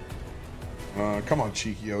on,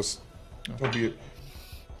 Cheekios. Don't be.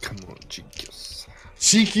 Come on, Cheekios.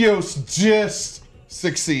 Cheekios just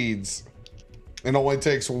succeeds, and only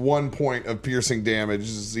takes 1 point of piercing damage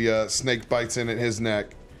as the snake bites in at his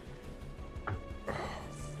neck. Oh,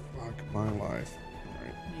 fuck my life.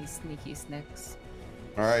 These sneaky snakes.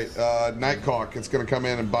 All right, NiteCaulk, it's going to come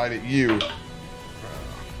in and bite at you.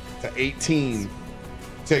 To 18.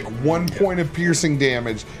 Take 1 point of piercing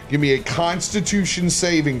damage. Give me a Constitution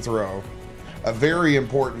saving throw. A very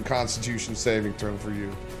important Constitution saving throw for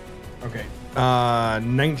you. Okay.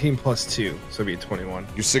 19 plus 2, so it'd be 21.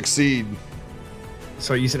 You succeed.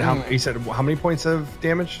 So you said how many points of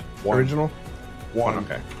damage? 1. Original? 1.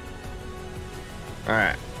 Okay. All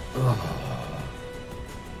right.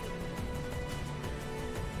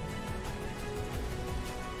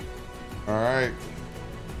 All right.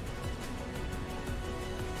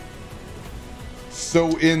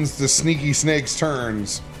 So ends the sneaky snake's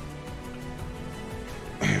turns.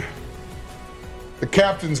 The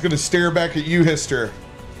captain's gonna stare back at you, Histor.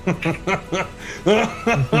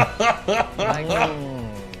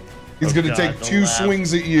 He's gonna take 2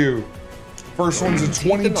 swings at you. First one's a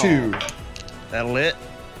 22. That'll hit.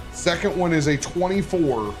 Second one is a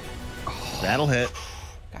 24. That'll hit.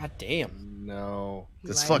 God damn. No.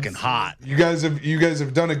 It's fucking hot. You guys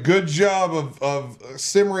have done a good job of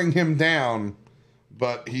simmering him down,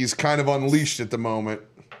 but he's kind of unleashed at the moment.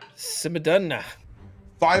 Simadunna.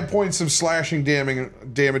 5 points of slashing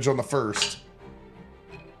damage on the first.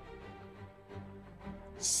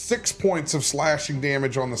 6 points of slashing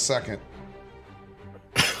damage on the second.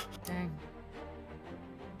 Dang.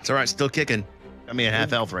 It's all right. Still kicking. Got me a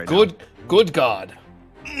half elf right now. Good God.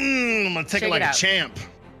 I'm gonna take Shake it like it a out. champ.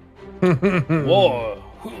 Whoa.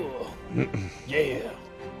 Yeah.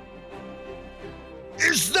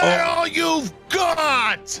 Is that all you've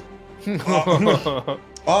got?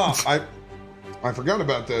 I forgot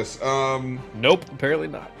about this. Nope, apparently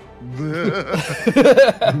not.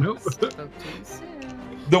 Nope. Spoke too soon.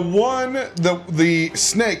 The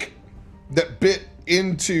snake that bit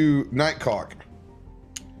into NiteCaulk,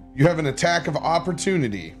 you have an attack of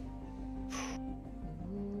opportunity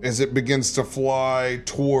as it begins to fly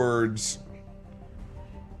towards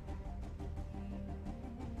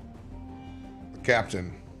the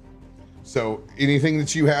captain. So anything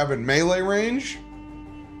that you have in melee range?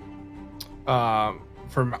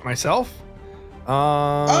 For myself?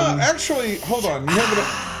 Actually, hold on.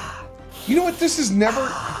 You know what? This has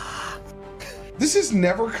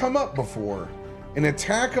never come up before. An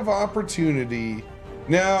attack of opportunity.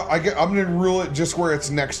 Now, I'm going to rule it just where it's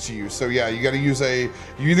next to you. So yeah, you got to use you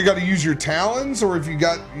either got to use your talons, or if you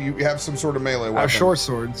have some sort of melee weapon. I have short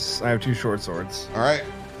swords. I have 2 short swords. All right,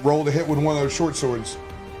 roll to hit with one of those short swords.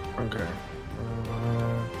 Okay.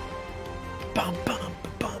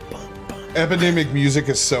 Epidemic music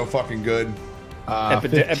is so fucking good.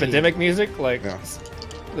 15. Epidemic music, like Yeah.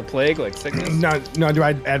 the plague, like sickness. No, do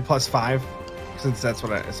I add plus 5? Since that's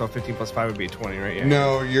what so 15 plus 5 would be 20, right? Yeah.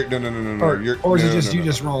 No, no. Or is it just no. you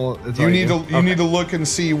just roll? That's You all need do? to need to look and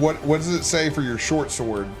see what does it say for your short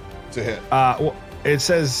sword to hit. Well, it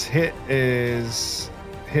says hit, and it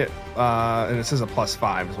says a plus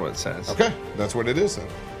 5 is what it says. Okay, that's what it is then.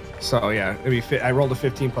 So yeah, it'd be I rolled a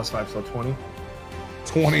 15 plus 5, so 20.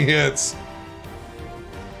 20 hits.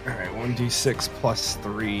 All right, 1d6 plus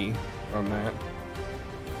 3 on that.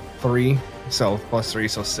 3, so plus 3,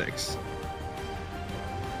 so 6.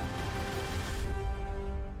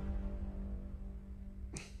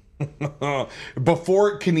 Before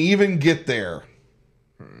it can even get there.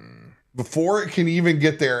 Before it can even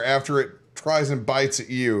get there, after it tries and bites at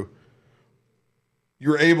you,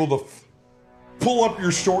 you're able to pull up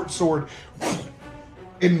your short sword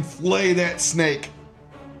and flay that snake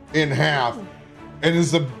in half. And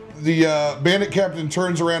as the bandit captain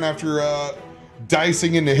turns around after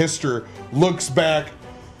dicing into Histor, looks back,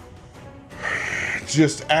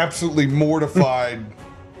 just absolutely mortified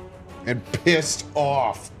and pissed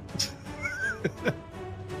off.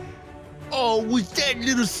 Oh, was that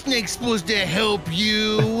little snake supposed to help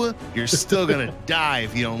you? You're still gonna die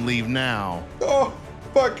if you don't leave now. Oh,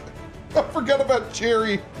 fuck. I forgot about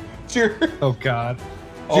Jerry. Jerry. Oh God.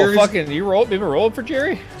 Oh, fucking, you been rolling for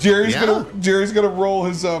Jerry? Jerry's gonna roll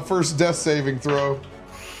his first death saving throw.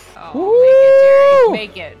 Oh,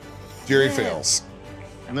 make it, Jerry. Make it. Jerry fails.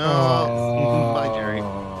 No. Bye, Jerry.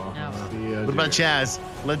 No. What about Chaz?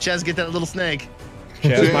 Let Chaz get that little snake.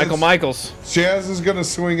 Chaz Michaels. Chaz is gonna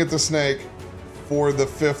swing at the snake for the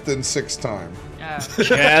 5th and 6th time.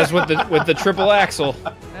 Chaz with the triple axle.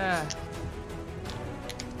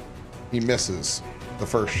 He misses the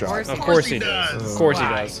first shot. Of course he does. Of course he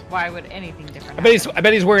does. Why would anything different? I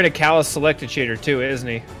bet he's wearing a Callus Selectachator too, isn't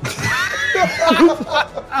he?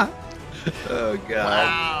 Oh God.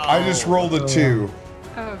 Wow. I just rolled a 2.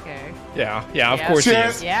 Okay. Yeah, of course he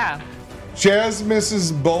is. Yeah. Chaz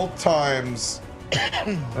misses both times.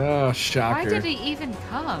 Oh, shocker. Why did he even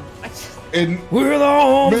come? And We're the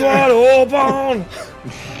homes wide open.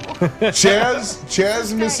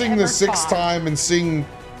 Chaz missing the ever 6th fought? time and seeing.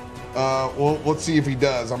 Well, let's see if he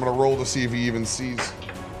does. I'm gonna roll to see if he even sees.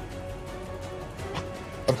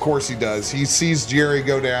 Of course he does. He sees Jerry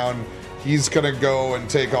go down. He's gonna go and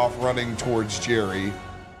take off running towards Jerry.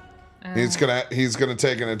 He's gonna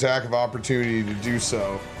take an attack of opportunity to do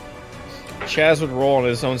so. Chaz would roll on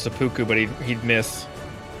his own seppuku, but he'd miss.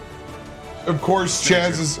 Of course,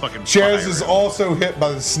 Snakes Chaz are fucking is fire. also hit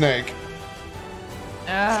by the snake.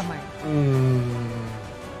 Oh my.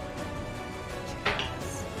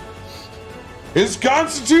 His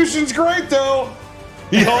constitution's great though.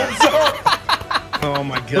 He holds up. Oh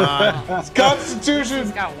my God. His constitution.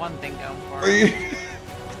 He's got one thing going for him.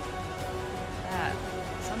 That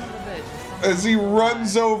son of a bitch. As he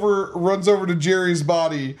runs over to Jerry's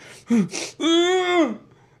body, he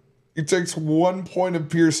takes 1 point of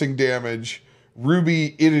piercing damage.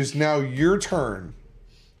 Ruby, it is now your turn.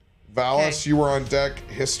 Valas, Okay. you were on deck.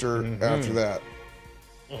 Histor after that.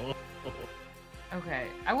 Okay,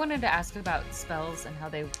 I wanted to ask about spells and how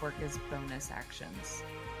they work as bonus actions,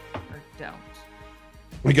 or don't.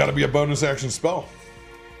 We got to be a bonus action spell.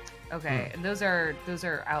 Okay, and those are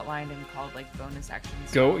outlined and called like bonus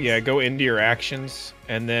actions. Go into your actions,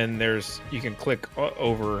 and then you can click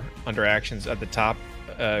over under actions at the top.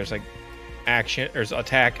 There's like action, there's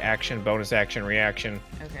attack, action, bonus action, reaction,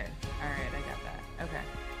 Okay, all right, I got that. Okay.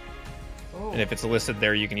 Oh, and if it's listed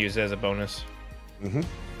there, you can use it as a bonus. Mm-hmm.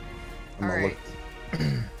 all right.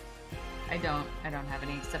 I don't have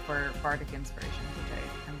any except for Bardic Inspiration, which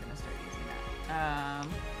I'm gonna start using that.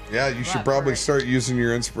 Yeah, you should But probably for- start using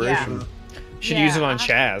your inspiration. Yeah. You should use it on I-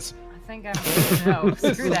 Chaz. I think I'm no.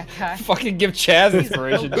 Screw that guy. Fucking give Chaz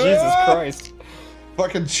inspiration. no Jesus good. Christ.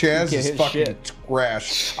 Fucking Chaz You is can't hit fucking shit.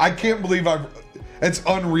 trash. I can't believe it's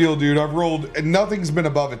unreal, dude. I've rolled, and nothing's been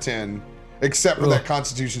above a 10, except for that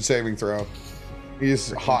Constitution saving throw. He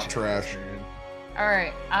is hot trash. All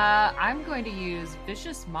right, I'm going to use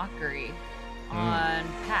Vicious Mockery on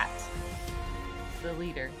Pat, the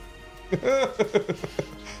leader.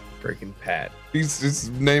 Freaking Pat. His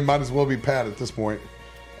name might as well be Pat at this point.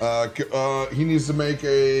 He needs to make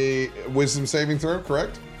a Wisdom saving throw,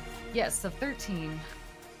 correct? Yes, so 13.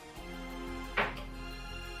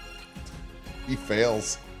 He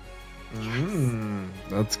fails.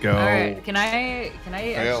 Let's go. All right, can I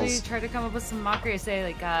actually Fails. try to come up with some mockery? Say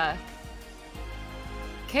like,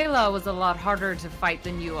 Kayla was a lot harder to fight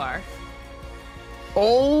than you are.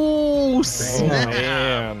 Oh, Oh snap.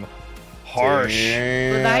 man. Harsh.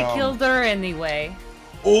 But I killed her anyway.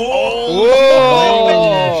 Whoa!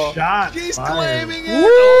 Shot. She's fired. claiming it.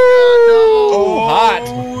 Oh,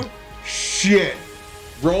 Hot. Shit.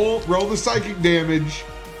 Roll the psychic damage.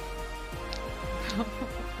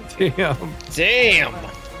 Damn. Damn. Not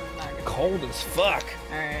gonna- Cold as fuck.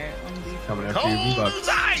 All right, 1d4. Coming after you, Cold V-Bucks. as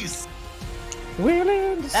ice.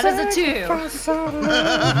 That is a 2.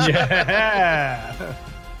 Yeah.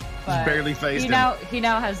 But barely phased he him. he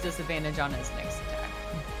now has disadvantage on his next attack.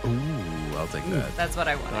 Ooh, I'll take that. That's what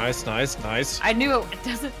I wanted. Nice. I knew it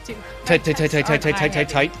doesn't do. Tight.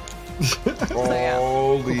 Tight.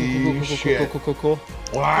 Holy shit. Cool.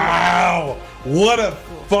 Wow. What a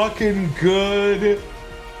fucking good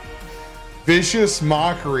Vicious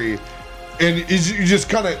Mockery. And he just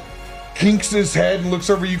kind of kinks his head and looks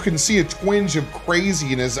over. You can see a twinge of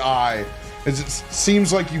crazy in his eye as it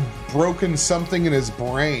seems like you've broken something in his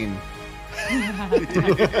brain.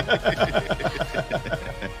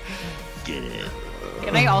 Get it.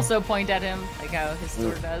 Can I also point at him like how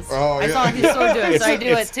Histor does? Oh, I yeah. saw Histor do it, so I do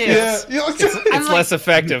it too. Yeah. It's less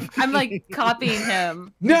effective. I'm like copying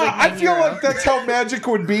him. No, He's like I my feel hero. like that's how magic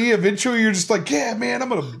would be. Eventually, you're just like, yeah, man, I'm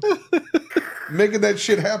gonna making that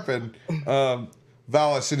shit happen.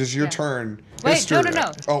 Valas, it is your turn. Wait, Histor-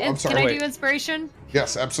 no. Oh, I'm sorry. Can I do inspiration?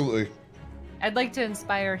 Yes, absolutely. I'd like to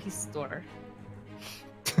inspire Histor.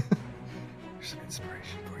 There's some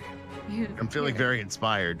inspiration for you. I'm feeling very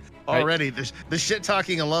inspired. Already, the shit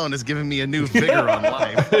talking alone is giving me a new vigor on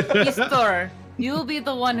life. Histor, you'll be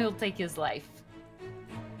the one who'll take his life.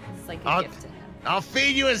 It's like a gift to him. I'll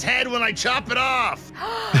feed you his head when I chop it off.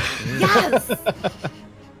 Yes!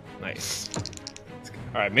 Nice.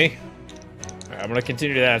 All right, me. All right, I'm gonna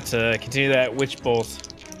continue that witch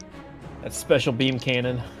bolt, that special beam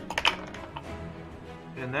cannon,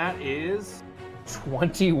 and that is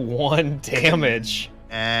 21 damage.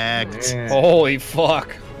 Holy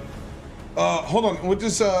fuck! Hold on. What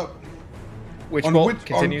does Witch on bolt which-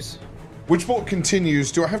 continues. Witch bolt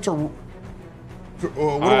continues? Do I have to? What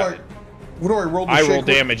do I roll? To I shake roll with?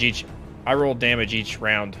 damage each. I roll damage each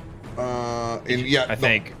round. And yeah, I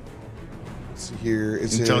think. Let's see here.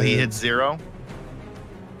 It's Until he hits 0.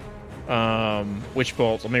 Witch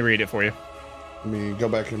bolt. Let me read it for you. Let me go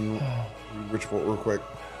back and read Witch bolt real quick.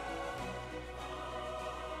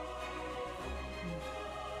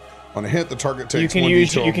 On a hit, the target takes. You can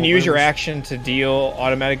 1d12 use your damage. action to deal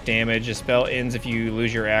automatic damage. A spell ends if you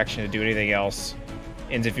lose your action to do anything else.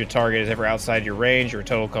 Ends if your target is ever outside your range or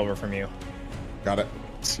total cover from you. Got it.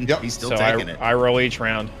 Yep. He's still So taking it. I roll each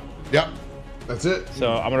round. Yep. That's it.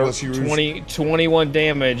 So I'm gonna Unless you 21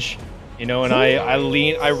 damage. You know, and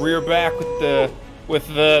I rear back with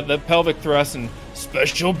the pelvic thrust and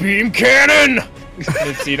special beam cannon. And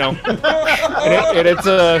it's, you know, and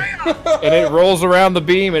it rolls around the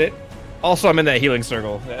beam, and it also I'm in that healing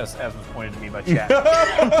circle as was pointed to me by chat.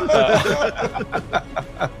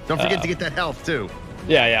 Don't forget to get that health too.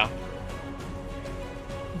 Yeah.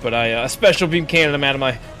 But I special beam cannon. I'm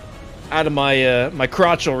out of my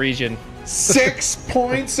crotchal region. 6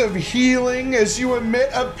 points of healing as you emit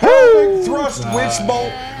a pelvic thrust witch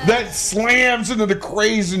bolt that slams into the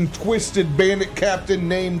crazed and twisted bandit captain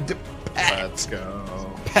named Pat. Let's go.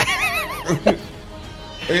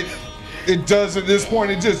 It does at this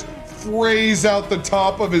point. It just frays out the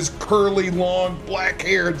top of his curly, long black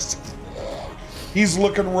hair. He's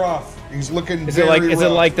looking rough. He's looking. Is very it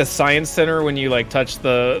rough. like the science center when you like touch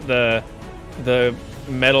the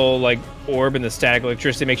metal like orb and the static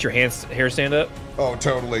electricity makes your hair stand up? Oh,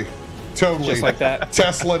 totally. Just like that.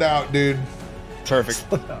 Tesla'd out, dude. Perfect.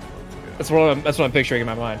 That's what I'm picturing in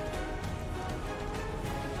my mind.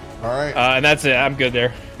 All right. And that's it. I'm good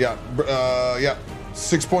there. Yeah.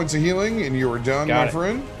 6 points of healing, and you are done, Got my it.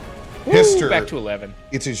 friend. Woo, Histor, back to 11.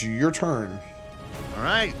 it is your turn. All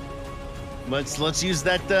right. Let's use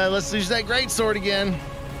that great sword again.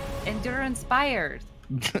 And you're inspired.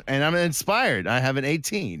 And I'm inspired. I have an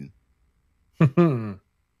 18.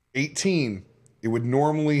 18. It would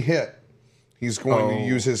normally hit. He's going to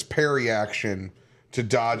use his parry action to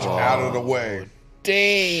dodge out of the way.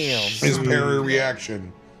 Damn. His parry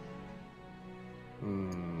reaction.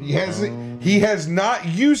 He has not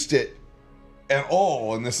used it at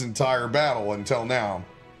all in this entire battle until now.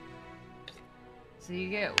 So you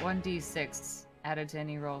get 1d6 added to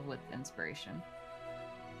any roll with inspiration.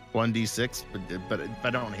 1d6, but if I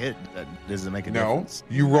don't hit, that doesn't make a No, difference.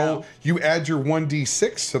 you roll. You add your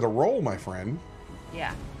 1d6 to the roll, my friend.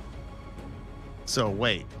 Yeah. So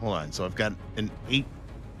wait, hold on. So I've got an 8.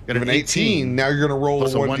 Got You have an 18. Now you're going to roll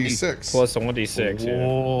Plus a a 1d6. Plus a 1d6. Yeah.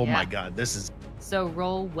 Oh Yeah. my god, this is So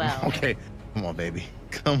roll well. okay. Come on, baby.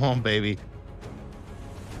 Come on, baby.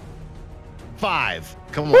 5.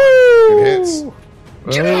 Come on. It hits.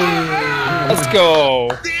 Let's go.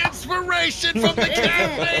 The inspiration from the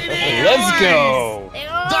cafe. Let's go.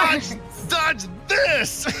 Dodge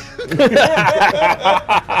this.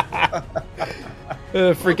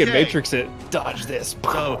 Freaking Okay. Matrix it. Dodge this.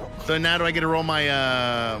 So now do I get to roll my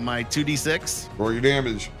my 2d6? Roll your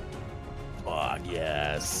damage. Fuck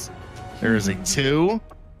yes. There's a 2,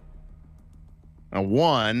 a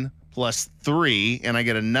 1 plus 3, and I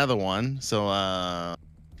get another one. So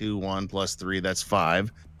 2, 1 plus 3, that's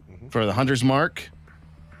 5. For the hunter's mark,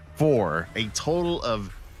 4. A total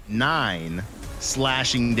of 9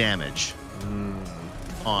 slashing damage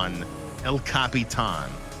on El Capitan.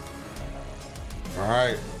 All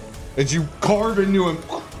right. As you carve into him,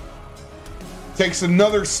 takes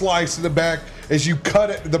another slice in the back as you cut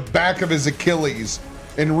at the back of his Achilles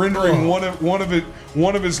and rendering one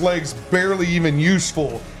of his legs barely even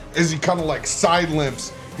useful as he kind of like side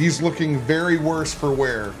limps. He's looking very worse for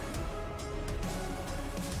wear.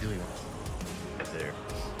 Really right there.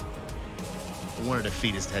 I wanted to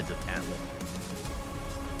feed his head to Atlas.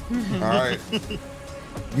 All right.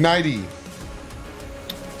 Nighty.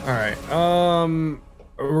 All right.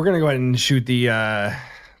 we're gonna go ahead and shoot the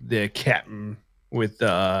captain with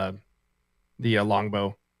the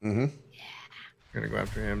longbow. Mm-hmm. We're gonna go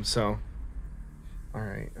after him. So, all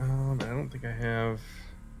right. I don't think I have.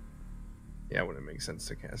 Yeah, it wouldn't make sense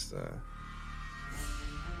to cast the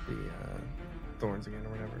thorns again or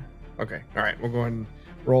whatever. Okay. All right. We'll go ahead and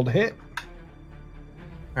roll to hit. All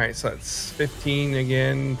right. So that's 15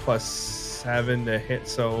 again plus 7 to hit.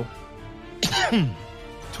 So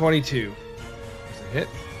 22. That's a hit.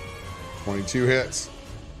 22 hits.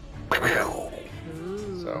 So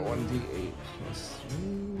 1d8 plus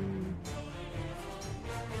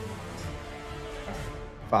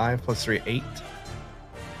 5 plus 3, 8.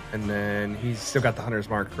 And then he's still got the hunter's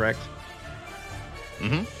mark, correct?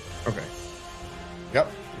 Mm-hmm. Okay.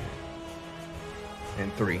 Yep.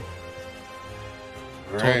 And 3. All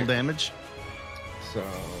Total right. damage. So,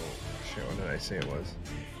 shit, what did I say it was?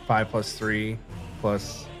 5 plus 3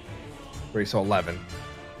 plus 3, so 11.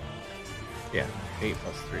 Yeah, 8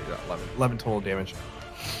 plus 3, 11. 11 total damage.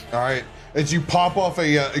 All right. As you pop off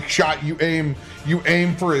a shot, you aim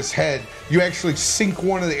for his head. You actually sink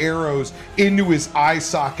one of the arrows into his eye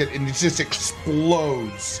socket, and it just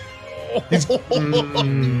explodes. He's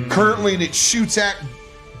currently, and it shoots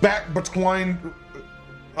back between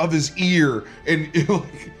of his ear, and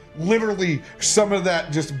literally some of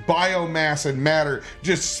that just biomass and matter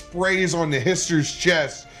just sprays onto Histor's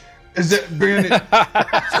chest. As that bandit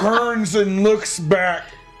turns and looks back,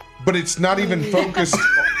 but it's not even focused.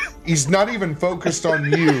 He's not even focused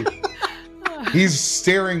on you. He's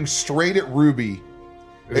staring straight at Ruby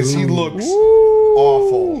as he looks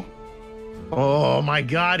awful. Oh my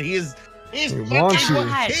God, he's wants you.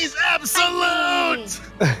 he's absolute.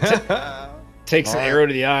 Takes an arrow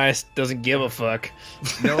to the eye, doesn't give a fuck.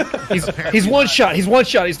 Nope. He's one shot. He's one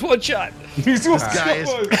shot. He's one shot. He's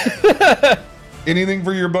guy Anything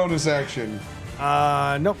for your bonus action?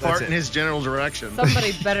 Nope. Fart in his general direction.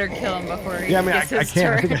 Somebody better kill him before he Yeah, I mean, gets I his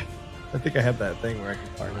can't. turn. I think I have that thing where I can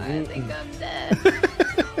fart. I think I'm dead.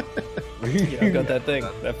 Yeah, I got that thing.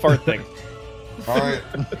 That fart thing. All right.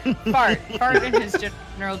 Fart in his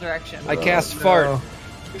general direction. I cast fart.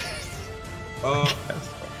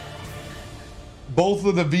 Both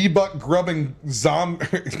of the V-Buck grubbing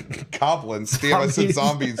goblins. Damn, I said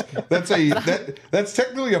zombies. That's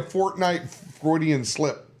technically a Fortnite Freudian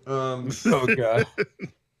slip. Oh god.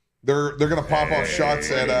 They're gonna pop off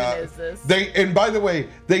shots at Is this? and by the way,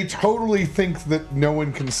 they totally think that no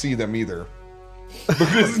one can see them either.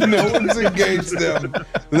 Because no one's engaged them.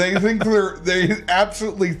 They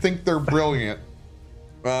absolutely think they're brilliant.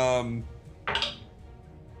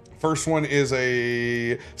 First one is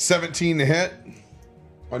a 17 to hit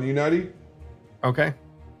on you, Nutty. Okay.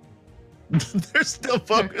 They're still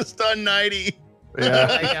focused on 90.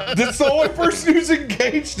 Yeah. That's the only person who's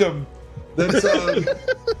engaged him. That's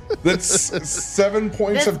 7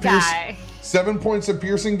 points This of guy. 7 points of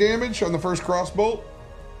piercing damage on the first crossbolt.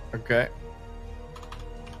 Okay.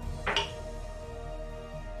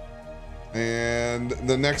 And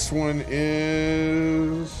the next one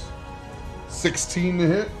is 16 to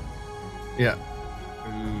hit. Yeah.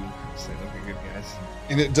 Ooh, say looking good, guys.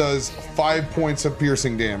 And it does 5 points of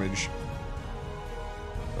piercing damage.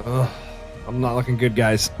 Ugh, I'm not looking good,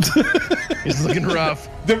 guys. He's looking rough.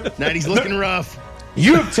 90's looking rough.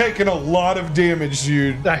 You have taken a lot of damage,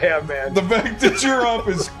 dude. I have, man. The fact that you're up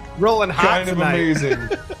is Rolling hot kind of tonight. amazing.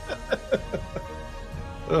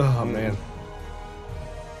 Oh man.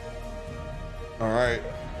 All right.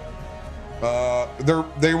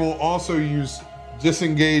 They will also use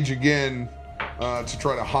disengage again to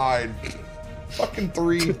try to hide. Fucking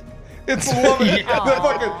 3. It's 11.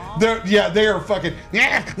 They are fucking.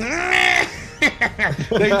 They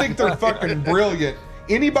think they're fucking brilliant.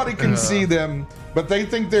 Anybody can see them, but they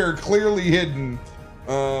think they're clearly hidden.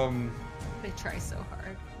 They try so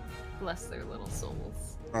hard. Bless their little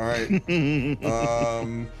souls. All right.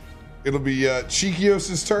 It'll be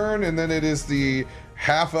Cheekios' turn, and then it is the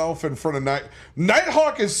half elf in front of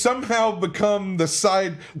NiteCaulk has somehow become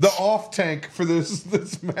the off tank for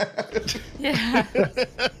this match. Yeah.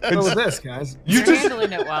 What was this, guys? You're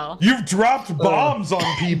handling it well. You've dropped bombs on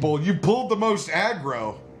people. You pulled the most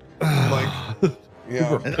aggro. Like,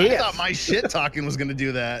 yeah. And I thought my shit talking was going to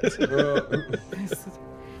do that.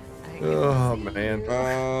 Oh man.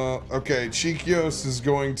 Okay, Cheekios is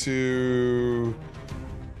going to.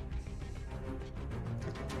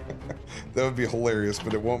 That would be hilarious,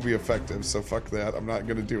 but it won't be effective, so fuck that. I'm not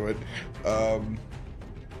gonna do it.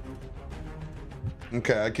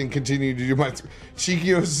 Okay, I can continue to do my.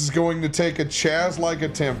 Cheekios is going to take a Chaz-like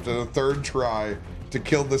attempt at a third try to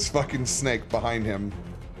kill this fucking snake behind him.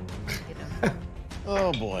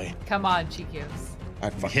 Oh boy. Come on, Cheekios. I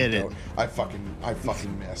fucking Hit it. don't. I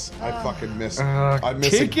fucking miss. I fucking miss. Uh, I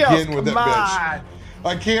miss Cheekios, again with that come bitch.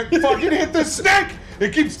 I can't fucking hit the snake.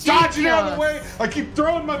 It keeps dodging out of the way. I keep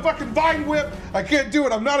throwing my fucking vine whip. I can't do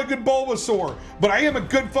it. I'm not a good Bulbasaur, but I am a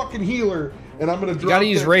good fucking healer. And I'm gonna drop. You gotta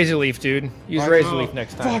use Razor Leaf, dude. Use Razor Leaf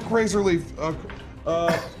next time. Fuck Razor Leaf.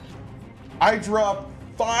 I drop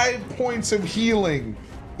 5 points of healing.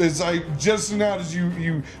 As I just now as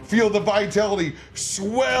you feel the vitality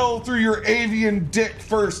swell through your avian dick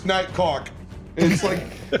first, NiteCaulk. It's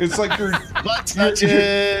like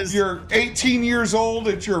you're 18 years old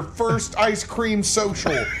at your first ice cream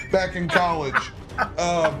social back in college.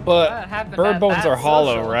 But bird bones are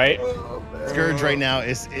hollow, right? Scourge right now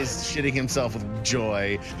is shitting himself with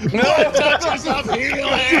joy. No touches of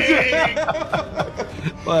healing.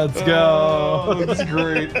 Let's go. Oh, that's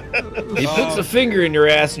great. He puts a finger in your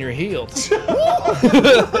ass and you're healed.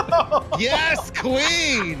 Yes,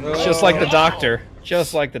 queen. Just like the doctor.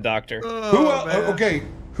 Just like the doctor.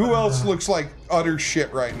 Who else looks like utter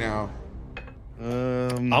shit right now?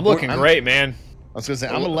 I'm looking great, man. I was gonna say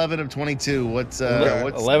I'm 11 of 22. What's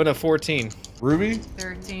 11 of 14. Ruby?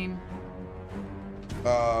 13.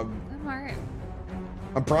 I'm alright.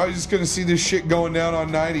 I'm probably just gonna see this shit going down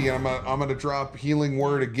on 90, and I'm gonna drop healing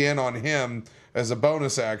word again on him as a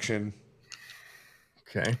bonus action.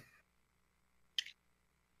 Okay.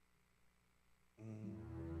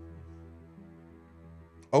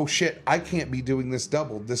 Oh shit! I can't be doing this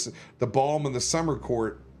double. The balm in the summer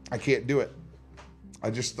court. I can't do it. I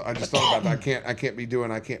just thought about that. I can't be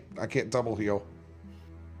doing. I can't double heal.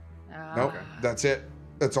 Nope. That's it.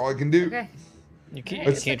 That's all I can do. Okay. You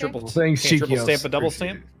can't triple Thanks, triple Cheekios. stamp a double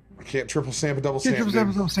stamp. I can't triple stamp a double Can't stamp.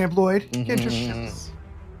 triple dude. stamp Lloyd. Can't triple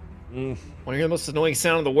Want to hear the most annoying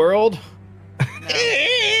sound in the world?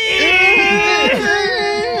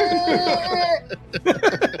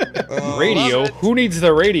 Radio? Who needs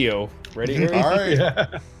the radio? Ready? Harry? All right.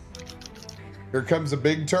 Here comes a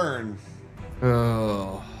big turn.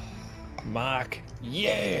 Oh. Mock.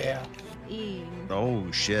 Yeah. Oh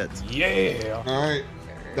shit. Yeah. All right.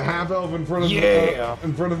 The half elf in front of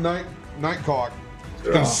NiteCaulk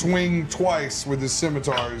can swing twice with his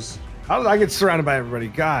scimitars. How did I get surrounded by everybody?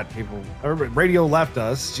 God, people. Everybody, radio left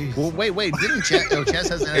us. Jeez. Well, wait. Didn't Chess? No, Chess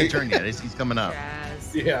hasn't had a turn yet. He's coming up.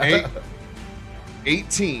 Jazz. Yeah.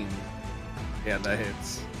 18. Yeah, that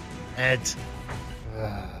hits. Ed.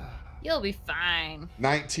 You'll be fine.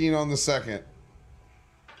 19 on the second.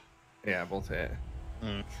 Yeah, both hit.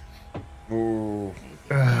 Ooh.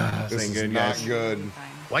 This This ain't is good, not guys. good. Fine.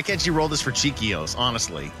 Why can't you roll this for Cheekios?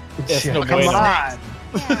 Honestly, Yes, Yeah, no come bueno. on.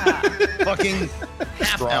 Yeah. fucking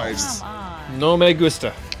half Strides. elves. Come on. No me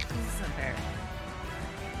gusta. This isn't fair.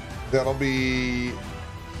 That'll be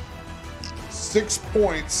 6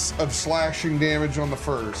 points of slashing damage on the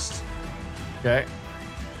first. Okay.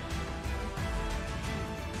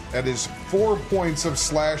 That is 4 points of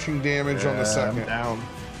slashing damage on the second. I'm down.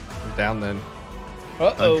 I'm down then.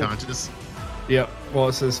 Uh-oh. Unconscious. Yep. Well,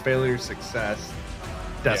 it says failure, success,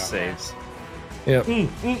 death saves. Yep. Ooh,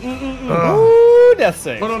 death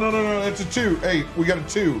save. Oh, no. That's a 2. Hey, we got a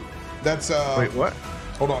 2. That's Wait, what?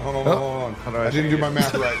 Hold on. How do I I didn't change do my it?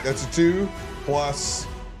 math right. That's a 2 plus.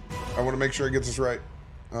 I want to make sure I get this right.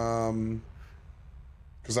 Because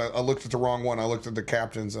I looked at the wrong one. I looked at the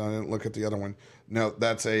captains and I didn't look at the other one. No,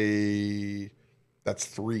 that's 3.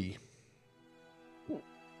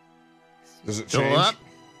 Does it Still change? up?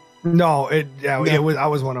 No, it No. was. I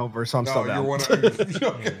was one over, so I'm No, still you're down. one.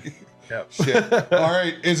 Okay. Yep. Shit. All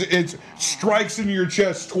right. It strikes into your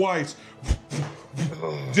chest twice.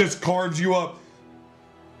 Just carves you up.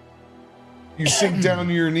 You sink down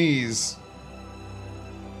to your knees.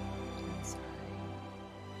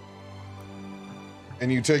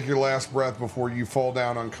 And you take your last breath before you fall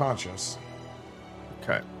down unconscious.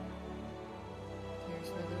 Okay. Here's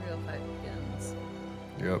where the real fight begins.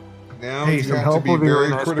 Yep. Now Hey, you some have to help be over here, very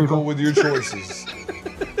nice critical people. with your choices.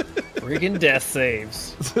 Freaking death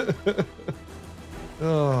saves.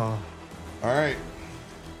 Oh. All right.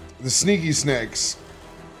 The sneaky snakes.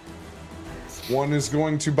 One is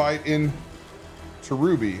going to bite into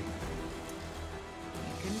Ruby. You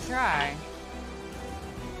can try.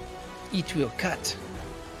 Each will cut.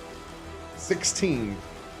 16.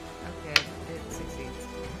 Okay, it succeeds.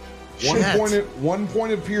 Shit. 1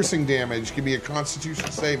 point of piercing damage can be a Constitution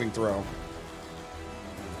saving throw.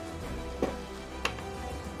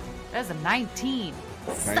 That's a 19.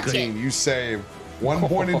 19. You save. 1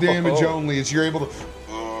 point of damage only as you're able to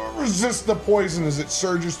resist the poison as it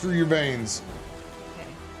surges through your veins. Okay.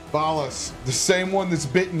 Valas, the same one that's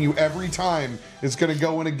bitten you every time, is going to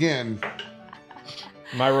go in again.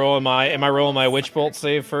 Am I rolling my witch bolt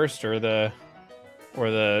save first or the Or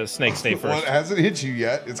the snake stay Well, first? it hasn't hit you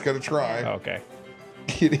yet. It's gonna try. Okay.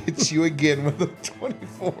 It hits you again with a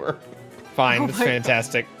 24. Fine. That's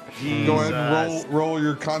fantastic. Go ahead and roll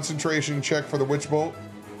your concentration check for the witch bolt.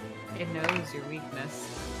 It knows your weakness.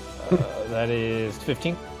 That is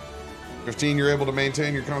 15. 15, you're able to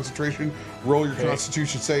maintain your concentration. Roll your Okay.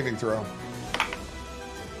 constitution saving throw.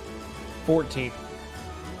 14.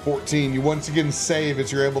 14, you once again save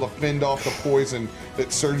as you're able to fend off the poison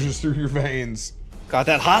that surges through your veins. Got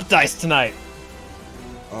that hot dice tonight.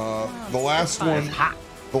 The last one, Hot.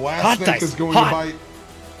 the last Hot snake dice. is going Hot. to bite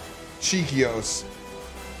Cheekios.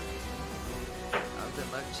 Oh,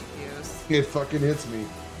 good luck, Cheekios. It fucking hits me.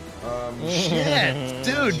 Shit,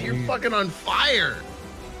 dude, you're fucking on fire.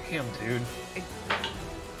 Damn, dude.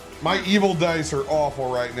 My evil dice are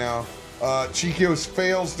awful right now. Cheekios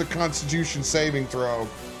fails the constitution saving throw.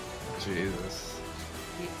 Jesus.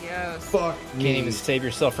 Cheekios. Fuck Can't me. even save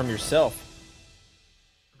yourself from yourself.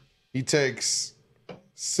 He takes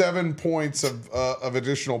 7 points of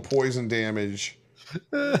additional poison damage.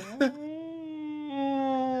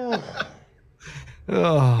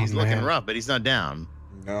 Oh, He's looking man. rough, but he's not down.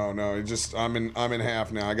 No, it just I'm in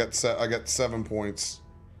half now. I got 7 points.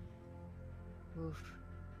 Oof.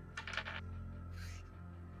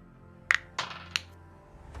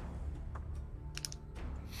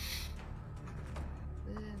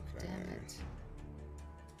 Damn it.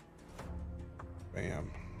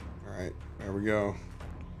 Bam. All right, there we go.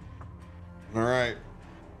 All right,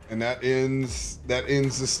 and that ends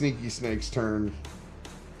the sneaky snake's turn.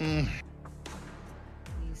 He's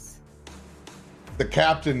The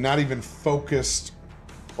captain, not even focused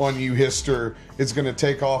on you, Histor, is going to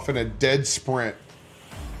take off in a dead sprint.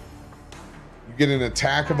 You get an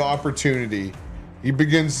attack of opportunity. He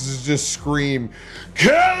begins to just scream,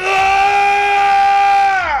 "Killer!"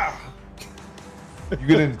 You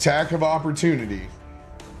get an attack of opportunity.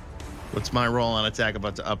 What's my roll on attack up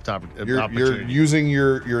top? You're Opportunity? using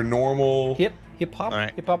your normal Hip hop. All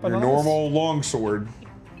right. Hip hop. your Anonymous. normal longsword.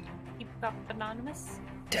 keep up anonymous.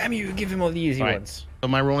 Damn you! Give him all the easy All right. ones. So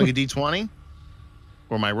am I rolling a d20?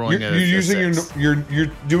 Or am I rolling You're a using six? you're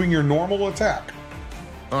doing your normal attack.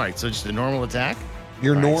 All right, so just a normal attack?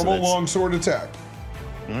 Your All right, so normal that's- longsword attack.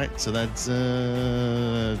 All right, so that's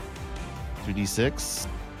 2d6.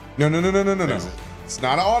 No. is it? It's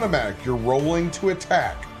not automatic. You're rolling to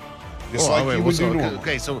attack. Just like you would do normal.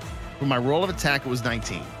 Okay, so for my roll of attack, it was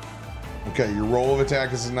 19. Okay, your roll of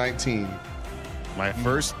attack is a 19. My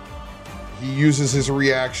first, He uses his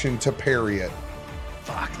reaction to parry it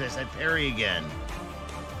fuck, there's that parry again.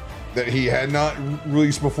 that he had not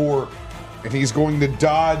released before, and he's going to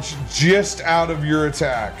dodge just out of your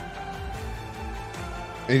attack.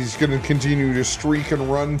 And he's going to continue to streak and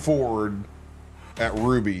run forward at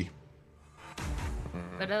Ruby.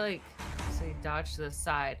 But so he dodged to the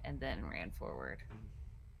side and then ran forward.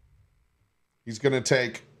 He's going to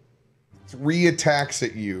take 3 attacks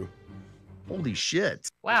at you. Holy shit.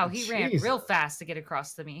 Wow, he ran Jesus. real fast to get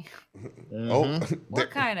across to me. Oh,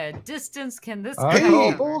 What kind of distance can this I guy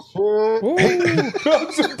know. cover? hey,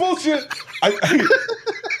 that's some bullshit.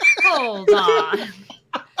 Hold on.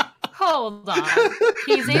 Hold on.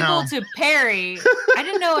 He's No. able to parry. I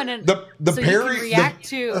didn't know the so parry. you can react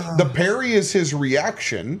to The parry is his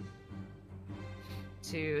reaction.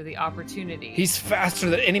 the opportunity. He's faster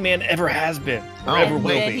than any man ever has been. Or Oh, ever will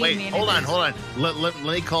then be. he wait, managed- hold on.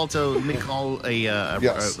 Let me call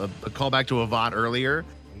Yes. a call back to Avat earlier.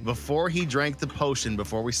 Before he drank the potion,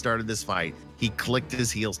 before we started this fight, he clicked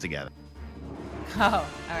his heels together. Oh,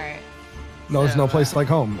 all right. No, there's So, no place like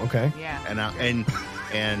home. Okay. Yeah.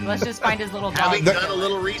 And Let's just find his little dog. having done a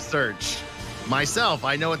little research myself,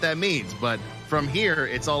 I know what that means. But from here,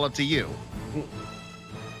 it's all up to you.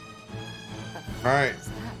 All right.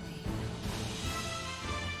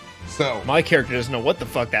 So My character doesn't know what the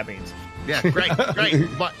fuck that means. Yeah, great. But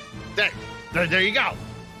there you go.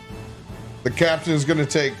 the captain is going to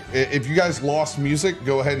take. If you guys lost music,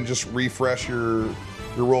 go ahead and just refresh your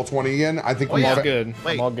roll 20 again. I think Oh, we yeah. I'm all fa- good.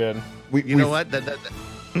 Wait. I'm all good. we, You we- know what?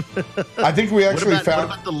 I think we actually what found.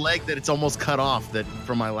 about the leg that it's almost cut off that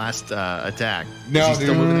from my last attack? No, Is he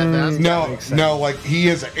still dude. moving that fast? No, makes sense. no, like he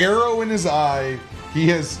has an arrow in his eye. He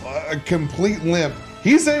has a complete limp.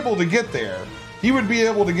 He's able to get there. He would be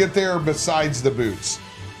able to get there besides the boots.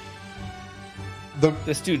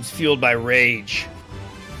 This dude's fueled by rage.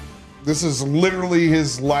 This is literally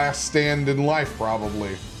his last stand in life,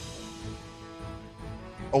 probably.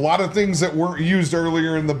 A lot of things that weren't used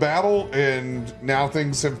earlier in the battle, and now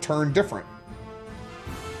things have turned different.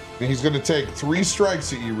 And he's going to take 3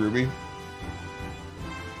 strikes at you, Ruby.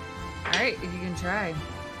 All right, if you can try.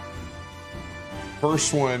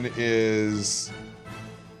 First one is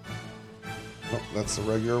Oh, that's the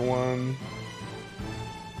regular one.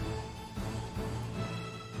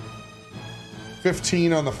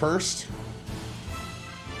 15 on the first.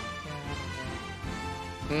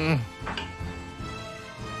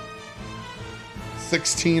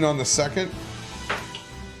 16 on the second.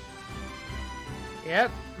 Yep.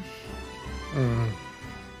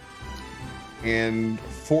 And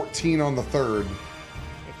 14 on the third.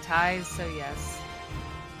 It ties, so yes.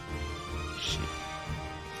 Shit.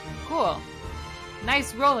 Cool.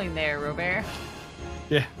 Nice rolling there, RoBear.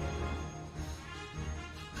 Yeah.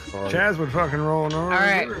 Sorry. Chaz would fucking roll on. All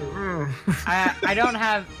right. I don't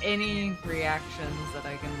have any reactions that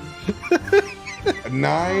I can.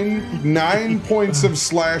 9 points of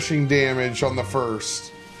slashing damage on the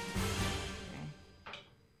first.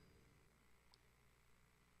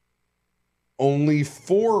 Only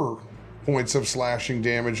 4 points of slashing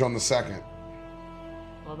damage on the second.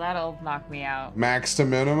 Well, that'll knock me out. Max to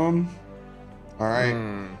minimum. All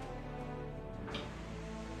right.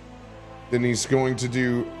 Then he's going to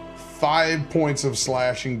do 5 points of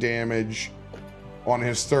slashing damage on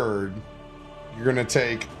his third. You're going to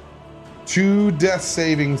take 2 death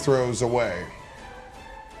saving throws away.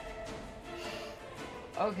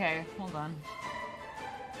 Okay, hold on.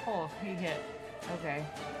 Oh, he hit. Okay.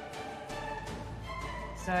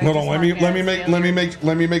 So Hold on, let me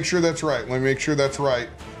make sure that's right. Let me make sure that's right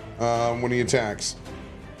when he attacks.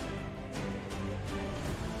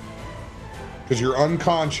 Because you're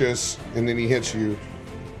unconscious, and then he hits you.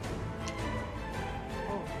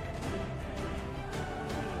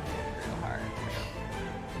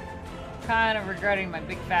 Kind of regretting my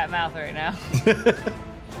big fat mouth right now.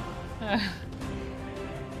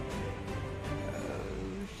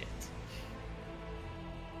 Oh shit.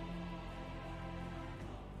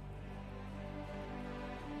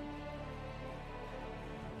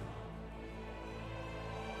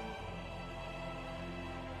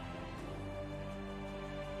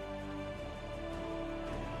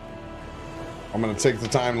 I'm going to take the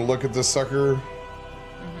time to look at this sucker,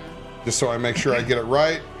 just so I make sure I get it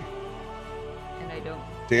right. And I don't.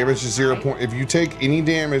 Damage is 0 point. If you take any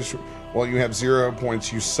damage while you have 0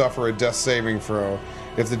 points, you suffer a death saving throw.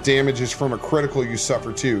 If the damage is from a critical, you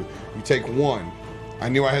suffer 2. You take 1. I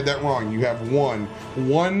knew I had that wrong. You have 1.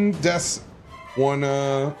 1 death. 1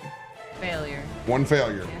 Failure. 1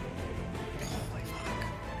 failure. Yeah.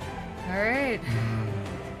 All right.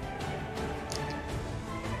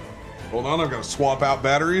 Hold on, I've got to swap out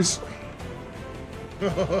batteries.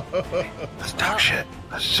 Let's talk shit.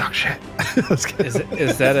 Let's talk shit.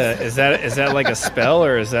 Is that like a spell,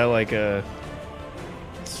 or is that like a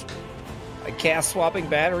cast swapping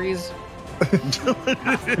batteries?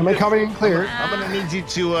 Am I coming in clear? I'm gonna need you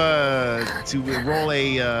to roll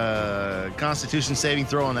a Constitution saving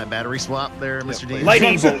throw on that battery swap there, Mr. D.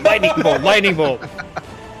 Lightning bolt! Lightning bolt! Lightning bolt!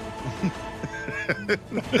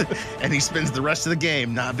 And he spends the rest of the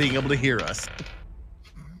game not being able to hear us.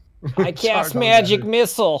 I cast magic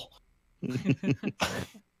missile.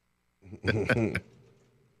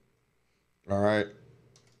 All right.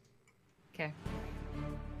 Okay.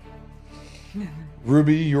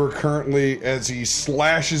 Ruby, you're currently, as he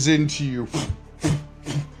slashes into you,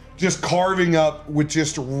 just carving up with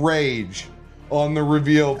just rage on the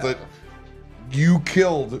reveal that you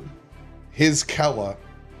killed his Kella.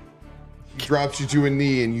 He drops you to a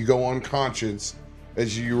knee and you go unconscious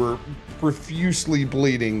as you were profusely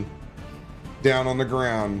bleeding down on the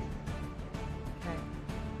ground. Okay.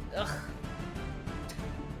 Ugh.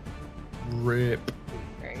 Rip.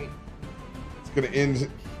 Great. It's going to end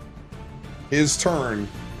his turn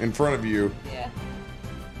in front of you. Yeah.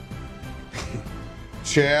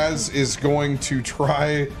 Chaz is going to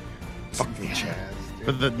try. Fucking Chaz.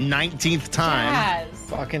 For the 19th time. Chaz.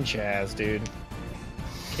 Fucking Chaz, dude.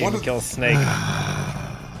 What Can't even is- kill a snake.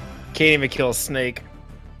 Can't even kill a snake.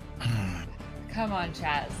 Come on,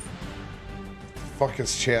 Chaz. Fuck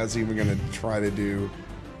is Chaz even going to try to do?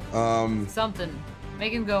 Something.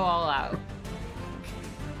 Make him go all out.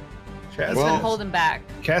 Chaz. He's Well- been holding back.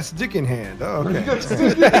 Cast dick in hand. Oh, okay.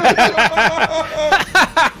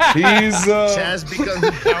 He's Chaz becomes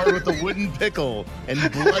empowered with a wooden pickle and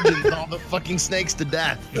bludgeons all the fucking snakes to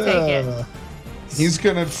death. Take it. he's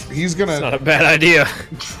It's not a bad idea.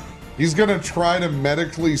 try to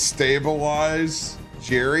medically stabilize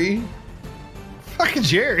Jerry. Fucking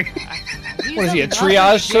Jerry. He's What is he, a lovely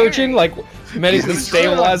triage Jerry. surgeon? Like, medically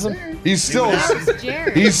stabilize him? He's still That's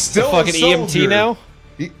Jerry. he's still a Fucking EMT soldier. now?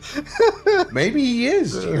 Maybe he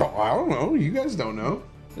is. I don't know. You guys don't know.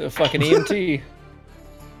 The fucking EMT.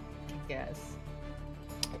 Yes.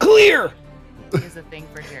 Clear! He has a thing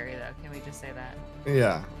for Jerry, though. Can we just say that?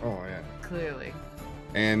 Yeah. Oh, yeah. Clearly.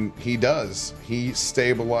 And he does. He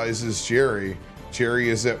stabilizes Jerry. Jerry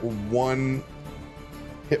is at 1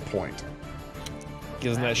 hit point.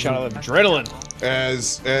 Gives him that shot of adrenaline.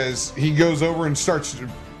 As he goes over and starts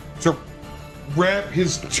to wrap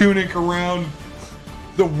his tunic around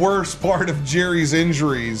the worst part of Jerry's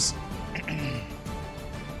injuries.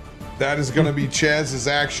 That is going to be Chaz's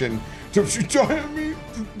action. Don't you die on me?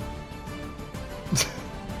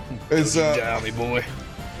 It's Down me, boy.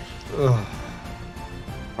 all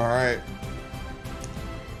right.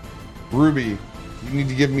 Ruby, you need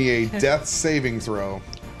to give me a death saving throw.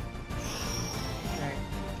 Okay.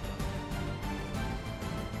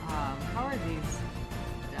 How are these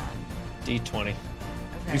done? D20. Okay.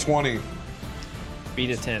 D20. Beat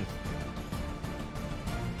a 10.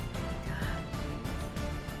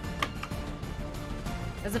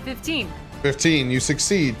 That's a 15. 15. You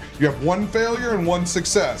succeed. You have 1 failure and 1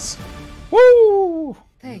 success. Woo!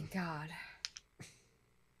 Thank God.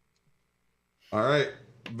 All right,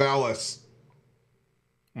 Valas.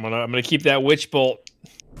 I'm gonna keep that witch bolt.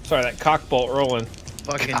 Sorry, that cock bolt rolling.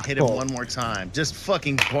 Fucking hit him one more time. Just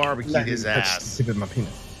fucking barbecue his ass. Tip of my penis.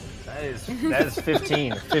 That is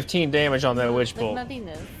 15. 15 damage on that witch bolt. My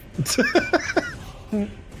penis.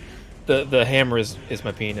 The hammer is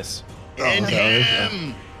my penis. And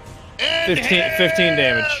him! 15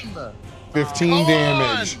 damage. 15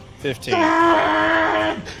 damage. 15.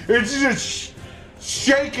 It's just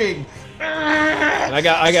shaking. And I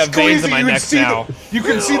got veins in my neck now. You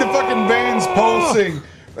can see the fucking veins pulsing.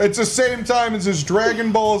 It's the same time as this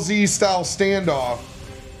Dragon Ball Z style standoff.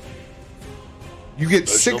 You get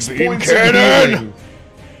 6 points of healing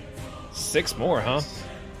 6 more, huh?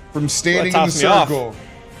 from standing Well, in the that tops me circle.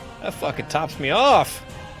 That fucking tops me off.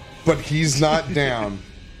 But he's not down.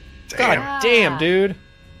 God damn, dude.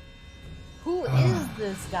 Who is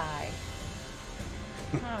this guy?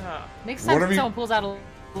 Next time someone pulls out a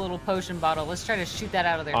little potion bottle, let's try to shoot that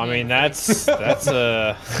out of their I hand. mean, that's That's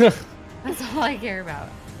all I care about.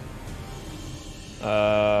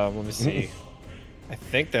 let me see. I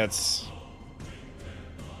think that's.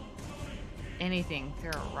 Anything.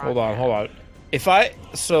 Throw a rock. Hold on. If let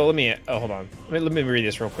me. Oh, hold on. Let me read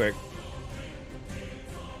this real quick.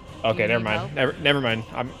 Okay, never mind. Never mind.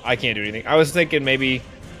 I can't do anything. I was thinking maybe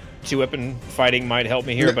 2-weapon fighting might help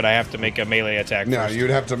me here, but I have to make a melee attack. No, first.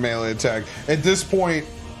 you'd have to melee attack. At this point,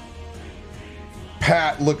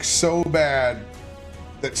 Pat looks so bad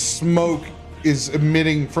that smoke is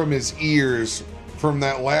emitting from his ears from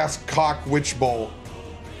that last cock witch bolt.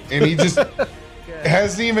 And he just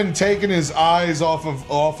hasn't even taken his eyes off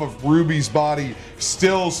of Ruby's body.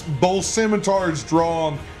 Still, both scimitars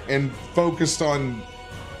drawn and focused on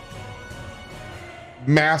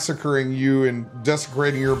massacring you and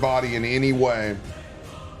desecrating your body in any way.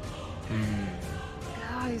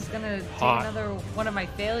 Oh, he's gonna take Hot. another one of my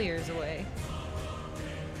failures away.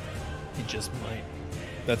 He just might.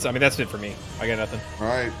 That's it for me. I got nothing. All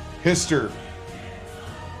right, Histor.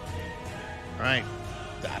 All right.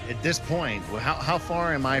 At this point, how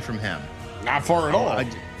far am I from him? Not far at all.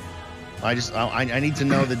 I need to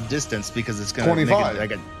know the distance because it's gonna 25. I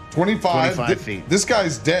got 25. 25 feet. This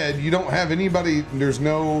guy's dead. You don't have anybody. There's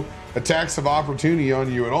no attacks of opportunity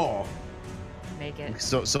on you at all. Make it.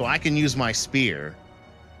 so I can use my spear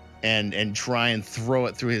and try and throw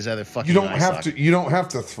it through his other fucking You don't eye have socket. to. You don't have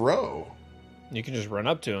to throw. You can just run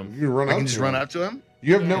up to him. You can run I up can to just him. run up to him.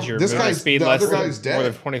 You have no. Is your This movement guy's speed the less other than guy's more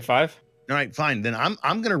than dead. 25? All right, fine. Then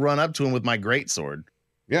I'm gonna run up to him with my greatsword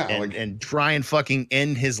Yeah, and try and fucking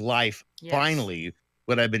end his life. Yes. Finally,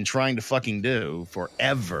 what I've been trying to fucking do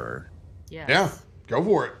forever. Yes. yeah. Go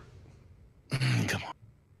for it. Come on.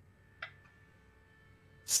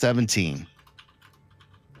 17.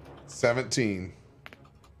 17.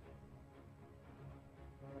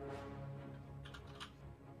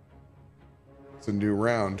 It's a new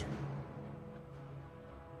round.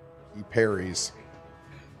 He parries.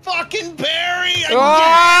 Fucking Barry!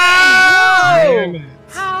 Oh!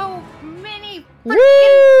 How many Woo!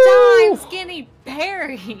 freaking times can he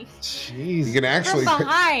parry? He Jeez. can actually. From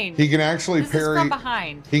behind. He can actually This is parry. from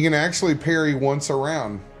behind. He can actually parry once a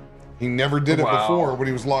round. He never did it Wow. before when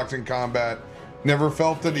he was locked in combat. Never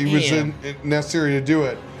felt that he was Damn. necessary to do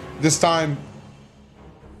it. This time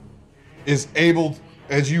is able,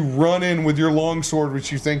 as you run in with your longsword,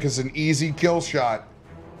 which you think is an easy kill shot,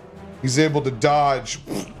 he's able to dodge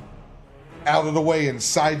out of the way and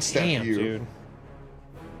sidestep Damn, you. dude.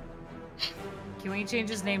 Can we change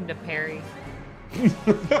his name to Perry?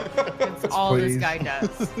 That's all Please. this guy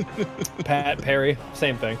does. Pat Perry,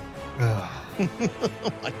 same thing. Oh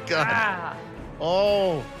my god. Ah,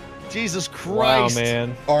 Oh, Jesus Wow, Christ.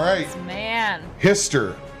 man. All right, this man.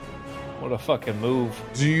 Histor. What a fucking move.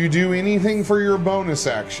 Do you do anything for your bonus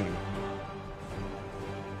action?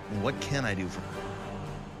 What can I do for?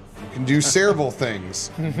 You can do several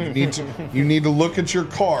things. You need to look at your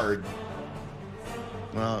card.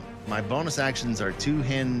 Well, my bonus actions are two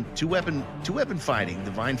weapon fighting,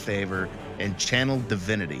 divine favor, and channeled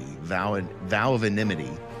divinity, vow of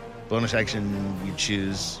enmity. Bonus action, you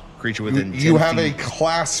choose creature within. You 10 have feet. a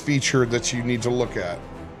class feature that you need to look at.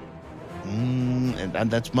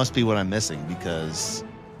 And that must be what I'm missing, because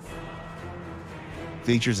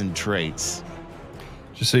features and traits.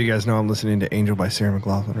 Just so you guys know, I'm listening to Angel by Sarah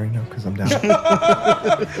McLachlan right now because I'm down.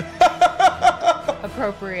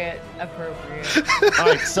 Appropriate. All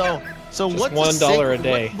right, so what's $1 a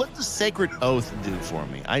day. What does Sacred Oath do for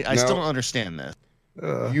me? I still don't understand this.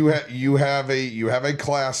 You have a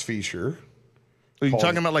class feature. Are you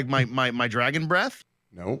talking about like my dragon breath?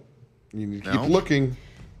 Nope. You need to No? keep looking.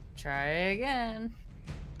 Try again.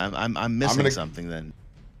 I'm missing something then.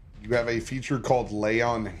 You have a feature called Lay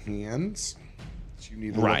on Hands that you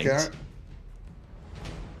need to Right. look at.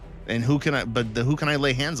 And who can I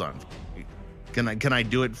lay hands on? Can I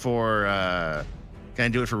do it for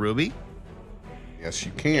Ruby? Yes,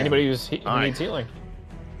 you can. Anybody who All needs right. healing.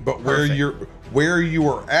 But Perfect. where you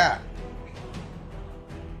are at,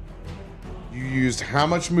 you used how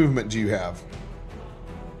much movement do you have?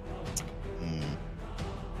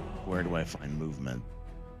 Where do I find movement?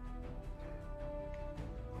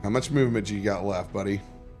 How much movement do you got left, buddy?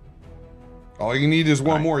 All you need is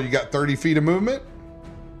one right. more. You got 30 feet of movement?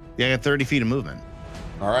 Yeah, I got 30 feet of movement.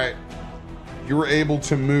 All right. You were able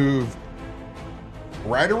to move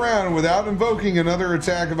right around without invoking another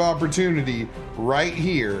attack of opportunity right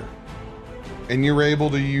here. And you're able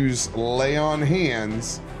to use Lay on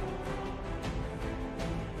Hands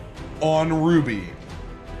on Ruby.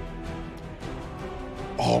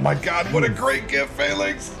 Oh my God, what a great gift,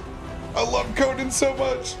 Felix. I love Conan so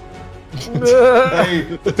much.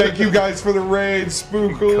 Hey, thank you guys for the raid,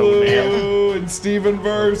 Spookaloo and Steven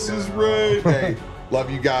versus raid. Hey,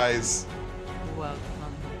 love you guys. Welcome.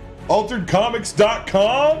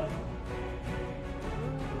 AlteredComics.com.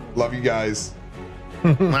 Love you guys.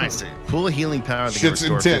 Nice. Pool of healing power that can Shit's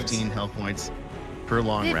restore intense. 15 health points per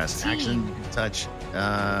long rest. 15. Action, you can touch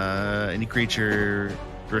any creature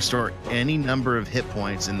to restore any number of hit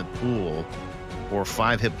points in the pool, or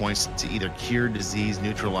 5 hit points to either cure, disease,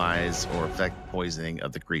 neutralize, or affect poisoning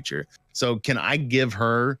of the creature. So can I give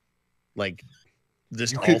her like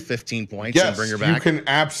just You all can- 15 points and Yes, bring her you back? can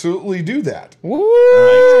absolutely do that.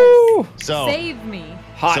 Woo! So Save me.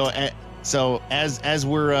 Hot. So as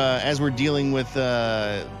we're dealing with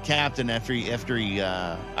Captain after he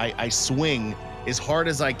I swing as hard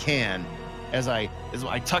as I can as I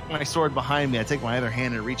tuck my sword behind me. I take my other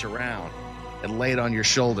hand and reach around and lay it on your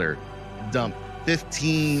shoulder, dump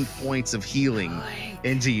 15 points of healing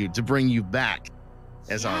into you to bring you back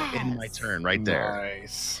as I end my turn right there.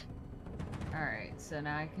 Nice. All right, so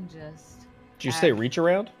now I can just. Did you say reach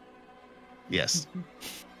around? Yes.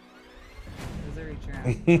 There's a reach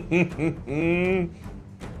around.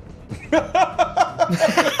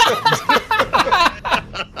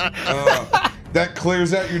 That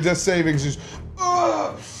clears out your death savings. Just,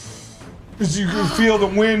 as you can feel the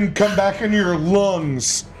wind come back into your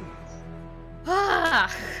lungs.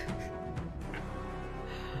 Ah!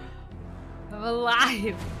 I'm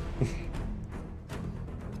alive.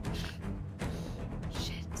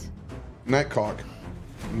 Shit. NiteCaulk,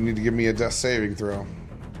 you need to give me a death saving throw.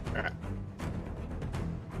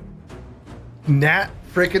 Nat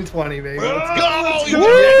freaking 20, baby. Let's go.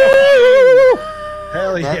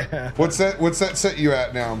 Hell yeah. What's that set you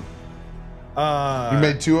at now? You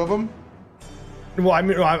made 2 of them? Well, I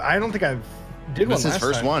mean, I don't think I've did This one is last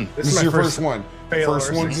first time. one. This is my your first one. fail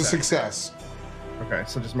First or one's a success. success. Okay,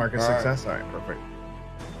 so just mark it All right. success. All right, perfect.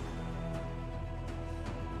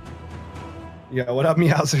 Yeah, what up,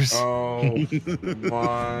 Meowsers? Oh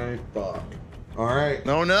my fuck. All right.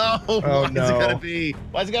 No, no. Why is it no. gotta be?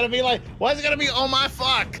 Why is it gotta be like? Why is it gotta be? Oh my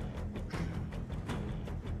fuck!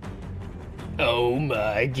 Oh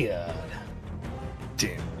my god.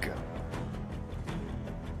 Damn God.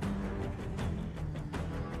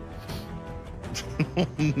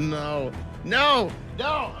 No, no,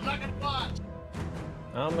 no! I'm not gonna watch.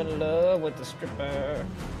 I'm in love with the stripper.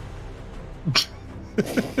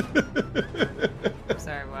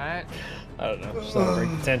 Sorry, what? I don't know. Just want to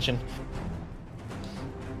break the tension.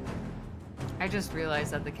 I just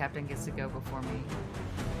realized that the captain gets to go before me.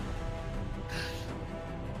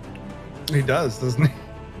 He does, doesn't he?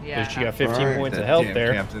 Yeah. But you got 15 Alright. points of That health damn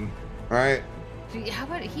there. Captain. All right. Gee, how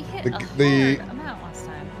about he hit The- a the- hard amount last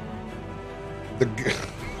time? The Good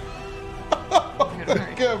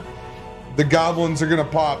work. The goblins are gonna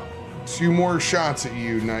pop 2 more shots at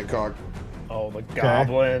you, NiteCaulk. Oh, the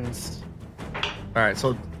goblins. All right,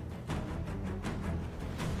 so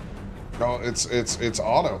No, it's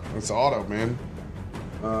auto. It's auto, man.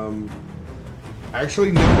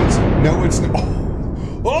 Actually, no, it's not.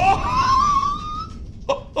 Oh!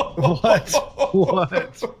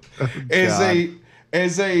 what?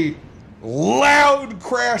 As a loud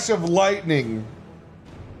crash of lightning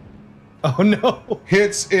Oh no!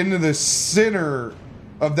 hits into the center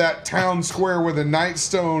of that town square where the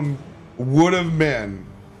Nightstone would have been.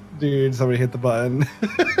 Dude, somebody hit the button.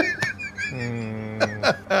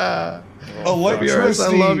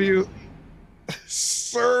 Electricity I love you.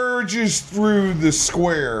 surges through the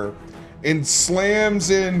square and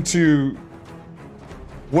slams into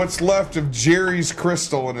what's left of Jerry's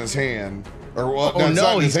crystal in his hand. Or well, Oh that's not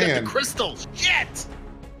no, in his he's got hand. the crystals. Shit!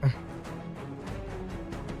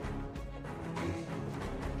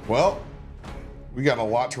 Well, we got a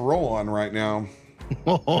lot to roll on right now.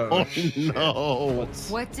 Oh no.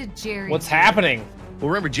 What did Jerry What's do? happening? Well,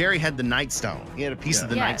 remember, Jerry had the Nightstone. He had a piece of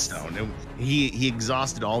the Yes. Nightstone. And he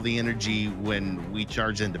exhausted all the energy when we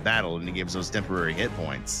charged into battle, and he gave us those temporary hit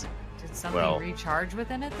points. Did something Well- recharge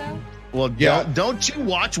within it though? Well, Yeah. don't you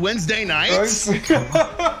watch Wednesday nights?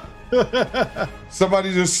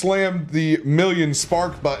 Somebody just slammed the million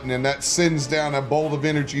spark button, and that sends down a bolt of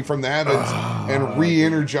energy from the heavens and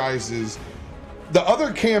re-energizes. The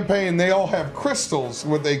other campaign, they all have crystals,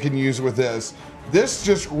 what they can use with this. This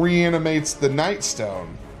just reanimates the Nightstone.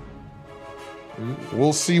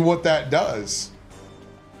 We'll see what that does.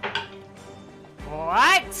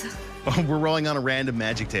 What? We're rolling on a random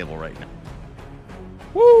magic table right now.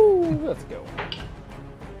 Woo! Let's go.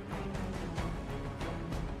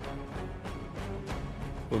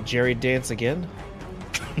 Will Jerry dance again?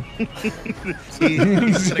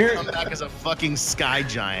 He's gonna come back as a fucking sky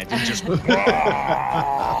giant and just.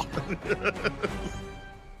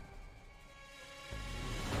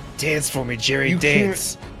 Dance for me, Jerry. You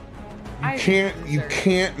Dance. You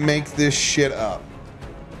can't make this shit up.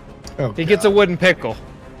 Oh, He gets a wooden pickle.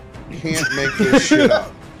 Can't make this shit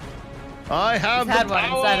up. I have He's had the one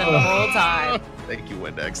power. inside him the whole time. Thank you,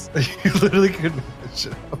 Windex. you literally couldn't make this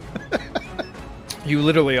shit up. You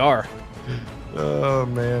literally are. Oh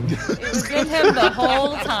man. It was in him the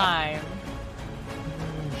whole time.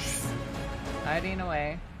 Hiding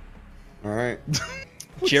away. All right.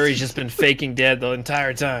 Jerry's just been faking dead the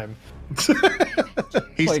entire time.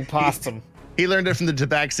 Playing possum. He learned it from the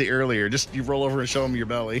tabaxi earlier. Just you roll over and show him your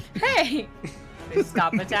belly. Hey! They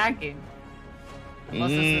stop attacking.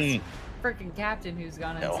 Unless it's this freaking captain who's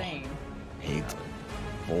gone insane. 8,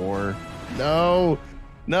 4.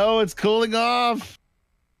 No, it's cooling off.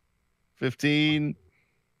 15,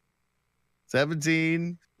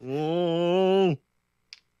 17. Oh.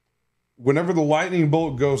 Whenever the lightning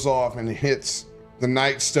bolt goes off and hits the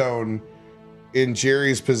Nightstone in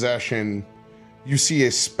Jerry's possession, you see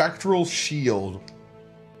a spectral shield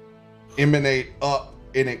emanate up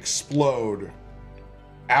and explode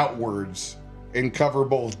outwards and cover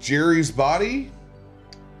both Jerry's body,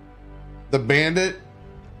 the bandit,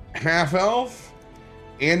 half-elf,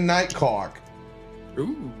 and NiteCaulk.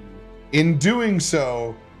 Ooh. In doing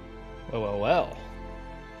so, Well.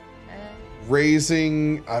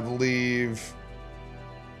 raising, I believe,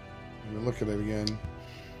 let me look at it again,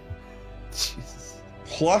 Jesus.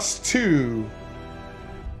 +2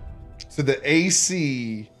 to the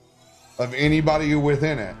AC of anybody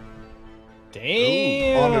within it.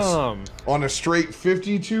 Damn. On a straight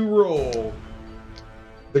 52 roll,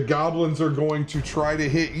 the goblins are going to try to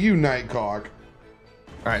hit you, NiteCaulk.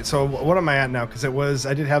 All right, so what am I at now? Because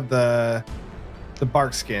I did have the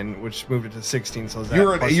bark skin, which moved it to 16. So is that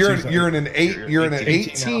You're plus in 2, you're in an 18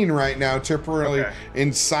 18 right now, temporarily Okay.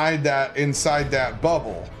 inside that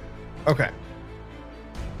bubble. Okay.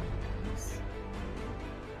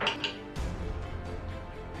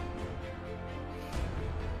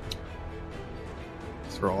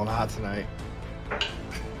 It's rolling hot tonight.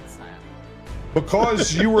 It's not.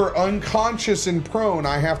 Because you were unconscious and prone,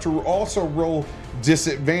 I have to also roll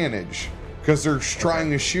disadvantage because they're trying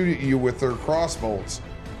to shoot at you with their crossbolts.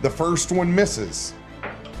 The first one misses.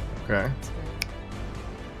 Okay. It's good.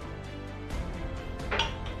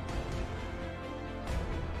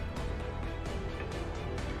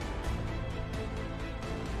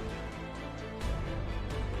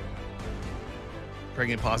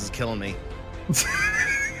 Pregnant pause is killing me.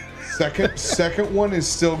 Second one is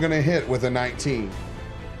still going to hit with a 19.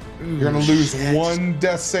 You're going to lose one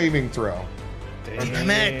death saving throw. Damn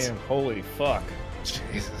it. Holy fuck.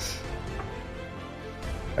 Jesus.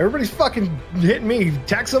 Everybody's fucking hitting me.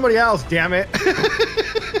 Attack somebody else, damn it.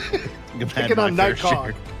 I've had Picking my on fair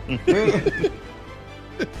NiteCaulk. share.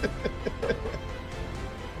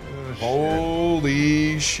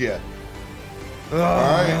 Holy shit. All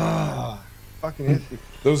right. Fucking hit.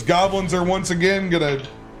 Those goblins are once again gonna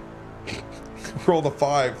roll the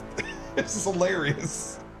 5. This is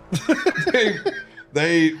hilarious.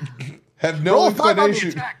 they have no Roll a 5 on the inclination.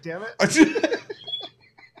 attack, damn it.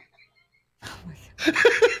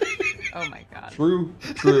 Oh my god. True.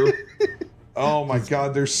 Oh my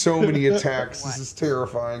god, there's so many attacks. This is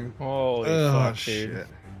terrifying. Holy Oh, fuck, shit. dude.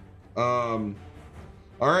 All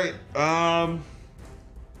right.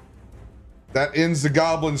 That ends the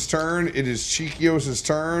goblin's turn. It is Cheekios'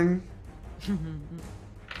 turn. All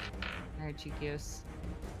right, Cheekios.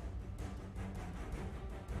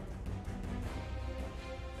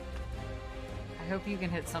 I hope you can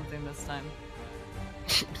hit something this time.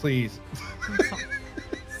 Please.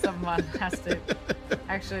 Someone has to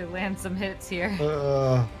actually land some hits here,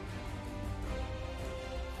 Uh,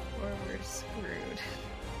 or we're screwed.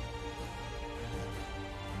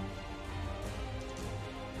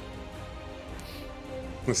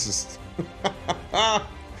 This is all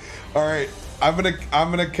right. I'm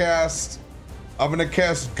gonna cast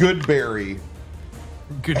Goodberry.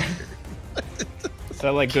 good. Is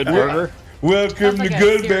that like good burger? Welcome Sounds like to a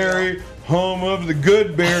Goodberry, home of the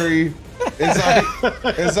Goodberry.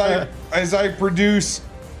 As I produce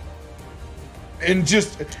in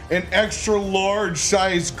just an extra large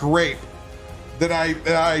size grape that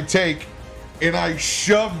I take and I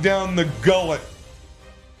shove down the gullet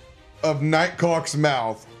of NiteCaulk's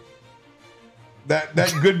mouth. That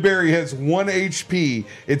Goodberry has 1 HP.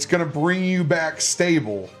 It's gonna bring you back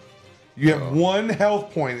stable. You have 1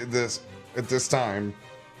 health point at this time.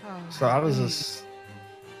 Oh, So how does this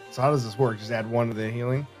work? Just add 1 to the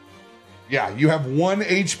healing? Yeah, you have 1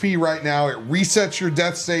 HP right now. It resets your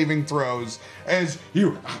death saving throws as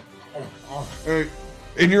you,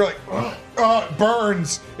 and you're like, it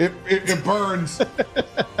burns. It burns.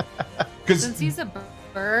 Since he's a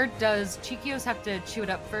bird, does Cheekios have to chew it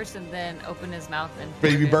up first and then open his mouth and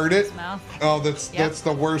Baby put bird in it? his mouth? Oh, that's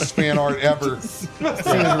the worst fan art ever. Seems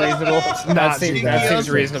reasonable. That seems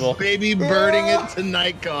reasonable. Baby birding it to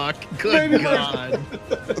NiteCaulk. Good Baby God.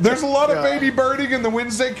 There's a lot of baby birding in the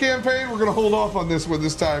Wednesday campaign. We're gonna hold off on this one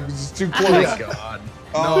this time because it's too Oh close. my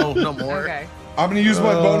God. No more. Okay. I'm gonna use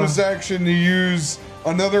my bonus action to use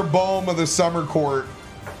another Balm of the Summer Court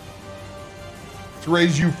to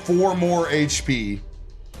raise you 4 more HP.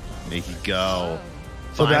 There you go.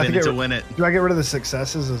 So do I 5 have to minutes get- to win it. Do I get rid of the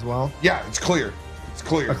successes as well? Yeah, it's clear. It's I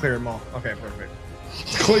clear. clear them all. Okay, perfect.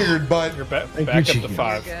 It's cleared, but You're back Thank up you, to Cheekios.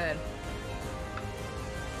 5. Good.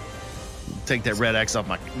 Take that red X off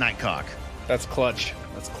my NiteCaulk. That's clutch.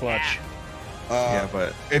 That's clutch. Yeah,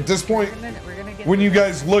 but at this point, We're gonna get when through you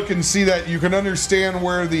this. guys look and see that, you can understand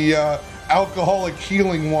where the alcoholic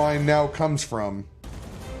healing wine now comes from.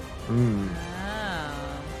 Oh.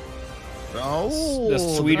 Oh, The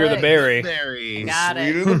sweeter the berry. berry. Got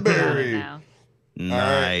it. Sweeter the Got it berry. now.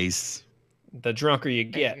 Nice. The drunker you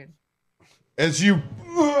Very get. good. As you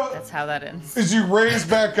That's how that ends. as you raise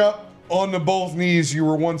back up onto both knees, you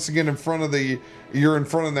were once again in front of the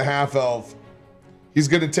half elf. He's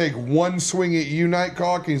going to take 1 swing at you,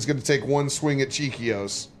 NiteCaulk, and he's going to take 1 swing at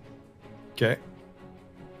Cheekios. okay.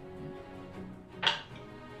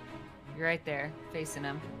 You're right there, facing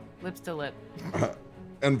him, lips to lip.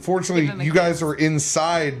 Unfortunately, Give him a you guys kiss. are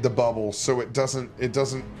inside the bubble, so it doesn't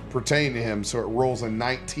pertain to him. So it rolls a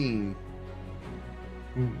 19,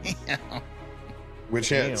 which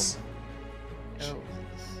hits. Oh.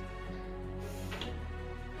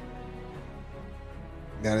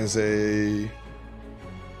 That is a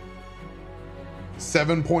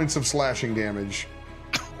 7 points of slashing damage.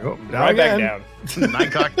 Oh, down Right back again. down.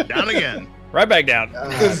 NiteCaulk down again. Right back down.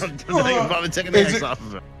 I'm probably taking the Is X it- off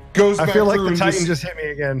of it. Goes I back feel like through the and Titan just hit me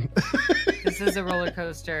again. This is a roller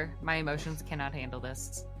coaster. My emotions cannot handle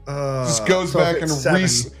this. just goes so if back and it's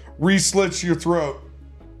 7, re-slits your throat.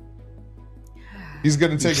 He's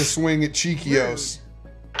going to take a swing at Cheekios.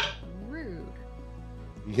 Rude.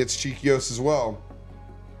 He hits Cheekios as well.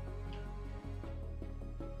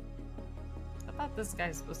 I thought this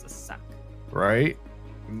guy's supposed to suck. right?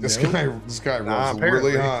 This Nope. guy Nah, rolls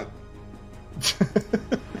really apparently. hot.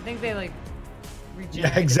 I think they like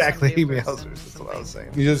Yeah, exactly. He Emails. That's what I was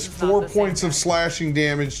saying. He does This is not 4 the same points of guy. slashing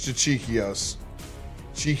damage to Cheekios.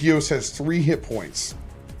 Cheekios has 3 hit points.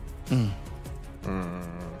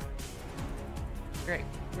 Great.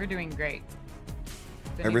 We're doing great.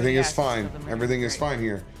 If Everything anybody is asks fine. for them, we're Everything doing is great. fine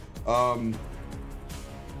here. And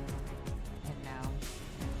now,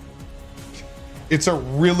 It's a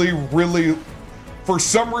really, really For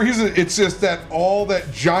some reason, it's just that all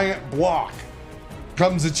that giant block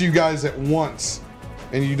comes at you guys at once,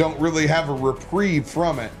 and you don't really have a reprieve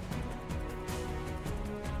from it.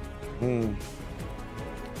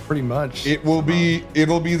 Pretty much. It'll be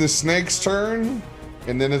the snake's turn,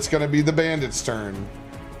 and then it's gonna be the bandit's turn.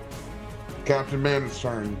 Captain Bandit's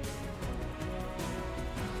turn.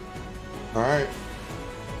 All right.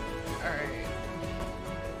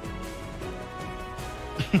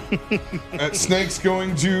 That snake's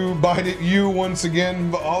going to bite at you once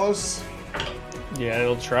again, Valas. Yeah,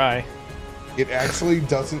 it'll try. It actually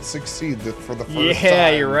doesn't succeed for the first time. Yeah,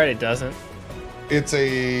 you're right. It doesn't. It's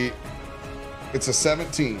a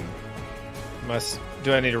 17.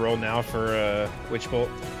 Do I need to roll now for Witch Bolt?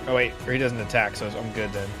 Oh wait, or he doesn't attack, so I'm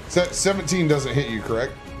good then. 17 doesn't hit you,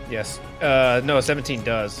 correct? Yes. No, 17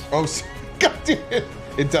 does. Oh, God damn it.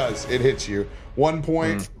 It does. It hits you. 1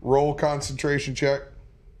 point. Roll concentration check.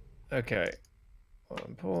 Okay.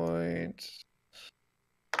 1 point.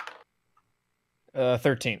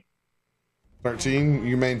 13. 13.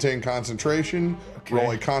 You maintain concentration. Okay.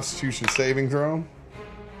 Roll a Constitution saving throw.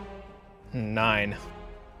 9.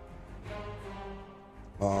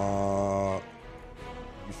 You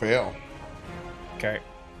fail. Okay.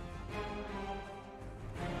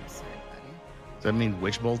 Does that mean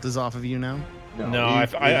Witch Bolt is off of you now? No,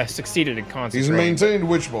 I succeeded in He's concentration. maintained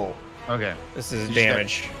Witch Bolt. Okay. This is You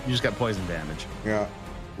damage. You just got poison damage. Yeah.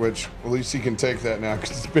 Which at least he can take that now because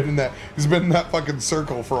he's been in that fucking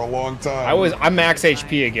circle for a long time. I'm max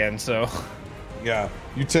HP again, so. Yeah.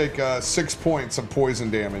 You take 6 points of poison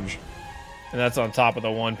damage. And that's on top of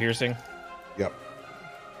the 1 piercing. Yep.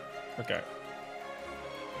 Okay.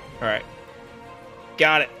 All right.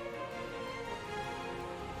 Got it.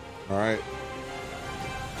 All right.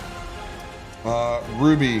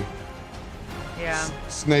 Ruby. Yeah.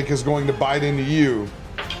 Snake is going to bite into you.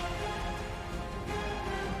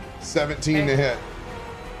 17 to hit.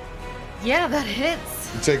 Yeah, that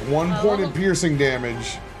hits. You take 1 point of piercing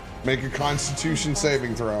damage. Make a Constitution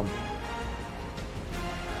saving throw.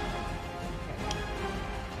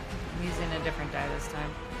 I'm using a different die this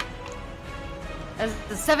time. That's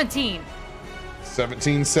the 17.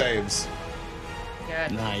 17 saves.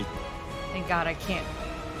 Good. Nice. Thank God I can't.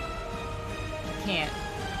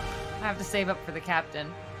 I have to save up for the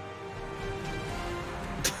captain.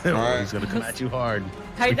 All right. He's gonna come at you hard.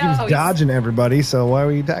 I He know. keeps dodging everybody, so why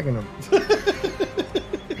were you attacking him?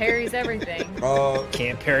 He parries everything.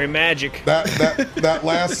 Can't parry magic. That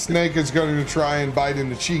last snake is going to try and bite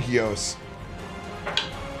into Cheekios.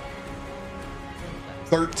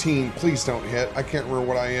 13. Please don't hit. I can't remember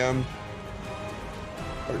what I am.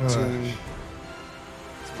 13.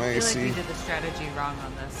 It's my I feel like we AC. did the strategy wrong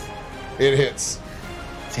on this. It hits.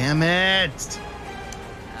 Damn it!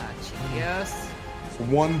 Cheekios. It's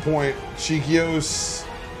 1 point. Cheekios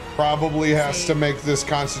probably has to make this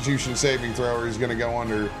Constitution saving throw or he's going to go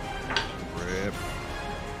under. Rip.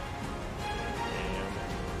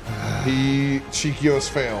 Cheekios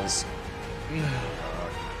fails.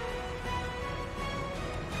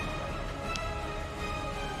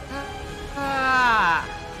 Ah.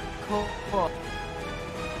 Cool.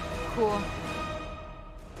 Cool.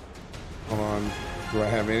 Hold on. Do I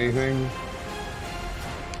have anything?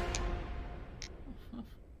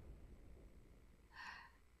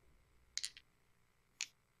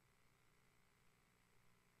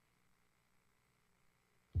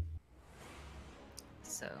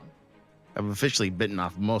 So. I've officially bitten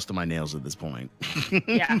off most of my nails at this point.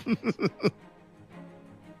 Yeah.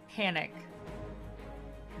 Panic.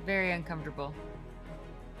 Very uncomfortable.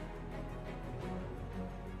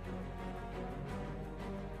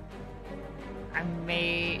 I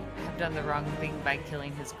may have done the wrong thing by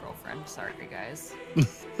killing his girlfriend. Sorry, guys.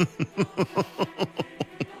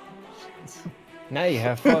 Now you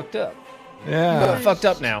have fucked up. Yeah. Fucked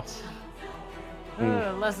up now.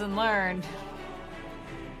 Lesson learned.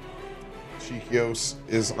 Cheekios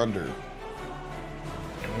is under.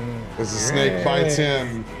 As the snake bites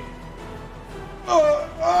him.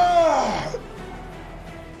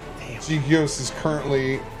 Cheekios is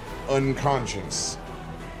currently unconscious.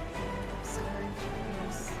 Sorry,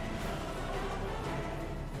 Cheekios.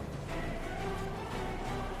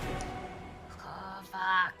 Oh,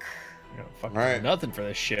 fuck. You know, fucking All right. nothing for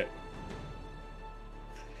this shit.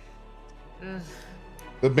 Ugh.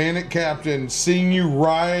 The bandit captain, seeing you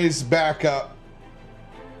rise back up.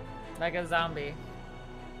 Like a zombie.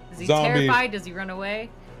 Is he Zombie. terrified? Does he run away?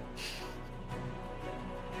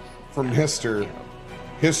 From Histor.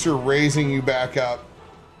 Histor raising you back up.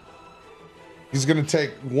 He's going to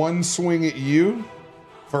take one swing at you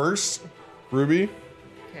first, Ruby.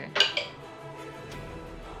 Okay.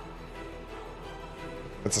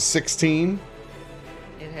 That's a 16.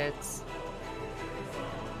 It hits.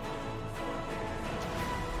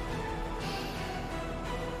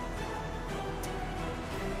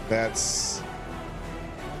 That's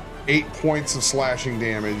 8 points of slashing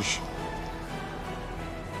damage.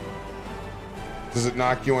 Does it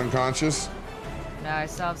knock you unconscious? No, I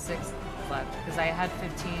still have 6 left because I had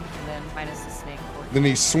 15 and then minus the snake. 14. Then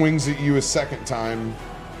he swings at you a second time.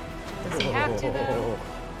 Does he have to though?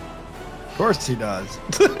 Of course he does.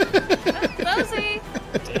 Does he?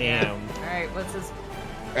 Damn. All right, what's his?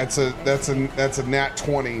 That's a nat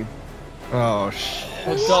 20. Oh shit.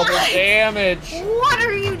 Double damage. What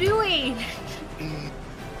are you doing?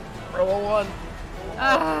 Roll a 1.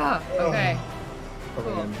 Ah, okay.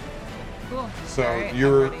 Cool. Cool. So All right,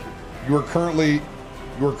 you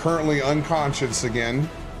I'm are currently unconscious again.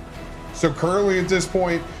 So currently at this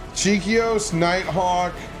point, Cheekios,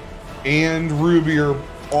 NiteCaulk, and RoBear are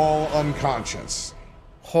all unconscious.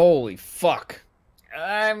 Holy fuck.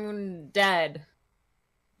 I'm dead.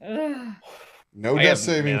 Ugh. No I death have-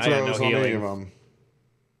 saving man, I have throws no on any healing. of them.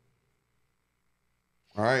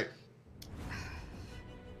 All right.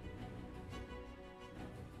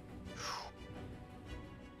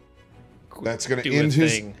 That's gonna Do end a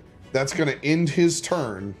his. thing. That's gonna end his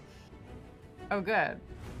turn. Oh, good.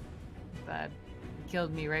 But he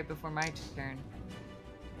killed me right before my turn.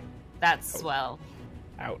 That's swell.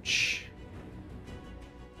 Ouch.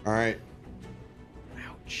 All right.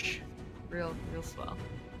 Ouch. Real swell.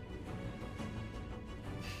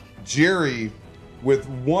 Jerry, with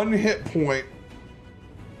 1 hit point,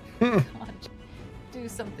 God, do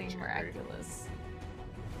something miraculous.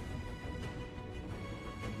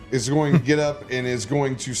 is going to get up and is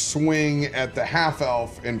going to swing at the half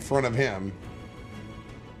elf in front of him.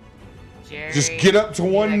 Jerry, Just get up to be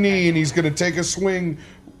one that knee guy. and he's going to take a swing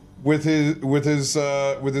with his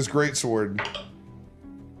greatsword.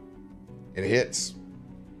 It hits.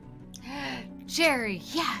 Jerry,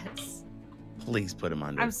 yes. Please put him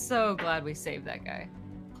under. I'm so glad we saved that guy.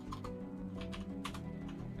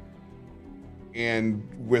 And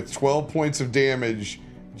with 12 points of damage,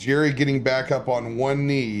 Jerry getting back up on one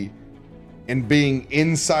knee and being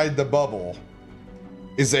inside the bubble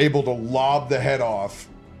is able to lob the head off.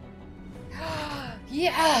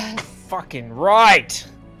 Yes. Fucking right.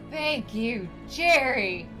 Thank you,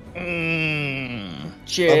 Jerry.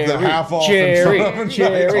 Jerry, Of the half off in Jerry, front of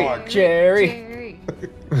Jerry, NiteCaulk. Jerry. Jerry.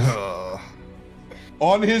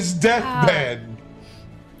 On his deathbed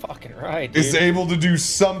Fucking right, is dude. able to do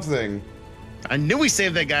something. I knew we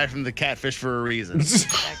saved that guy from the catfish for a reason.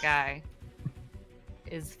 That guy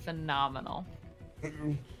is phenomenal.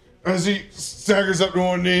 As he staggers up to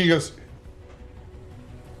one knee, he goes,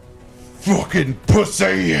 "Fucking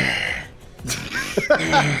pussy!"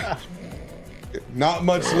 Not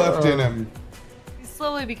much left in him. He's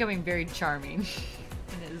slowly becoming very charming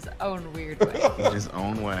in his own weird way. In his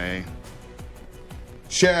own way.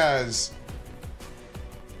 Chaz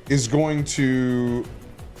is going to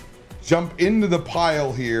jump into the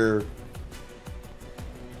pile here,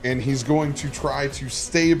 and he's going to try to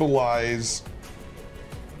stabilize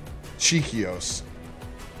Cheekios.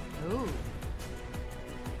 Ooh.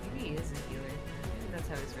 Maybe he is a healer. Maybe that's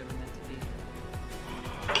how he's really meant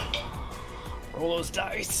to be. Roll those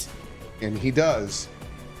dice. And he does.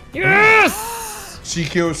 Yes!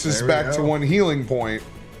 Cheekios is There we back to go. one healing point.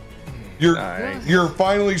 You're Nice. you're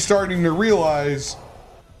finally starting to realize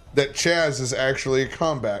that Chaz is actually a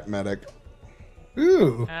combat medic.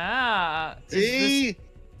 Ooh. Ah. See?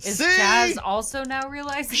 Is See? Chaz also now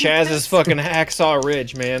realizing Chaz this? is fucking Hacksaw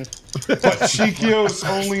Ridge, man. But Cheekios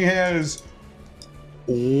only has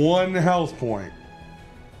 1 health point.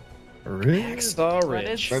 Really? Hacksaw But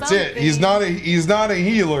Ridge. it's That's it. He's something. not a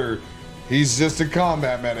healer. He's just a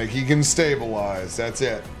combat medic. He can stabilize. That's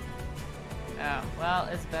it. Oh, well,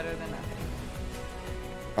 it's better than nothing.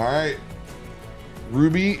 All right.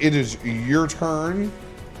 Ruby, it is your turn.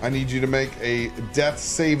 I need you to make a death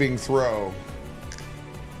saving throw.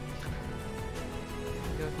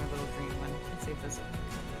 Go with my little green one. Let's see if this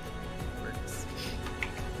works.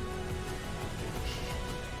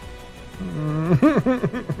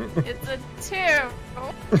 It's a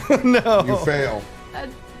 2. No. You fail.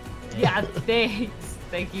 Yeah, thanks.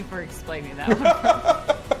 Thank you for explaining that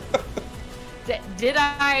one. Did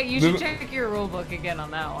I? You should check your rule book again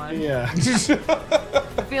on that one. Yeah. I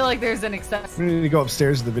feel like there's an excess. We need to go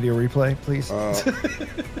upstairs to the video replay, please.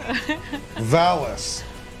 Valas.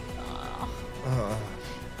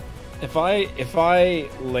 If I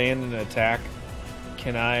land an attack,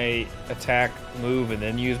 can I attack, move, and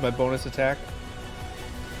then use my bonus attack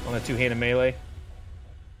on a two-handed melee?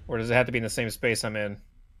 Or does it have to be in the same space I'm in?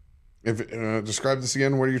 Describe this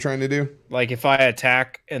again. What are you trying to do? Like if I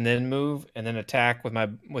attack and then move and then attack with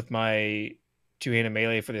my two-handed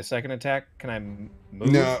melee for the second attack, can I move?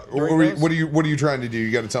 No. during What those? are you trying to do?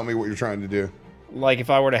 You got to tell me what you're trying to do. Like if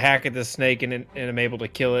I were to hack at this snake and I'm able to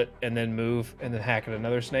kill it and then move and then hack at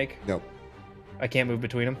another snake, Nope. I can't move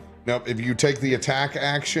between them. Nope. If you take the attack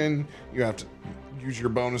action, you have to use your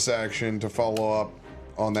bonus action to follow up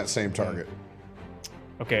on that same target.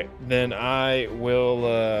 Okay, then I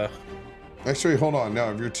will. Actually, hold on.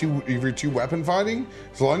 No, if you're two weapon fighting,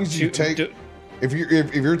 as long as you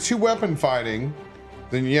if you're two weapon fighting,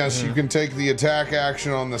 then yes, you can take the attack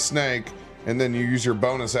action on the snake, and then you use your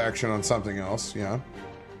bonus action on something else. Yeah.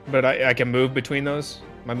 But I can move between those.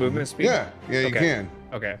 My movement speed. Yeah, you Okay. can.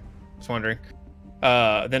 Okay, just wondering.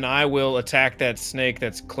 Then I will attack that snake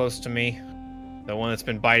that's close to me, the one that's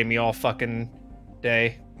been biting me all fucking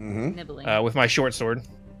day, Nibbling. with my short sword.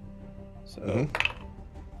 So,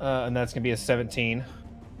 and that's gonna be a 17.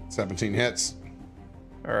 17 hits.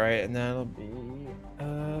 All right, and that'll be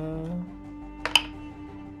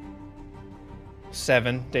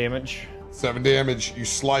 7 damage. 7 damage. You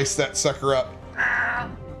slice that sucker up.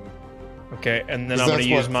 Okay, and then 'Cause I'm gonna that's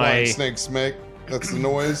use what my. flying snakes make. That's the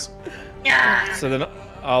noise. So then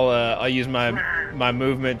I'll use my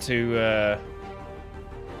movement to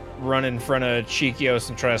run in front of Cheekios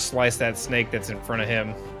and try to slice that snake that's in front of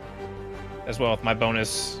him, as well with my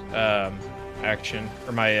bonus action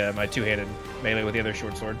or my two-handed melee with the other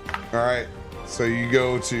short sword. All right. So you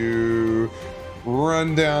go to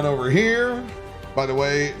run down over here. By the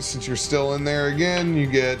way, since you're still in there again, you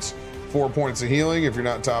get 4 points of healing if you're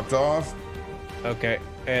not topped off. Okay,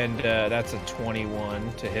 and that's a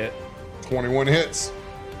 21 to hit. 21 hits.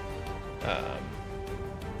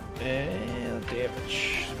 And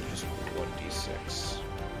damage just 1d6.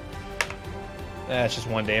 That's just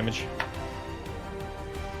 1 damage.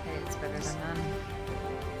 It's better than none.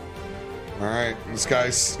 All right. This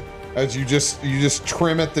guy's as you just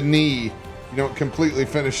trim at the knee. You don't completely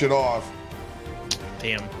finish it off.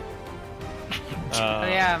 Damn. Oh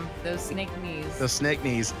yeah, those snake knees. Those snake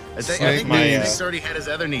knees. I think Snake my knees. Snake's already had his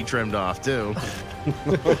other knee trimmed off too.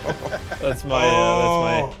 That's my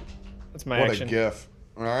Oh, that's my what action. a gif.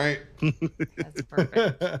 All right. That's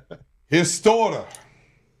perfect. Histor.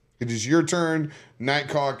 It is your turn.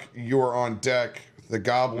 NiteCaulk, you are on deck. The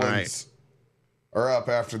goblins are up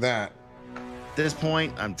after that. At this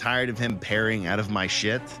point, I'm tired of him parrying out of my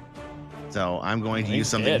shit. So I'm going to He's use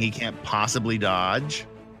something dead. he can't possibly dodge.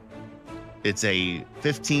 It's a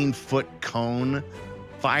 15-foot cone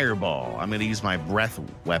fireball. I'm going to use my breath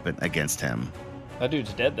weapon against him. That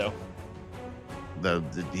dude's dead though. He The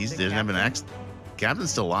doesn't have an axe.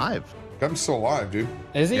 Captain's still alive. I'm still alive, dude.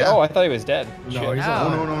 Is he? Yeah. Oh, I thought he was dead. No, Shit. he's Oh,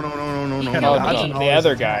 alive. no. Yeah, Oh, dodging the all his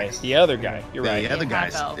other guy. attacks. The other guy. You're right. The other guy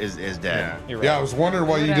half-elf. is dead. You're right. Yeah, I was wondering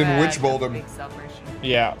why you didn't witch bolt him. Big celebration.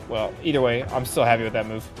 Yeah, well, either way, I'm still happy with that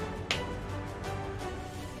move.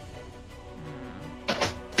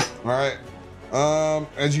 All right.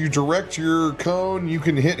 As you direct your cone, you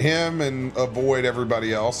can hit him and avoid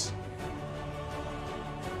everybody else.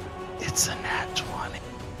 It's a nat 20.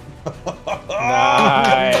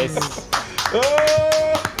 Nice.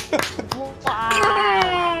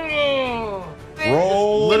 Wow.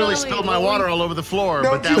 Roll. Literally spilled my water all over the floor,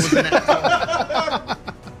 No, but that was a nat 20.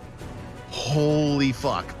 Holy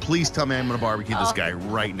fuck. Please tell me I'm going to barbecue this guy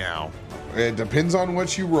right now. It depends on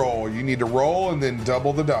what you roll. You need to roll and then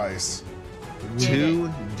double the dice.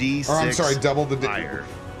 2d6. Or I'm sorry, double the fire.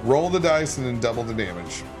 roll the dice and then double the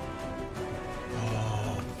damage.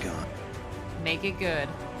 Oh, God. Make it good.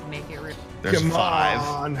 Make it real. There's Come 5.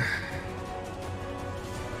 on.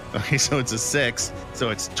 Okay, so it's a 6. So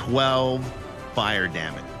it's 12 fire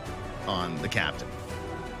damage on the captain.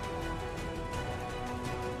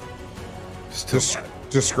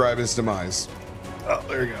 Describe his demise. Oh,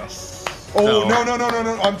 there you go. Oh So-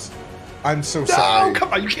 no! I'm so sorry.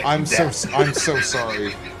 come on, you can't I'm do so that. I'm so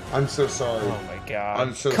sorry. I'm so sorry. Oh my god.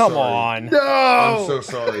 I'm so Come sorry. on. No. I'm so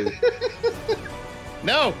sorry.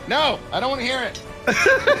 No, I don't want to hear it.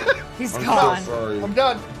 He's I'm gone. so sorry. I'm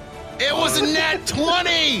done. It was a nat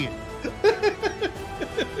 20.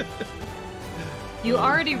 You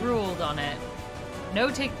already ruled on it. No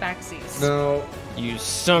take backsies. No, You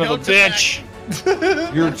son No of a bitch.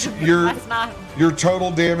 your That's not. your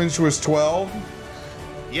total damage was 12.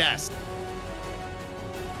 Yes.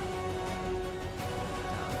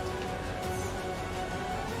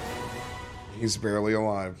 He's barely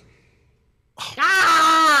alive.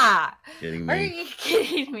 Ah! Kidding Are me. you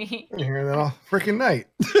kidding me? You're hearing that all freaking night.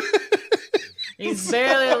 He's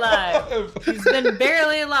barely alive. He's been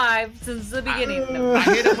barely alive since the beginning. I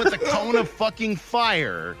hit him with a cone of fucking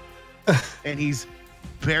fire, and he's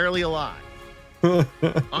barely alive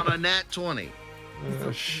on a nat 20. Oh,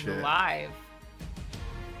 He's shit. alive.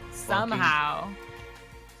 Somehow.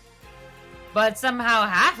 But somehow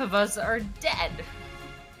half of us are dead.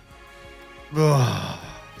 Ugh,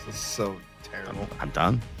 this is so terrible. I'm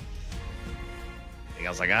done. Anything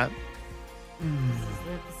else I got?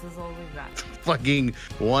 This is all we've got. Fucking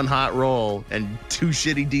one hot roll and 2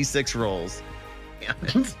 shitty D6 rolls. Damn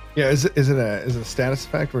it. Yeah, is it a status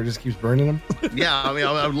effect where it just keeps burning him? Yeah, I mean,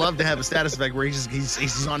 I would love to have a status effect where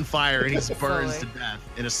he's on fire and he burns to death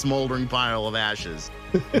in a smoldering pile of ashes.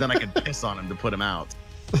 And then I can piss on him to put him out.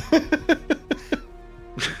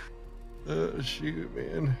 Oh shoot,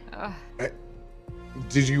 man.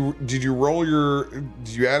 Did you roll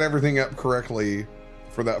did you add everything up correctly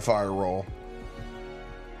for that fire roll?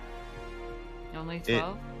 Only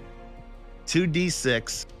 12?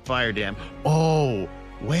 2d6 fire dam. Oh,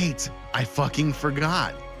 wait, I fucking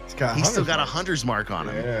forgot. He's still got a hunter's mark on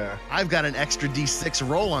him. Yeah. I've got an extra d6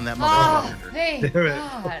 roll on that Oh, motherfucker. thank Damn it.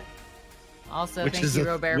 God. Also, Which thank is you,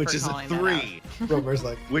 a RoBear, which for is a calling 3. RoBear's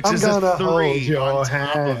like, Which I'm is a gonna hold 3 your on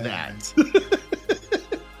top of hand.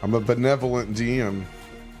 that. I'm a benevolent DM.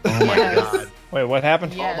 Oh my Yes. god. Wait, what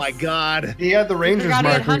happened? Yes. Oh my god. He had the Ranger's forgot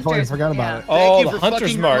he had mark. We fucking Hunters, forgot yeah. about it. Oh, Thank you the for hunter's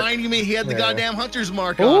fucking mark. reminding me he had the Yeah. goddamn hunter's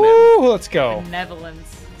mark on him. Ooh, let's go.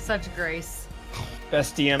 Benevolence. Such grace.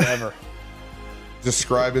 Best DM ever.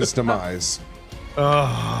 Describe his demise.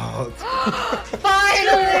 Oh,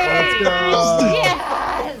 Finally! let's go.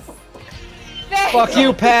 Yes! Thank Fuck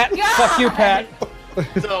you, Pat. God. Fuck you, Pat.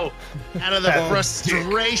 So, out of the That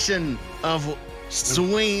frustration of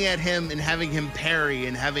swinging at him and having him parry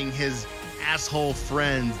and having his asshole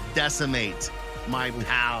friends decimate my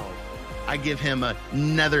pal, I give him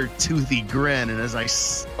another toothy grin, and as I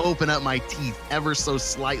open up my teeth ever so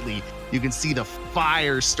slightly, you can see the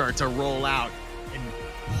fire start to roll out and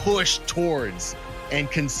push towards and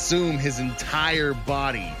consume his entire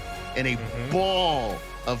body in a ball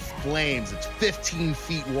of flames. It's 15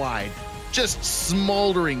 feet wide, just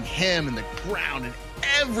smoldering him and the ground and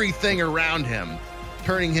everything around him,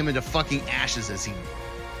 turning him into fucking ashes as he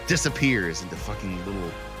disappears into fucking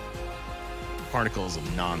little particles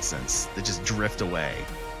of nonsense that just drift away.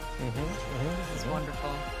 This is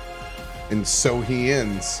wonderful. And so he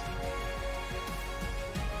ends.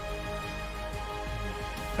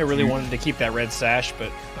 I really wanted to keep that red sash,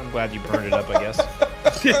 but I'm glad you burned it up, I guess.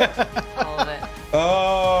 All of it.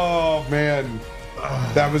 Oh man,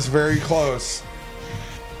 that was very close.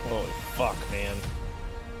 Holy fuck, man.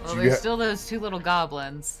 Well, Do you there's ha- still those 2 little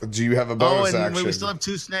goblins Do you have a Oh, bonus and action? we still have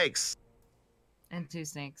 2 snakes. and 2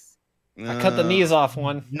 snakes. I cut the knees off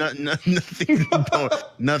one. Nothing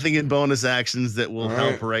in bonus actions that will All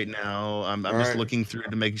help right. right now. I'm All just right. looking through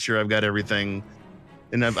to make sure I've got everything,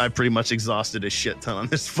 and I've pretty much exhausted a shit ton on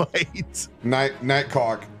this fight.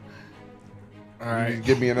 NiteCaulk. All right.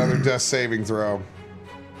 Give me another death saving throw.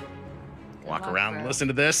 Walk luck, around and bro. listen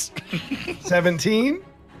to this. 17.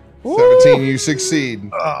 17, you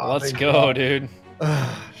succeed. Oh, Let's thank go, God. dude. All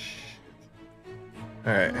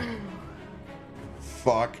right.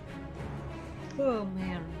 Fuck. Oh,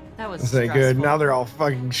 man. That was This ain't stressful. good. Now they're all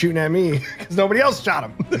fucking shooting at me because nobody else shot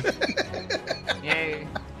him. Yay.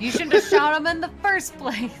 You shouldn't have shot him in the first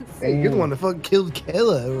place. Hey, you're the one that fucking killed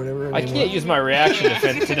Kayla or whatever. her I name can't was. use my reaction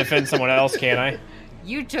to defend someone else, can I?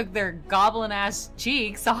 You took their goblin-ass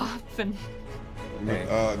cheeks off and...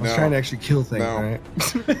 I was No. trying to actually kill things, No. right?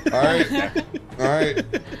 All right. All right.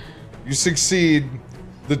 You succeed.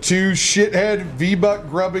 The 2 shithead V-Buck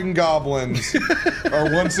grubbing goblins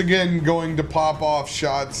are once again going to pop off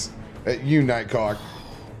shots at you, NiteCaulk.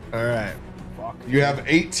 All right. You have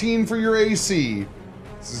 18 for your AC.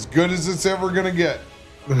 It's as good as it's ever going to get.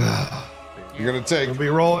 You're going to take We'll be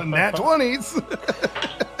rolling nat 20s.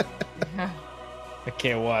 I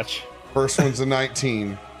can't watch. first one's a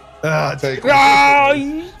 19. Take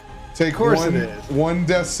take course one, it is. one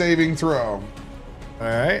death saving throw. All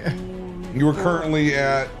right. You are currently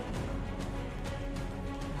at.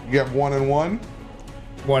 You have 1 and 1.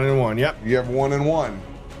 1 and 1. Yep. You have 1 and 1.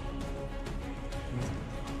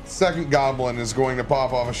 Second goblin is going to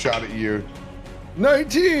pop off a shot at you.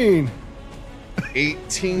 19.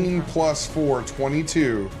 18 plus 4,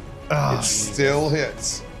 22. Oh, It still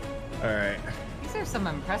hits. all right. These are some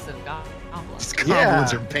impressive goblins. These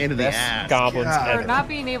goblins are a pain in the Best ass. goblins God. For ever. not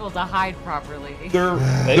being able to hide properly. They're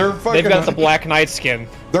fucking. They've got the Black Knight skin.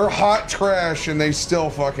 They're hot trash and they still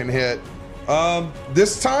fucking hit.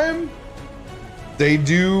 This time, they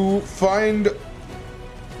do find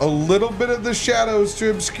a little bit of the shadows to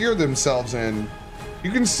obscure themselves in.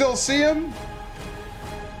 You can still see them.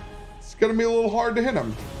 It's gonna be a little hard to hit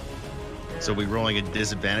them. So we rolling a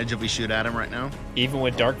disadvantage if we shoot at him right now? Even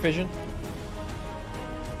with dark vision?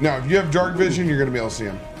 Now, if you have dark vision, you're gonna be able to see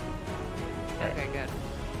him. Okay, good.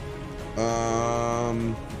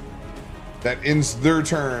 That ends their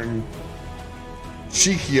turn.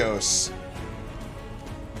 Cheekios.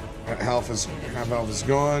 Half health is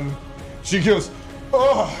gone. Cheekios.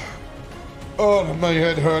 Oh, my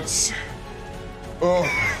head hurts. Oh.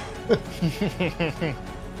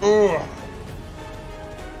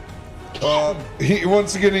 He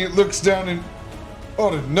once again he looks down and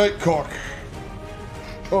the NiteCaulk.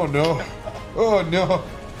 Oh no. Oh no.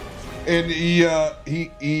 And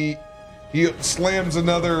he slams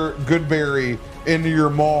another good berry into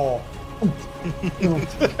your maw.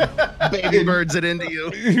 Baby birds it into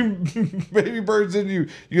you. Baby birds into you.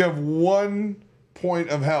 You have 1 point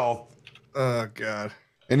of health. Oh god.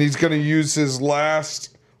 And he's gonna use his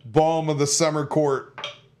last balm of the summer court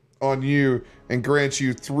on you and grant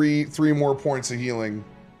you three more points of healing.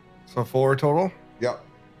 So 4 total? Yep.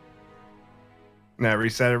 Now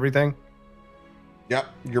reset everything? Yep.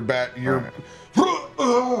 You're back. You're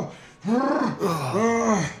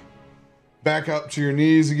back up to your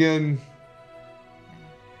knees again.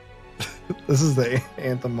 This is the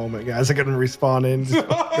anthem moment, guys. I couldn't respawn in. Just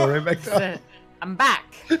go right back down. That's it. I'm back.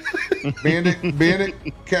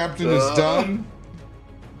 Bandit Captain is done.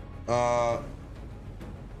 Let's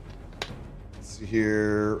see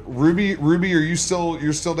here. Ruby, you're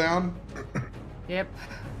still down? Yep.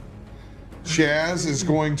 Chaz is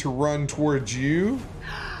going to run towards you.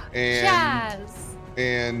 And Chaz.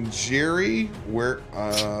 And Jerry, where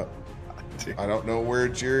I don't know where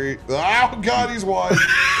Jerry. Oh God, he's wide.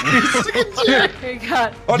 Jerry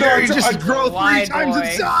got. Oh no, Jerry just grow 3 wide times boy.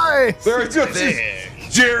 in size. There it goes.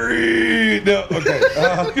 Jerry. No, okay.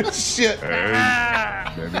 Shit.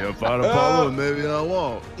 Maybe I'll find Apollo, maybe I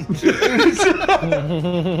won't.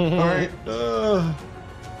 All right.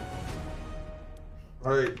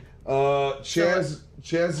 All right. Chaz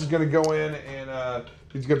is gonna go in and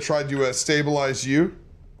he's gonna try to stabilize you.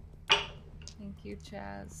 Thank you,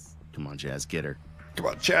 Chaz. Come on, Jazz, get her. Come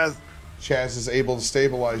on, Chaz. Chaz is able to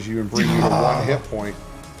stabilize you and bring you to 1 hit point.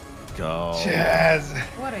 Go. Chaz.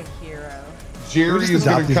 What a hero. Jerry is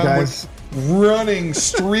going to come guys. running,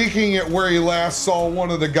 streaking at where he last saw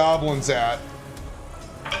one of the goblins at.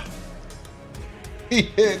 He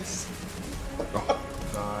hits.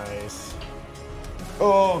 Nice.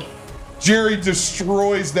 Oh, Jerry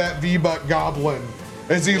destroys that V-Buck goblin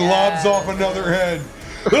as he lobs off another head.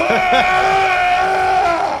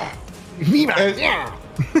 And-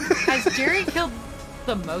 Has Jerry killed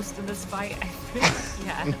the most in this fight? I think,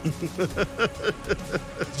 yeah.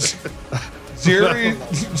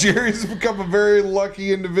 Jerry's become a very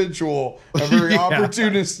lucky individual, a very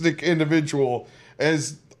opportunistic individual,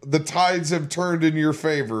 as the tides have turned in your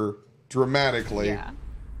favor dramatically. Yeah.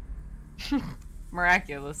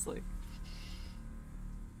 Miraculously.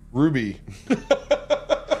 Ruby.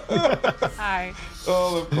 Hi.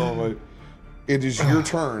 Oh my. It is your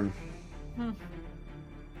turn.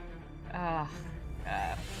 God,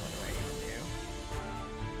 what do I do?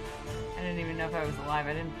 I didn't even know if I was alive.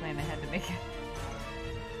 I didn't plan ahead to make it.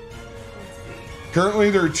 Let's see. Currently,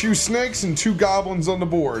 there are 2 snakes and 2 goblins on the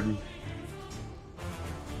board.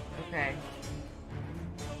 Okay.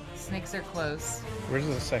 Snakes are close. Where's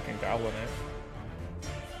the second goblin at?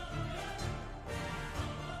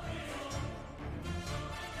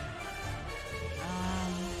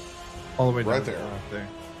 All the way down Right to there. the left there.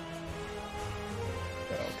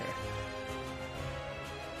 Oh, okay.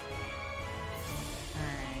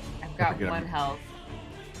 Alright. I've got Get him. 1 health.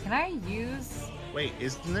 Can I use... Wait,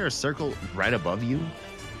 isn't there a circle right above you?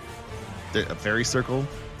 A fairy circle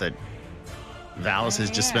that Valas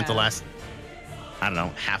has just spent the last, I don't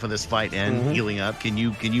know, half of this fight in healing up. Can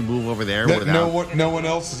you move over there? That Without... no one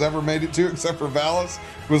else has ever made it to except for Valis.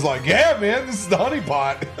 Was like, yeah, man, this is the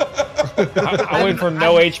honeypot. I went from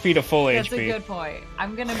no HP to full That's HP. a good point.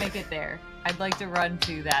 I'm gonna make it there. I'd like to run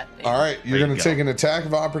to that thing. All right, you're There going you to go. take an attack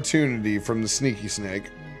of opportunity from the sneaky snake.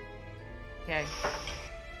 Okay.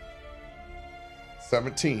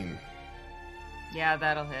 17. Yeah,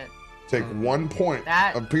 that'll hit. Take 1 point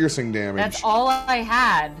That- of piercing damage. That's all I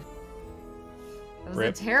had. That was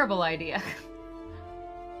Rip. a terrible idea.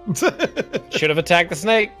 Should have attacked the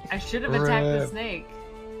snake. I should have attacked the Rip. snake.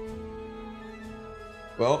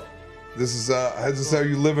 Well, this is how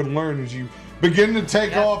you live and learn. As you begin to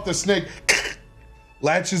take Yep. off, the snake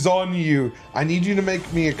latches on you. I need you to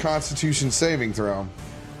make me a Constitution saving throw.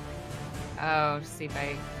 Oh, to see if I...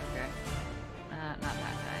 Okay. Not that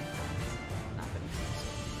guy. Nothing.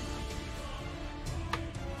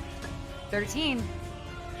 13.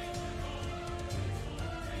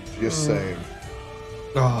 Just save.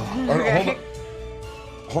 Oh. Okay.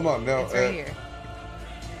 Hold on. No. It's right here.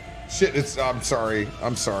 Shit. It's. I'm sorry.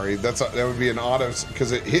 That would be an auto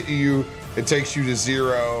because it hit you. It takes you to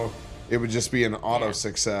 0. It would just be an auto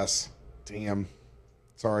success. Damn.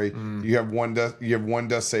 Sorry. You have one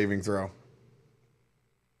death saving throw.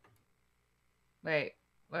 Wait,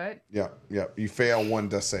 what? Yeah. You fail 1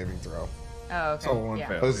 death saving throw. Oh, okay. So one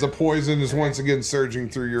fail. As the poison is once again surging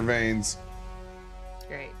through your veins.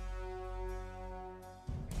 Great.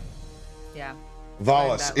 Yeah.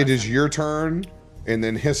 Valas, it is your turn, and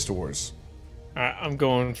then Histor's. I'm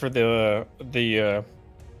going for the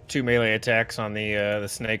 2 melee attacks on the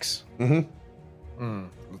snakes.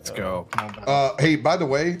 Let's go. Hey, by the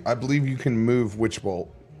way, I believe you can move Witch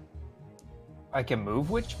Bolt. I can move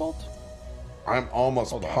Witch Bolt? I'm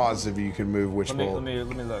almost positive you can move Witch Bolt. Let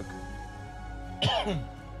me look.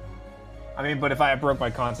 I mean, but if I broke my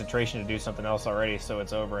concentration to do something else already, so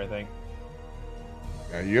it's over, I think.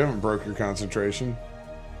 Yeah, you haven't broke your concentration.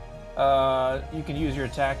 You can use your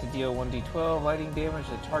attack to deal 1d12 lightning damage.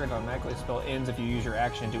 The target automatically spell ends if you use your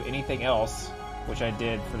action to do anything else, which I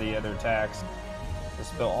did for the other attacks. The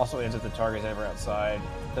spell also ends if the target is ever outside.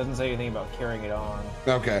 Doesn't say anything about carrying it on.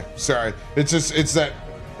 Okay, sorry. It's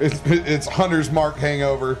Hunter's Mark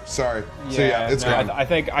hangover. Sorry. So yeah, it's gone. I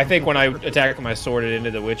think when I attacked with my sword, it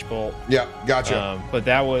ended the Witch Bolt. Yeah, gotcha. But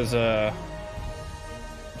that was let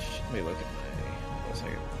me look at my.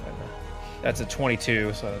 That's a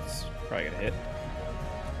 22, so that's probably gonna hit.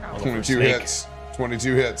 22 hits.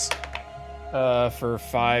 22 hits. For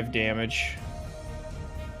 5 damage.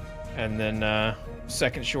 And then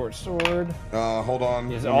second short sword. Hold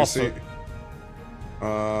on. Is Let me also see.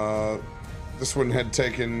 This one had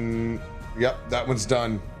taken. Yep, that one's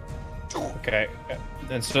done. okay.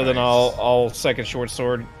 And so then I'll second short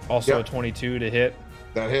sword, also a 22 to hit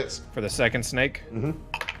That hits. for the second snake.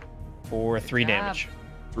 For 3 damage.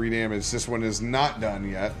 3 damage. This one is not done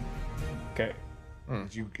yet. Okay.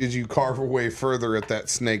 As you carve away further at that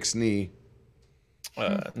snake's knee.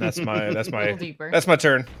 And that's my little deeper. that's my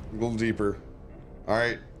turn. A little deeper. All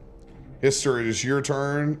right. Histor, it is your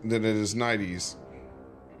turn. Then it is Nighty's.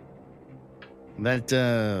 That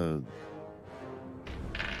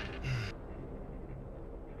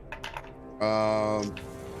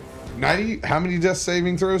Nighty, how many death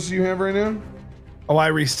saving throws do you have right now? Oh, I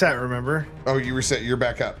reset, remember? Oh, you reset. You're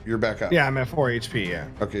back up. Yeah, I'm at 4 HP, yeah.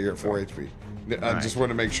 Okay, you're at 4 HP. I right. just want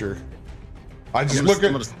to make sure. I just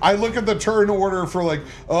I'm look at the turn order for like,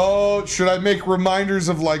 oh, should I make reminders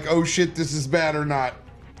of like, oh shit, this is bad or not?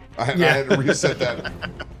 I had to reset that.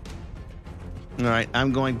 All right,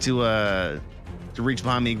 I'm going to reach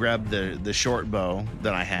behind me, grab the short bow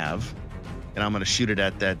that I have, and I'm going to shoot it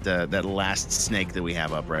at that last snake that we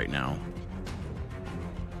have up right now.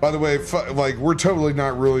 By the way, like we're totally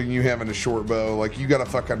not ruling you having a short bow. Like you got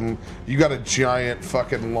a giant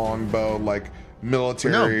fucking long bow, like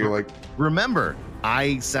military. No, like remember,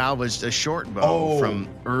 I salvaged a short bow from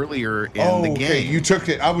earlier in the game. Okay, you took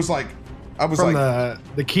it. I was From like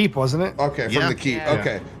the keep, wasn't it? okay, from Yeah. the keep. Yeah.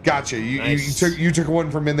 Okay, gotcha. Nice. You took one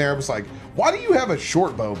from in there. I was like, why do you have a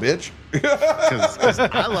short bow, bitch? Because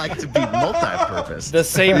I like to be multi-purpose. The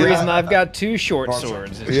same reason I've got 2 short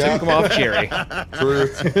swords. Just Yeah. took them off Cherry.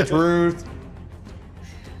 Truth.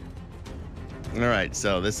 All right,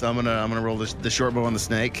 so this I'm gonna roll the short bow on the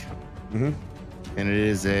snake, Mhm. and it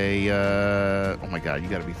is a oh my god, you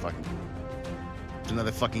gotta be fucking. It's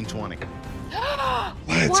another fucking 20.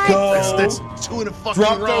 Let's What? go. That's 2 in a fucking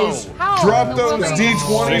Drop row. those. How? Drop those Nobody-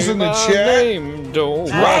 D20s in the Say my chat. name, don't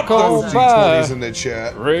Drop walk on those by. D20s in the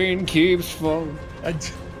chat. Rain keeps falling.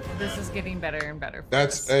 This is getting better and better. For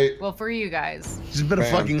That's us. a. Well, for you guys. It's been a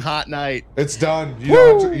Man. fucking hot night. It's done. You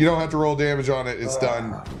don't have to roll damage on it. It's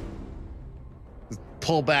done.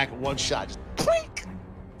 Pull back, one shot, just clink.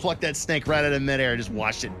 Pluck that snake right out of midair, just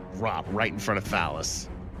watch it drop right in front of Phallus.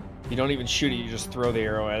 You don't even shoot it, you just throw the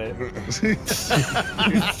arrow at it.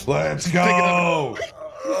 Let's go.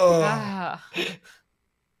 Ah,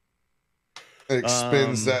 It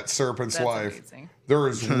expends that serpent's that's life. amazing. There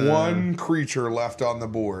is one creature left on the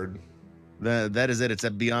board. That is it. It's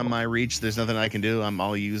beyond my reach. There's nothing I can do. I'm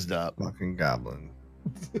all used up. Fucking goblin.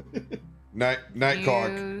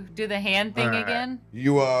 NiteCaulk. You do the hand thing Alright. again?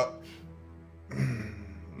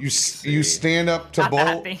 You stand up to Not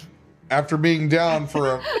that bolt thing. after being down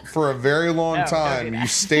for a very long Oh, don't do time. that. You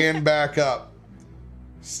stand back up,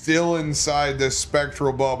 still inside this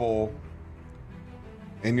spectral bubble,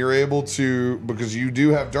 and you're able to, because you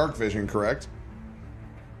do have dark vision, correct?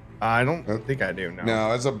 I don't think I do. No.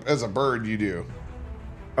 No, as a bird, you do.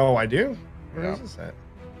 Oh, I do. Where Yeah. is this at?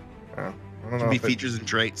 Oh, I don't know. Should be if it- features and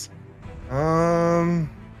traits. I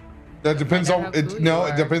That depends Find out on how it. cool No, you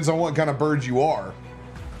it are. depends on what kind of bird you are.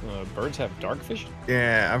 Birds have dark vision.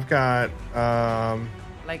 Yeah, I've got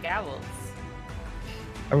Like owls.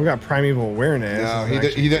 primeval awareness. No,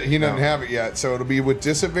 It's he actually- doesn't have it yet, so it'll be with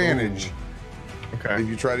disadvantage Okay. if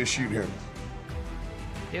you try to shoot him.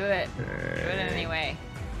 Do it. Do it anyway.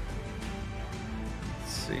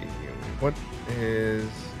 Let's see. What is...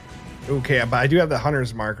 Okay, but I do have the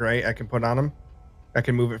hunter's mark, right? I can put on him. I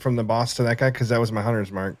can move it from the boss to that guy because that was my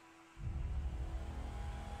hunter's mark.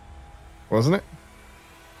 Wasn't it?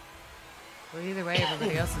 Well, either way,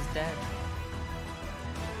 everybody else is dead.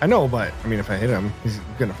 I know, but I mean, if I hit him, he's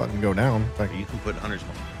gonna fucking go down. Like, You can put hunter's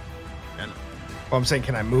mark. I know. well, I'm saying,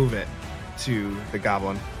 can I move it to the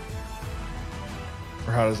goblin,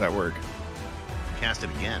 or how does that work? Cast it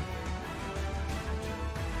again.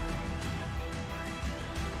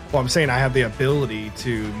 Well, I'm saying I have the ability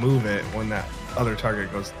to move it when that other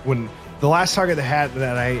target goes. When the last target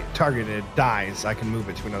that I targeted dies, I can move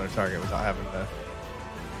it to another target without having to.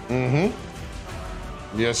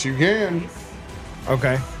 Mm-hmm. Yes, you can.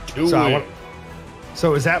 Okay. Do so it.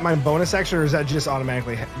 So is that my bonus action, or is that just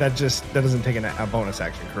automatically? That doesn't take a bonus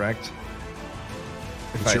action, correct?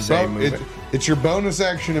 If I say move it. It's your bonus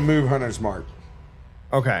action to move Hunter's Mark.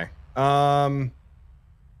 Okay.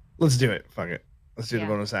 Let's do it. Fuck it. Let's do the Yeah.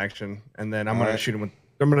 bonus action, and then I'm All gonna right. shoot him with.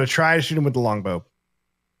 I'm gonna try to shoot him with the longbow.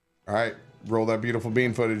 All right, roll that beautiful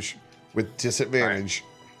bean footage with disadvantage.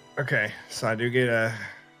 Okay, so I do get a.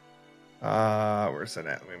 Where's that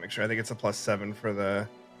at? Let me make sure. I think it's a +7 for the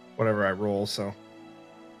whatever I roll. So.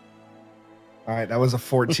 All right, that was a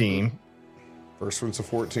 14. First one's a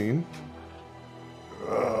 14.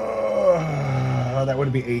 That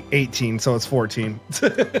would be 18, so it's 14.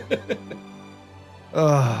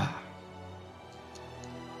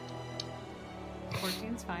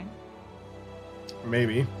 14's fine.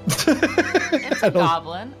 Maybe. It's a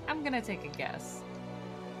goblin. I'm gonna take a guess.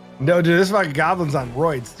 No, dude, this fucking goblin's on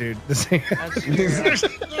roids, dude. This ain't, That's true. That's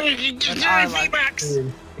our luck.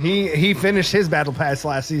 he finished his battle pass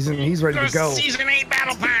last season. And he's ready to go. Season 8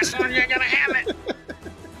 battle pass, so you're gonna have it.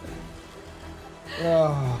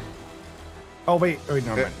 Oh wait,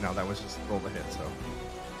 no, that was just roll the hit. So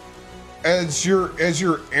As your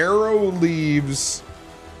arrow leaves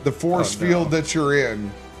the force field that you're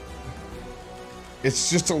in,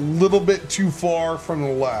 it's just a little bit too far from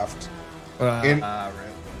the left. right.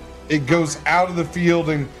 It goes out of the field,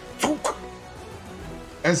 and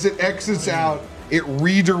as it exits out, it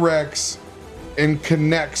redirects and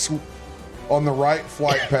connects on the right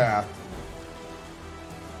flight path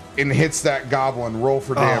and hits that goblin. Roll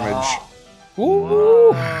for damage.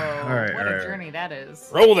 Whoa, right, what all a right. journey that is.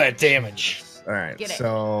 Roll that damage. All right, Get it.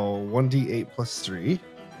 so 1d8 + 3.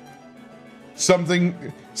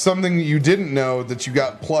 Something you didn't know that you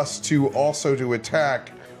got +2 also to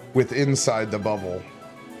attack with inside the bubble.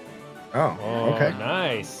 Oh, Oh, okay.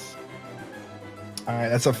 nice. All right,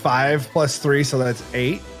 that's a 5 + 3, so that's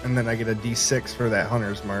 8, and then I get a d6 for that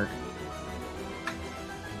hunter's mark.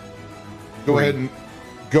 Go ahead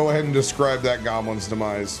and describe that goblin's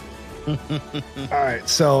demise. All right,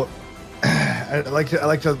 so I like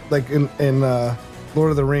to in Lord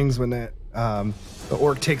of the Rings when that the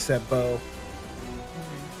orc takes that bow,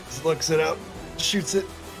 just looks it up, shoots it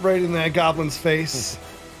right in that goblin's face.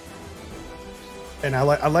 And I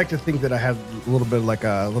like to think that I had a little bit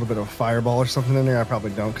of a fireball or something in there. I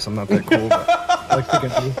probably don't because I'm not that cool. But I like to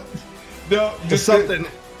think I do. No, Just something.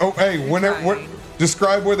 Oh, hey,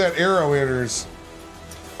 describe where that arrow enters.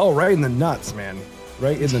 Oh, right in the nuts, man.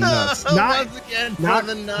 Right in the nuts. Once again, for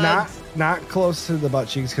the nuts. Not close to the butt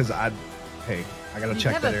cheeks because I gotta You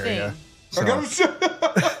check have that a area. thing.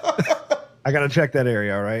 I gotta check that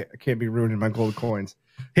area. All right, I can't be ruining my gold coins.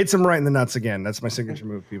 Hits him right in the nuts again. That's my signature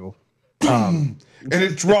move, people. And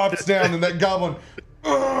it drops down, and that goblin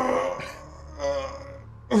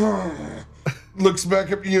looks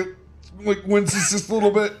back at you, like winces just a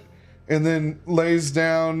little bit, and then lays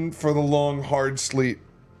down for the long, hard sleep.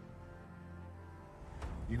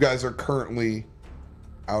 You guys are currently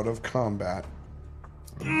out of combat.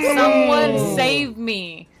 Someone save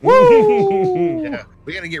me. Yeah,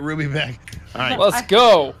 we gotta get Ruby back. All right. Let's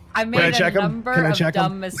go. I I made check a 'em? number Can I of check 'em?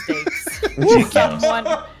 dumb mistakes. Someone,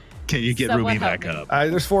 Can you get someone Ruby help back me. up?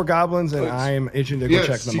 There's 4 goblins, and I am itching to go Yes,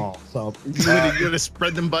 check them you- all. So, You gotta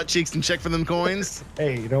spread them butt cheeks and check for them coins.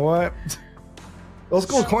 hey, you know what? Those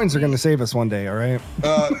gold coins are going to save us one day. All right.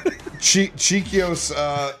 Cheekios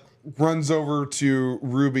runs over to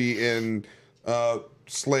Ruby and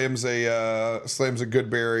slams a good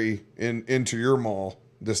berry into your maul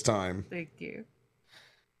this time. Thank you.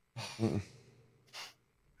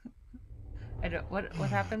 I don't. What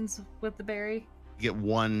happens with the berry? You get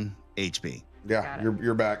one HP. Yeah,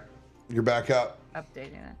 you're back. You're back up.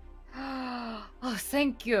 Updating it. Oh,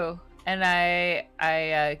 thank you. And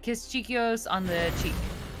I kiss Cheekios on the cheek.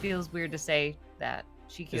 Feels weird to say that.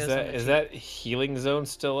 Cheekios Is that healing zone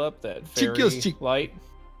still up? That fairy Cheekios cheek. light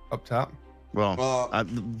Up top. Well,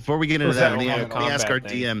 before we get into is that, that let me only a ask our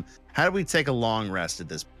combat thing? DM, how do we take a long rest at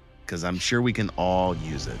this? Because I'm sure we can all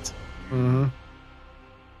use it. Mm-hmm.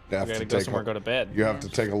 You have we to gotta go take somewhere and go to bed. You have to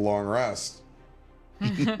take a long rest.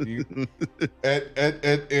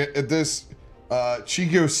 At this,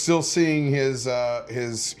 Chico's still seeing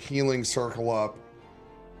his healing circle up.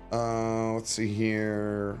 Let's see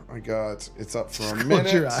here. It's up for a Close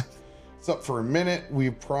minute. your eyes. It's up for a minute.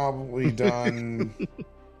 We've probably done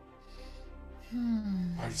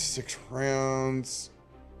 5-6 rounds.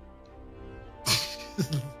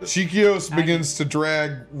 Cheekios begins to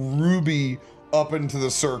drag Ruby up into the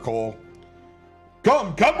circle.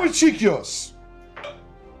 Come with Cheekios.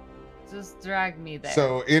 Just drag me there.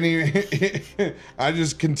 So I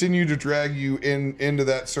just continue to drag you into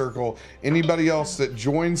that circle. Anybody else that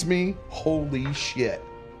joins me, holy shit.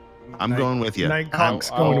 I'm going with you. NiteCaulk's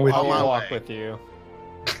going with I'll you. walk with you.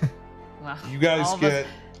 Wow. You guys All of get,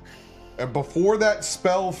 us- before that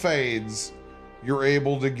spell fades, you're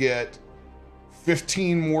able to get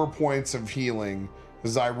 15 more points of healing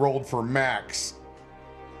as I rolled for max.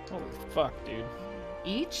 Holy fuck, dude.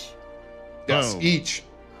 each. Yes, Boom. each.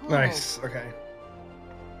 Nice. Okay.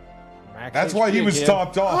 Max That's why he HP was again.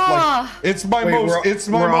 topped off. Like, it's my Wait, it's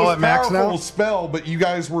my we're all most at max powerful now? spell, but you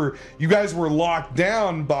guys were locked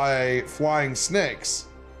down by flying snakes.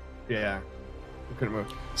 Yeah. We couldn't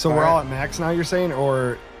move. So we're all at max now. You're saying,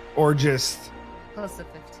 or just Close to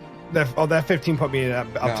 15. that 15 put me up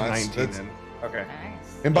to that's- 19. that's- Then. Okay.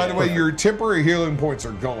 Nice. And by the way, Perfect. your temporary healing points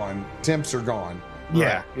are gone. Temps are gone.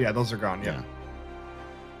 Yeah. Yeah. Those are gone. Yeah.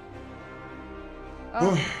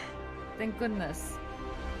 Oh, thank goodness.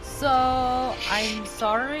 So, I'm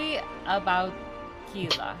sorry about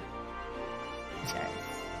Keela. Okay.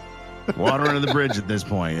 Water under the bridge at this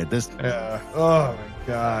point. Yeah. Oh my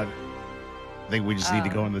god. I think we just need to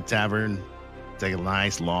go in the tavern, take a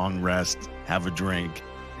nice long rest, have a drink,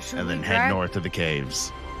 Should and we then head north to the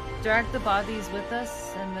caves. drag the bodies with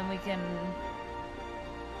us, and then we can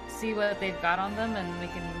see what they've got on them, and we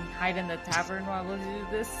can hide in the tavern while we do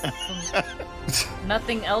this. So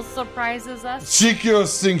nothing else surprises us.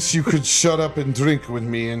 Cheekios thinks you could shut up and drink with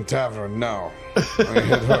me in tavern now. My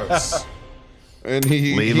head hurts. And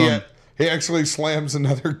Leave him. he actually slams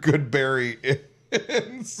another good berry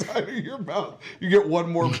inside of your mouth. You get one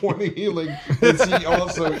more point of healing as he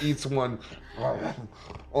also eats one.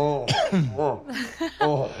 Oh,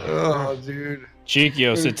 dude.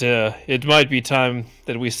 Cheekios, it might be time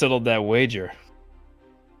that we settled that wager.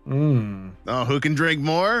 Oh, who can drink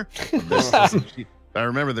more? There's still some I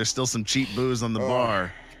remember there's still some cheap booze on the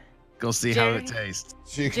bar. Go see how it Jerry? tastes.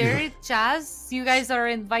 Jerry, Chaz, you guys are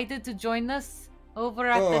invited to join us over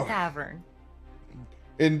at the tavern.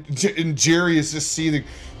 And Jerry is just seething.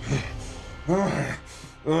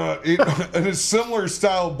 In a similar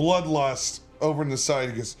style bloodlust over in the side,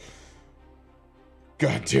 he goes,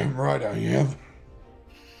 "Goddamn right I am."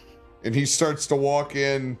 And he starts to walk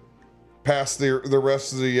in past the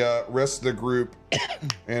rest of the group,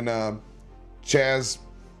 and Chaz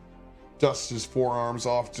dusts his forearms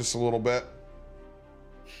off just a little bit.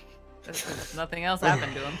 Nothing else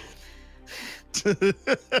happened to him.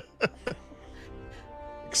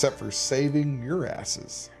 Except for saving your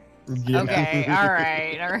asses. Yeah. Okay, all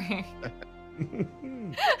right.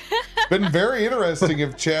 Been very interesting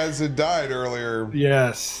if Chaz had died earlier.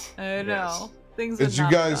 Yes. I know. Things As have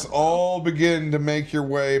you not guys gone all begin to make your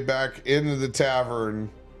way back into the tavern.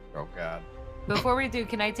 Oh god. well. Before we do,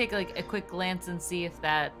 can I take like a quick glance and see if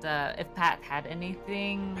that if Pat had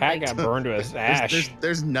anything? Pat like, got burned to his ash.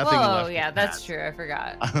 There's nothing left. oh yeah, of that's that. true. I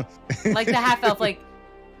forgot. Like the half elf, like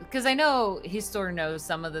because I know Histor knows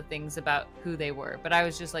some of the things about who they were, but I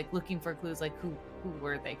was just like looking for clues, like who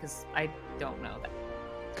were they? Because I don't know that.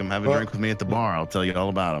 Come have a drink with me at the bar. I'll tell you all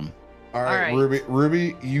about them. All right, All right.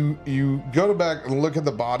 Ruby, you go to back and look at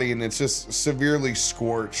the body, and it's just severely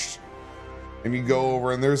scorched. And you go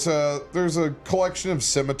over, and there's a collection of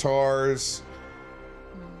scimitars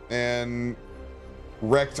and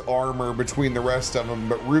wrecked armor between the rest of them.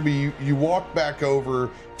 But Ruby, you walk back over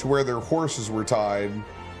to where their horses were tied,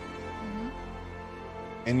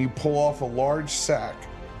 and you pull off a large sack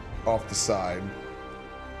off the side,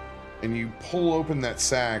 and you pull open that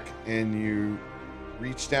sack, and you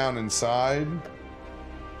reach down inside,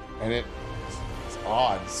 and it's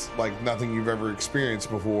odd. It's like nothing you've ever experienced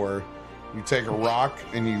before. You take a rock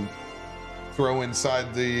and you throw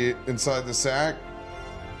inside the sack,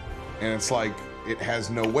 and it's like it has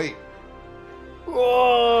no weight.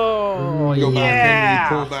 Whoa! You go back in and Yeah.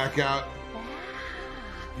 you pull back out.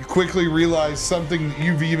 You quickly realize something that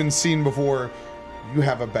you've even seen before. You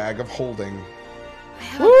have a bag of holding. I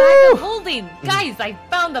have a bag of holding. Guys, I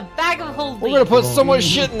found a bag of holding. We're gonna put so much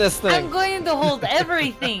shit in this thing. I'm going to hold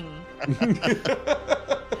everything.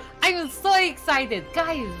 I'm so excited.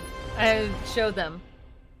 Guys, I show them.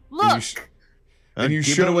 Look. And you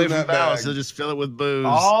keep show it away them from that bag. Valas. They'll just fill it with booze.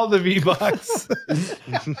 All the V-Bucks.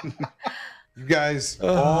 You guys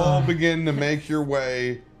all begin to make your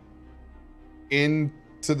way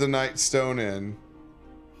into the Nightstone Inn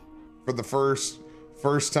for the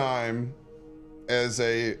first time as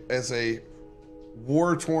a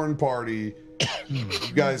war-torn party. You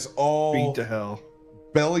guys all Beat to hell.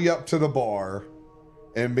 belly up to the bar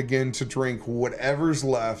and begin to drink whatever's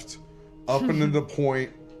left up until the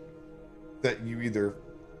point that you either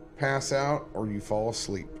pass out or you fall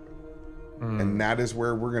asleep. And that is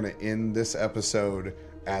where we're going to end this episode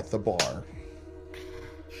at the bar.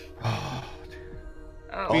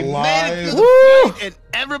 We made it to Alive. the point, and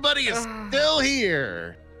everybody is still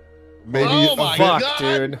here. Maybe Oh a my bit Fuck, God.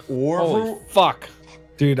 dude. or Holy fuck.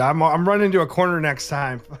 Dude, I'm running into a corner next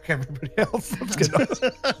time. Fuck everybody else. Let's get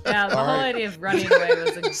Yeah, the All whole right. idea of running away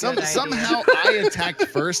was a good idea. Somehow I attacked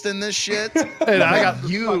first in this shit. And I got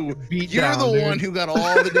you. fucking beat You're down, the dude. one who got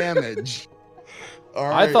all the damage. all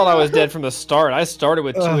right. I thought I was dead from the start. I started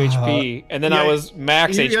with 2 HP, and then I yeah, was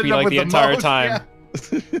max you HP ended up like with the the entire most, time. yeah.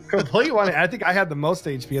 Complete one. I think I had the most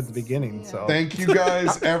HP at the beginning. So Thank you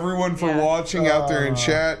guys, everyone, for Yeah. watching out there in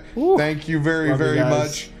chat. Thank you very, Love you very guys.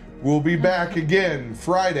 much. We'll be back again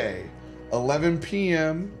Friday, 11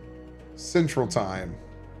 p.m. Central Time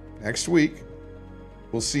next week.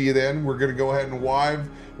 We'll see you then. We're gonna go ahead and wave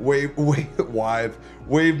bye.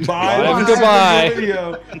 Wave on this goodbye.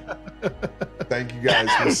 video. Thank you guys.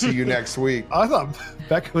 We'll see you next week. I thought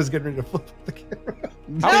Becca was getting ready to flip the camera.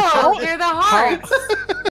 No, they're the hearts.